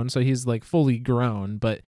clone, so he's like fully grown,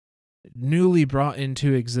 but newly brought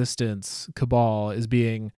into existence. Cabal is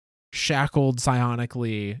being shackled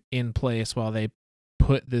psionically in place while they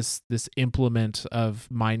put this implement of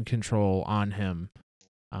mind control on him,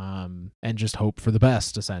 and just hope for the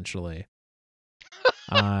best, essentially.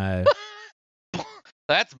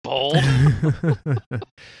 That's bold.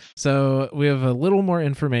 So we have a little more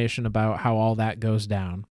information about how all that goes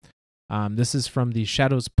down. This is from the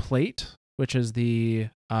Shadow's Plate, which is the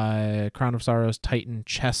Crown of Sorrow's Titan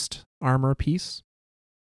chest armor piece.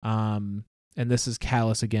 And this is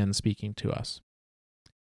Callus again speaking to us.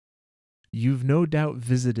 "You've no doubt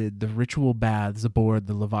visited the ritual baths aboard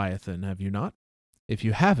the Leviathan, have you not? If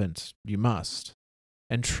you haven't, you must.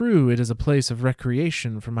 And true, it is a place of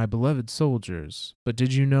recreation for my beloved soldiers, but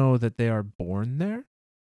did you know that they are born there?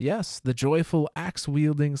 Yes, the joyful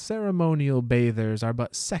axe-wielding ceremonial bathers are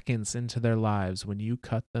but seconds into their lives when you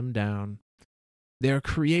cut them down. They are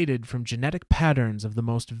created from genetic patterns of the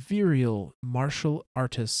most virile martial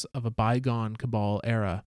artists of a bygone Cabal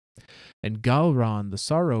era, and Galron the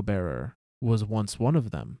Sorrow-bearer was once one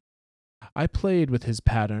of them. I played with his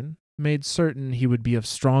pattern, made certain he would be of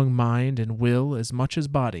strong mind and will as much as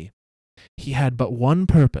body. He had but one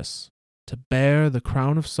purpose, to bear the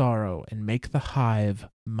crown of sorrow and make the hive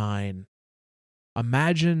mine.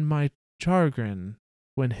 Imagine my chagrin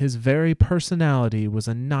when his very personality was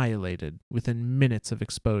annihilated within minutes of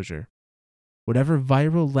exposure. Whatever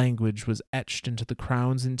viral language was etched into the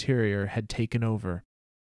crown's interior had taken over.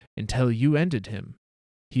 Until you ended him,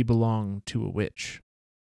 he belonged to a witch."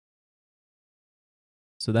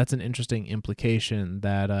 So that's an interesting implication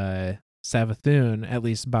that Savathun, at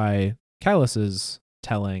least by Callus's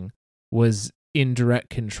telling, was in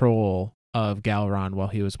direct control of Galron while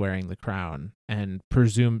he was wearing the crown, and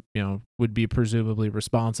would be presumably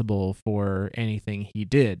responsible for anything he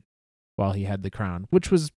did while he had the crown,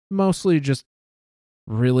 which was mostly just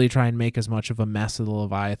really try and make as much of a mess of the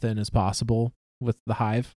Leviathan as possible with the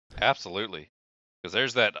hive. Absolutely. Because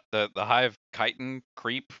there's that the hive chitin,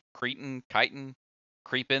 creeping.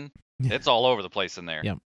 It's all over the place in there.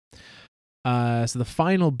 Yep. So the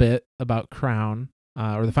final bit about Crown,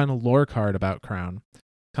 or the final lore card about Crown,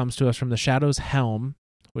 comes to us from the Shadow's Helm,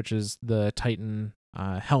 which is the Titan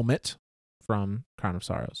helmet from Crown of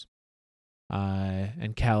Sorrows.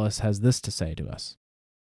 And Callus has this to say to us.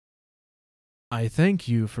 "I thank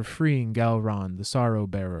you for freeing Galron, the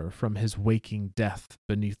Sorrow-bearer, from his waking death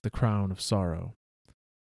beneath the Crown of Sorrow.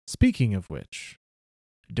 Speaking of which,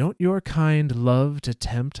 don't your kind love to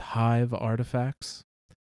tempt hive artifacts?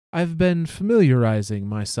 I've been familiarizing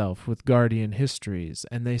myself with Guardian histories,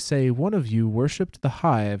 and they say one of you worshipped the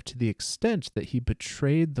hive to the extent that he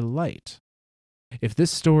betrayed the light. If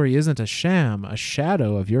this story isn't a sham, a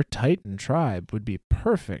shadow of your Titan tribe would be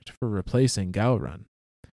perfect for replacing Gowron.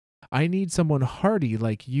 I need someone hardy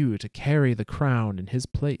like you to carry the crown in his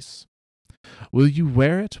place. Will you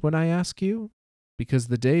wear it when I ask you? Because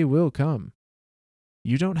the day will come.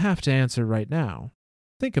 You don't have to answer right now.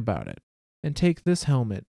 Think about it, and take this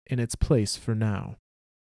helmet in its place for now.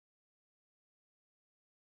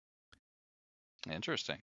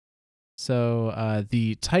 Interesting. So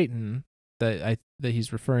the Titan that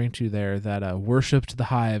he's referring to there, that worshipped the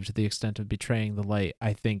hive to the extent of betraying the light,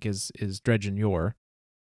 I think is Dredgen Yor.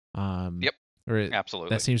 Yep. Absolutely.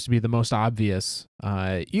 That seems to be the most obvious.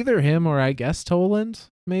 Either him or I guess Toland,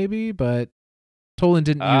 maybe, but Toland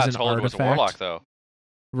didn't use an Toland artifact. was a warlock, though.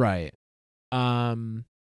 Right. And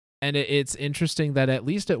it's interesting that at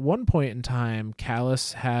least at one point in time,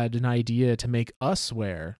 Callus had an idea to make us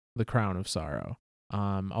wear the Crown of Sorrow.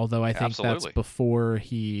 Although I think that's before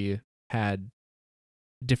he had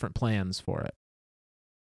different plans for it.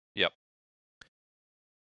 Yep.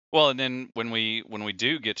 Well, and then when we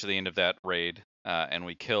do get to the end of that raid and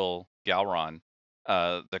we kill Galron,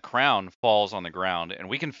 the crown falls on the ground and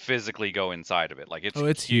we can physically go inside of it. Like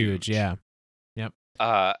it's huge. Yeah. Yep.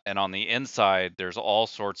 And on the inside, there's all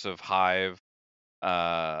sorts of hive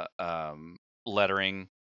lettering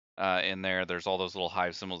in there. There's all those little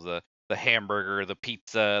hive symbols, the hamburger, the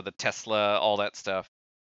pizza, the Tesla, all that stuff.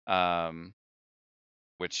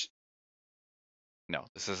 Which, no,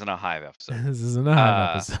 this isn't a hive episode. This isn't a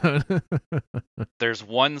hive episode. There's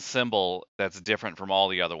one symbol that's different from all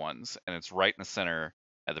the other ones, and it's right in the center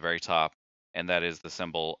at the very top, and that is the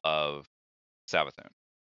symbol of Savathun.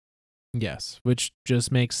 Yes, which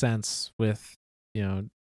just makes sense with,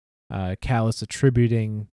 Callus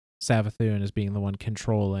attributing Savathun as being the one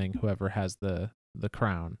controlling whoever has the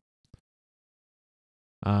crown.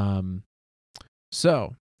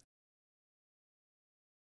 So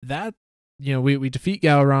that, we defeat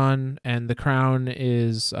Galron, and the crown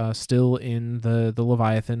is still in the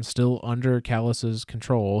Leviathan, still under Callus's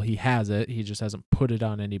control. He has it. He just hasn't put it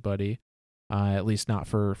on anybody, at least not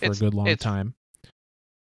for a good long time.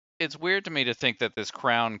 It's weird to me to think that this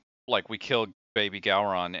crown, like, we kill baby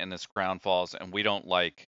Galron and this crown falls and we don't,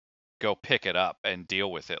 like, go pick it up and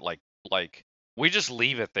deal with it. Like we just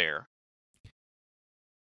leave it there.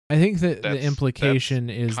 I think that the implication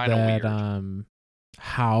is that weird.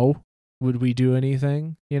 How would we do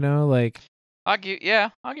anything? Like, I'll give you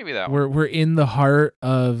that one. We're in the heart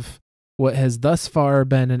of what has thus far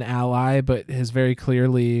been an ally, but has very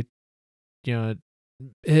clearly, it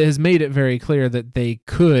has made it very clear that they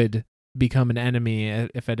could become an enemy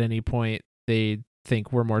if at any point they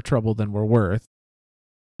think we're more trouble than we're worth.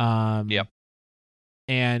 Yep.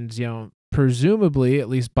 And, presumably, at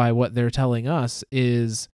least by what they're telling us,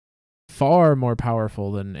 is far more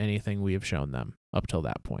powerful than anything we have shown them up till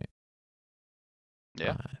that point.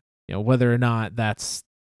 Yeah. Whether or not that's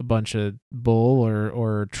a bunch of bull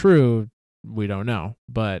or true, we don't know.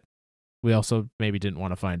 But we also maybe didn't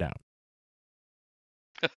want to find out.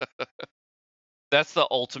 That's the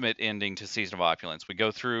ultimate ending to Season of Opulence. We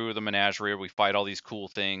go through the menagerie, we fight all these cool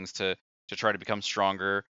things to try to become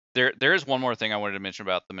stronger. There is one more thing I wanted to mention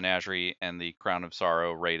about the menagerie and the Crown of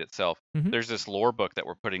Sorrow raid itself. Mm-hmm. There's this lore book that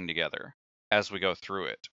we're putting together as we go through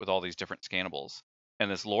it with all these different scannables.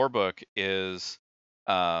 And this lore book is,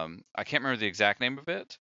 I can't remember the exact name of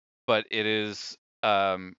it, but it is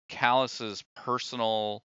Callus's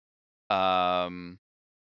personal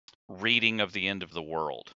reading of the end of the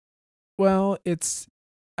world. Well, it's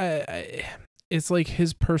like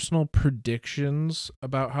his personal predictions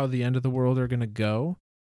about how the end of the world are going to go.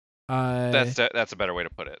 That's a better way to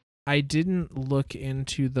put it. I didn't look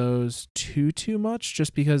into those too much,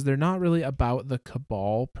 just because they're not really about the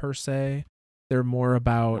Cabal per se. They're more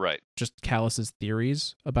about just Callus's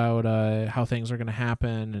theories about how things are going to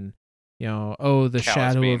happen, and the Callus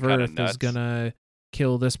shadow of Earth is going to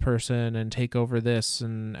kill this person and take over this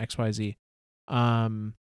and XYZ.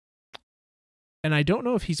 And I don't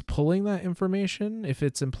know if he's pulling that information, if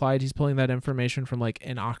it's implied he's pulling that information from like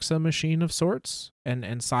an Oxa machine of sorts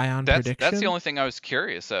and Scion prediction. That's the only thing I was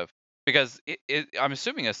curious of, because I'm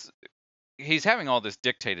assuming he's having all this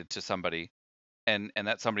dictated to somebody, and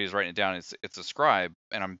that somebody is writing it down. It's a scribe,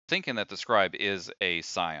 and I'm thinking that the scribe is a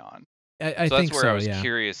Scion. I so think that's where I was yeah.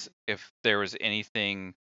 curious if there was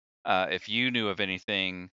anything, if you knew of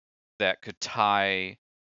anything that could tie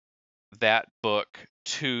that book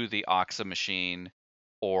to the Oxa machine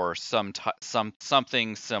or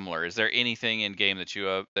something similar. Is there anything in game that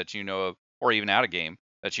you know of, or even out of game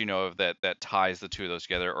that you know of that ties the two of those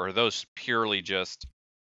together, or are those purely just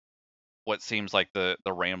what seems like the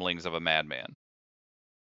ramblings of a madman?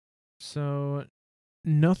 So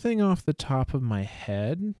nothing off the top of my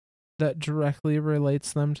head that directly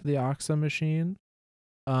relates them to the Oxa machine.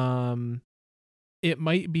 it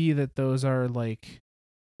might be that those are like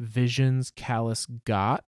visions Callus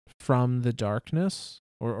got from the darkness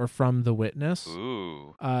or from the witness.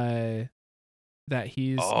 Ooh. That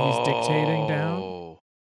he's dictating down.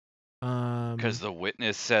 Because the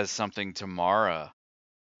witness says something to Mara.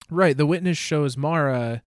 Right, the witness shows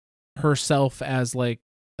Mara herself as like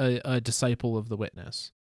a disciple of the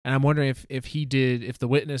witness. And I'm wondering if the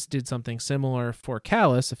witness did something similar for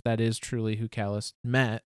Callus, if that is truly who Callus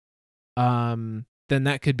met, then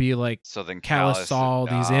that could be like, so then Callus saw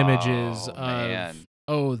these images of, man.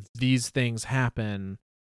 These things happen,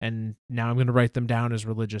 and now I'm going to write them down as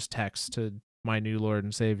religious texts to my new Lord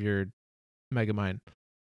and Savior, Megamind.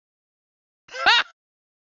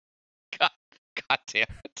 God damn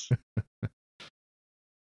it.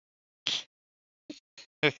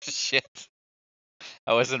 Shit.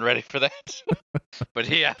 I wasn't ready for that. But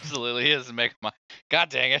he absolutely is Megamind. God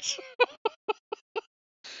dang it.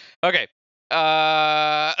 Okay.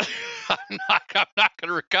 I'm not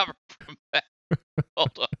gonna recover from that.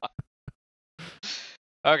 Hold on.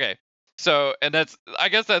 Okay. So, and I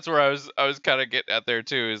guess that's where I was kind of getting at there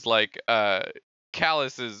too, is like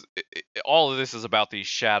Callus is all of this is about these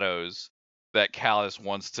shadows that Callus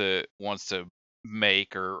wants to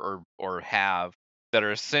make or have, that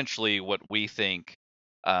are essentially what we think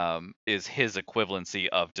is his equivalency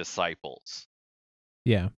of disciples.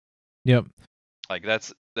 Yeah. Yep. Like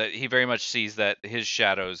that he very much sees that his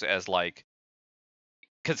shadows as like,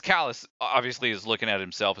 because Callus obviously is looking at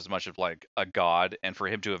himself as much of like a god, and for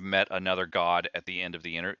him to have met another god at the end of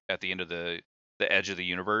the edge of the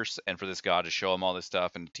universe, and for this god to show him all this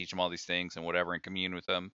stuff and teach him all these things and whatever and commune with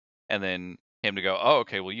them, and then him to go, oh,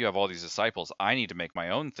 okay, well, you have all these disciples, I need to make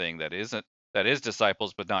my own thing that is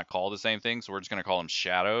disciples but not called the same thing, so we're just going to call them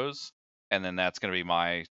shadows, and then that's going to be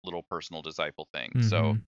my little personal disciple thing. Mm-hmm.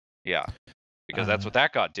 So yeah, because that's what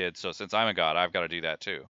that god did, so since I'm a god, I've got to do that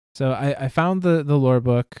too. So I found the lore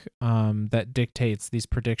book that dictates these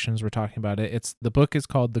predictions we're talking about. The book is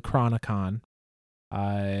called the Chronicon.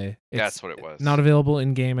 That's what it was. Not available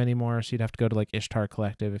in game anymore, so you'd have to go to like Ishtar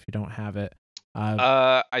Collective if you don't have it.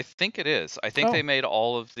 I think it is. I think they made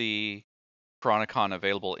all of the Chronicon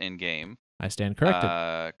available in game. I stand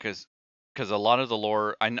corrected. Because a lot of the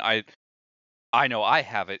lore, I know I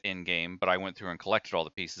have it in game, but I went through and collected all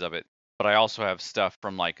the pieces of it. But I also have stuff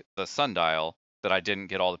from like the Sundial that I didn't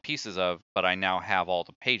get all the pieces of, but I now have all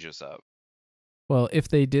the pages of. Well, if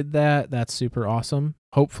they did that, that's super awesome.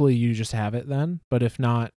 Hopefully you just have it then, but if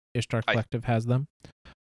not, Ishtar Collective has them.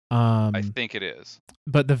 I think it is.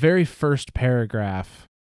 But the very first paragraph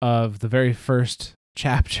of the very first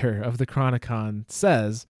chapter of the Chronicon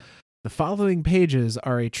says, the following pages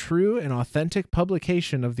are a true and authentic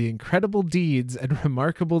publication of the incredible deeds and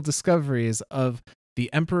remarkable discoveries of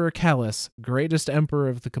the Emperor Callus, greatest emperor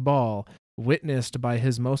of the Cabal, witnessed by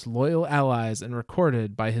his most loyal allies and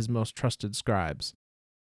recorded by his most trusted scribes.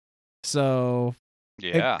 So,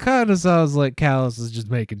 yeah, it kind of sounds like Callus is just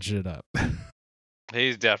making shit up.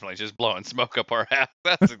 He's definitely just blowing smoke up our ass.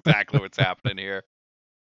 That's exactly what's happening here.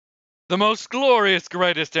 The most glorious,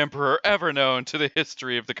 greatest emperor ever known to the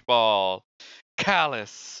history of the Cabal,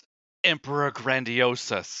 Callus, Emperor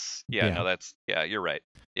Grandiosus. Yeah, you're right.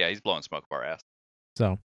 Yeah, he's blowing smoke up our ass.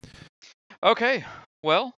 So, okay,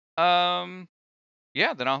 well,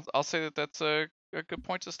 yeah, then I'll say that that's a good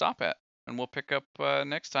point to stop at, and we'll pick up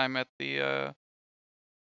next time at the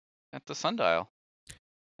Sundial.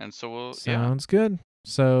 And so we'll sounds good.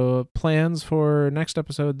 So plans for next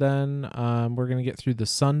episode then, we're going to get through the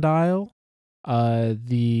Sundial,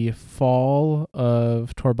 the fall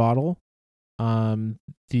of Torbottle,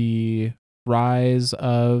 the rise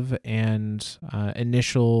of and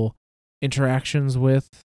initial interactions with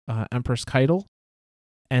Empress Keitel,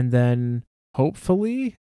 and then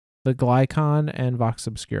hopefully the Glycon and Vox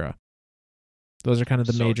Obscura. Those are kind of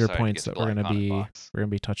the major points that we're going to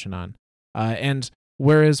be touching on. And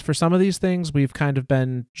whereas for some of these things we've kind of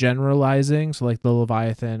been generalizing, so like the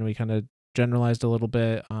Leviathan, we kind of generalized a little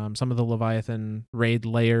bit. Some of the Leviathan raid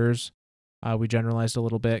layers, we generalized a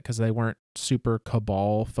little bit because they weren't super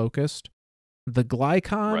Cabal focused. The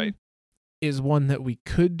Glycon is one that we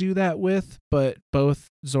could do that with, but both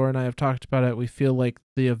Zora and I have talked about it. We feel like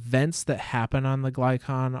the events that happen on the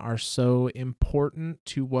Glycon are so important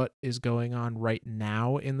to what is going on right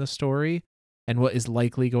now in the story and what is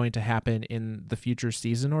likely going to happen in the future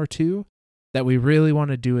season or two, that we really want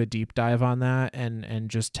to do a deep dive on that and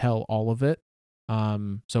just tell all of it.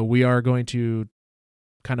 So we are going to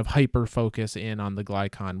kind of hyper focus in on the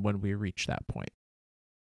Glycon when we reach that point.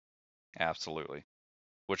 Absolutely.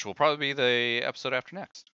 Which will probably be the episode after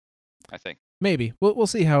next. I think. Maybe we'll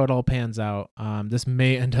see how it all pans out. This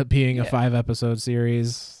may end up being a 5-episode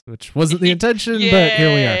series, which wasn't the intention, but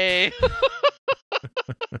here we are.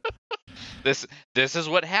 This is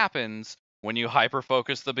what happens when you hyper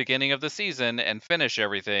focus the beginning of the season and finish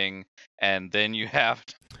everything, and then you have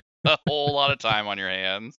a whole lot of time on your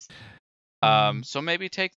hands. So maybe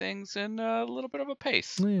take things in a little bit of a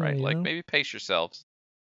pace, right? Like maybe pace yourselves.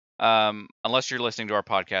 Unless you're listening to our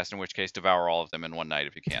podcast, in which case devour all of them in one night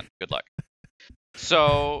if you can. Good luck.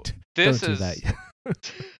 So this don't do that yet.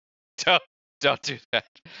 don't do that.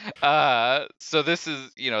 So this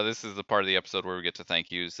is the part of the episode where we get to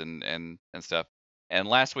thank yous and stuff. And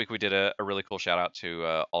last week we did a really cool shout out to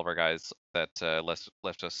all of our guys that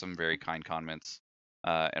left us some very kind comments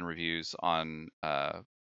and reviews on Apple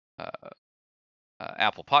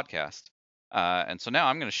Podcast. And so now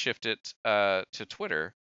I'm going to shift it to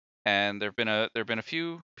Twitter. And there've been a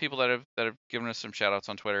few people that have given us some shout outs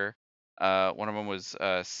on Twitter. One of them was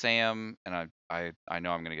Sam, and I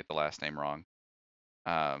know I'm going to get the last name wrong.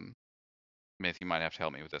 Myth, you might have to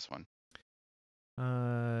help me with this one.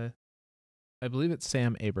 I believe it's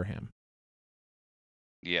Sam Abraham.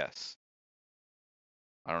 Yes.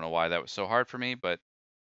 I don't know why that was so hard for me, but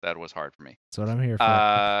that was hard for me. That's what I'm here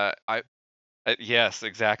for. Yes,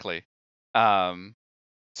 exactly.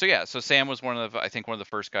 So Sam was one of the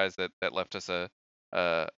first guys that left us a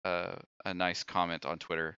nice comment on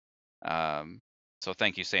Twitter. So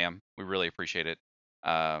thank you, Sam. We really appreciate it.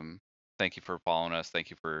 Thank you for following us.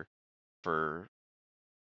 Thank you for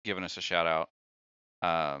giving us a shout out.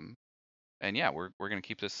 And yeah, we're gonna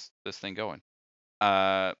keep this thing going.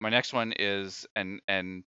 My next one is and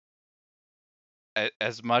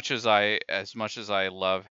as much as I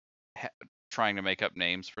love trying to make up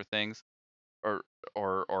names for things or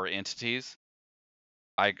entities,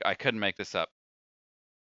 I couldn't make this up.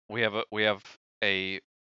 We have a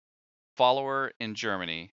follower in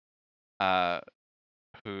Germany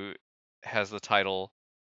who has the title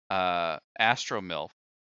Astro MILF,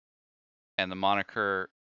 and the moniker,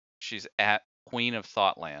 she's at Queen of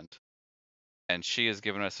Thoughtland, and she has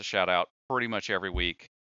given us a shout out pretty much every week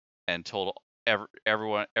and told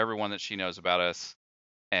everyone that she knows about us,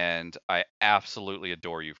 and I absolutely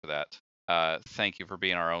adore you for that. Thank you for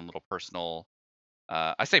being our own little personal,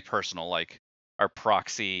 I say personal, like our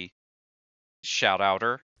proxy shout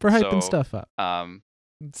outer for hyping stuff up. For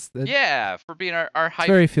being our hype,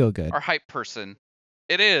 very feel good, our hype person.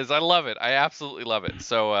 It is. I love it. I absolutely love it.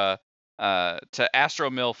 So to Astro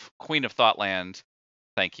MILF, Queen of Thoughtland,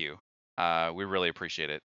 thank you. We really appreciate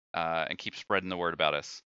it. And keep spreading the word about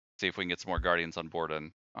us. See if we can get some more Guardians on board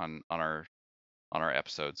on our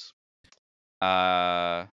episodes.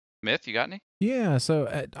 Myth, you got any? Yeah,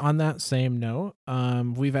 so on that same note,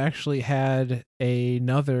 we've actually had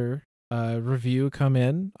another review come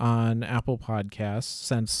in on Apple Podcasts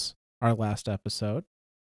since our last episode.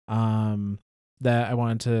 That I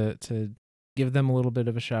wanted to give them a little bit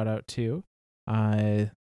of a shout out to.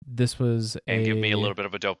 This was give me a little bit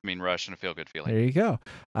of a dopamine rush and a feel good feeling. There you go.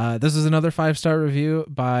 This is another 5-star review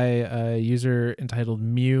by a user entitled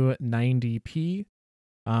Mew90p.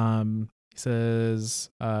 He says,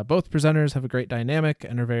 both presenters have a great dynamic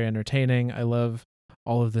and are very entertaining. I love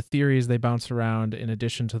all of the theories they bounce around in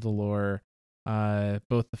addition to the lore.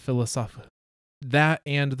 Both the philosophical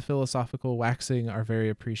waxing are very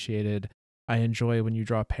appreciated. I enjoy when you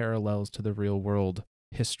draw parallels to the real world,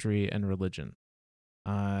 history, and religion.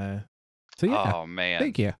 So yeah. Oh man.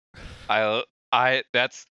 Thank you. I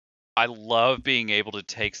love being able to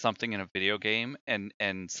take something in a video game and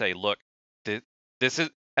say, look, this is,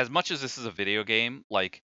 as much as this is a video game,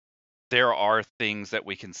 like there are things that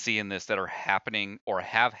we can see in this that are happening or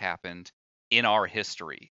have happened in our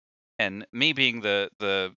history. And me being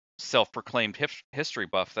the self-proclaimed history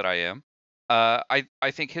buff that I am, I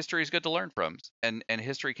think history is good to learn from, and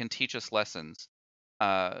history can teach us lessons.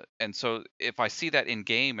 And so if I see that in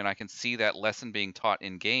game and I can see that lesson being taught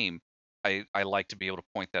in game, I like to be able to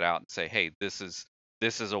point that out and say, hey, this is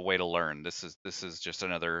a way to learn. This is just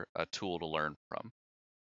another tool to learn from.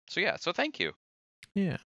 So yeah, so thank you.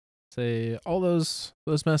 Yeah. Say all those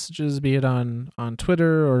messages, be it on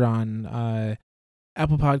Twitter or on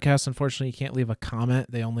Apple Podcasts. Unfortunately, you can't leave a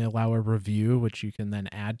comment. They only allow a review, which you can then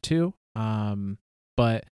add to.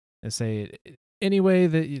 But I say any way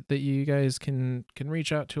that you guys can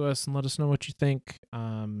reach out to us and let us know what you think.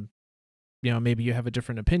 Maybe you have a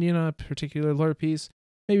different opinion on a particular lore piece.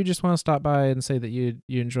 Maybe you just want to stop by and say that you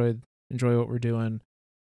enjoy what we're doing.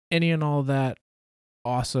 Any and all of that,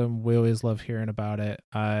 awesome. We always love hearing about it.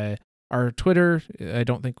 Our Twitter, I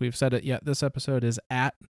don't think we've said it yet this episode, is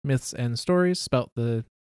at Myths and Stories, spelt the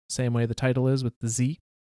same way the title is with the Z.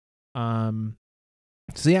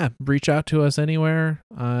 So yeah, reach out to us anywhere.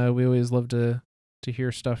 We always love to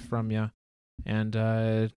hear stuff from you, and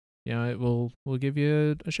we'll give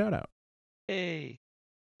you a shout out. Hey.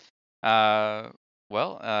 And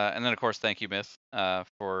then of course, thank you, Myth,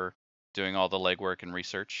 for doing all the legwork and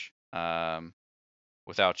research.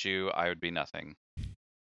 Without you, I would be nothing.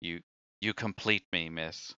 You complete me,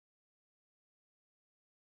 Myth.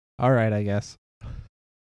 All right, I guess.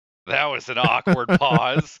 That was an awkward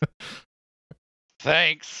pause.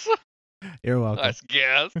 Thanks. You're welcome. I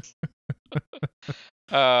guess.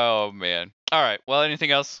 Oh man. All right. Well,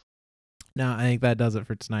 anything else? No, I think that does it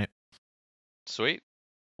for tonight. Sweet.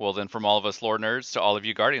 Well, then, from all of us lore nerds to all of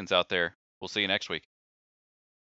you guardians out there, we'll see you next week.